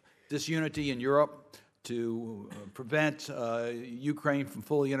disunity in Europe, to prevent Ukraine from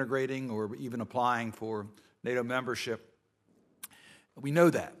fully integrating or even applying for NATO membership. We know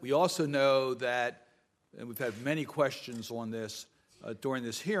that. We also know that, and we've had many questions on this during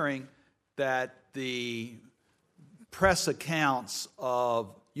this hearing, that the press accounts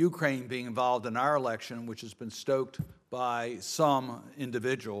of Ukraine being involved in our election, which has been stoked by some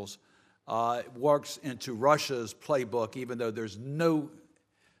individuals works into Russia's playbook, even though there's no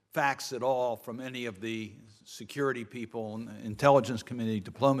facts at all from any of the security people, intelligence community,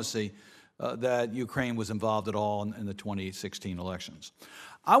 diplomacy, that Ukraine was involved at all in the 2016 elections.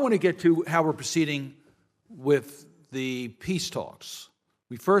 I want to get to how we're proceeding with the peace talks.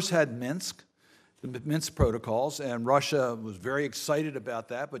 We first had Minsk, the Minsk protocols, and Russia was very excited about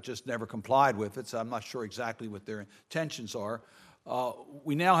that, but just never complied with it, so I'm not sure exactly what their intentions are.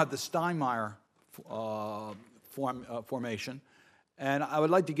 We now have the Steinmeier formation, and I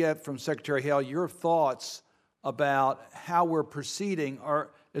would like to get from Secretary Hale your thoughts about how we're proceeding.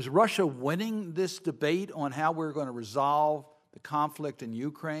 Is Russia winning this debate on how we're going to resolve the conflict in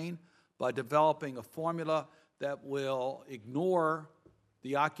Ukraine by developing a formula that will ignore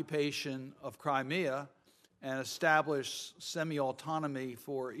the occupation of Crimea and establish semi-autonomy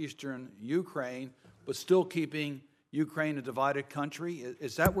for eastern Ukraine, but still keeping Ukraine a divided country?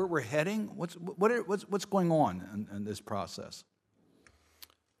 Is that where we're heading? What's going on in this process?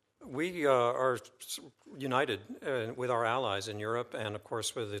 We are united with our allies in Europe and, of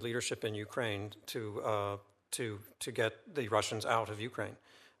course, with the leadership in Ukraine to get the Russians out of Ukraine.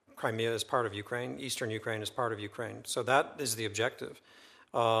 Crimea is part of Ukraine. Eastern Ukraine is part of Ukraine. So that is the objective.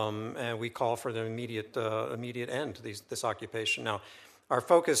 And we call for the immediate end to this occupation. Now, our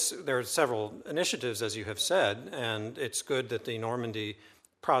focus, there are several initiatives, as you have said, and it's good that the Normandy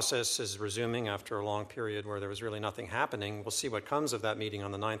process is resuming after a long period where there was really nothing happening. We'll see what comes of that meeting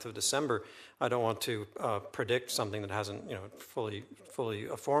on the 9th of December. I don't want to predict something that hasn't fully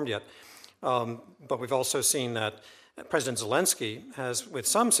formed yet. But we've also seen that President Zelensky has, with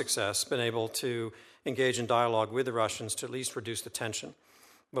some success, been able to engage in dialogue with the Russians to at least reduce the tension.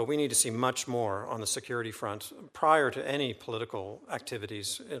 But we need to see much more on the security front prior to any political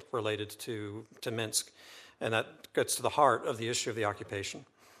activities related to Minsk. And that gets to the heart of the issue of the occupation.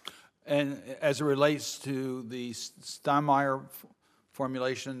 And as it relates to the Steinmeier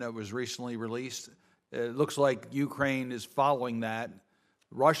formulation that was recently released, it looks like Ukraine is following that.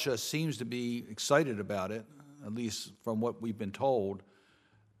 Russia seems to be excited about it, at least from what we've been told.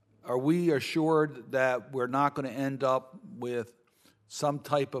 Are we assured that we're not going to end up with some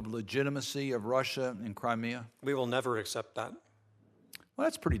type of legitimacy of Russia in Crimea? We will never accept that. Well,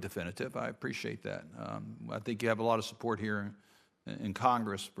 that's pretty definitive. I appreciate that. I think you have a lot of support here in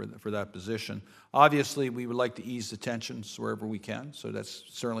Congress for that position. Obviously, we would like to ease the tensions wherever we can, so that's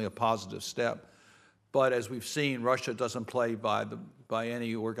certainly a positive step. But as we've seen, Russia doesn't play by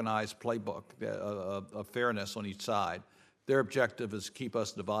any organized playbook of fairness on each side. Their objective is to keep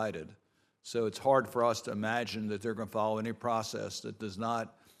us divided. So it's hard for us to imagine that they're going to follow any process that does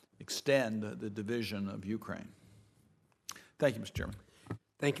not extend the division of Ukraine. Thank you, Mr. Chairman.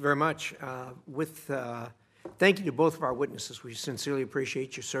 Thank you very much. Thank you to both of our witnesses. We sincerely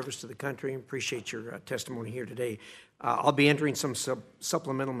appreciate your service to the country and appreciate your testimony here today. I'll be entering some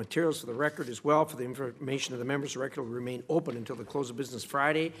supplemental materials for the record as well. For the information of the members, the record will remain open until the close of business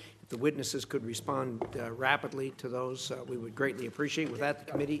Friday. If the witnesses could respond rapidly to those, we would greatly appreciate. With that,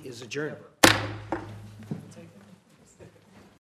 the committee is adjourned.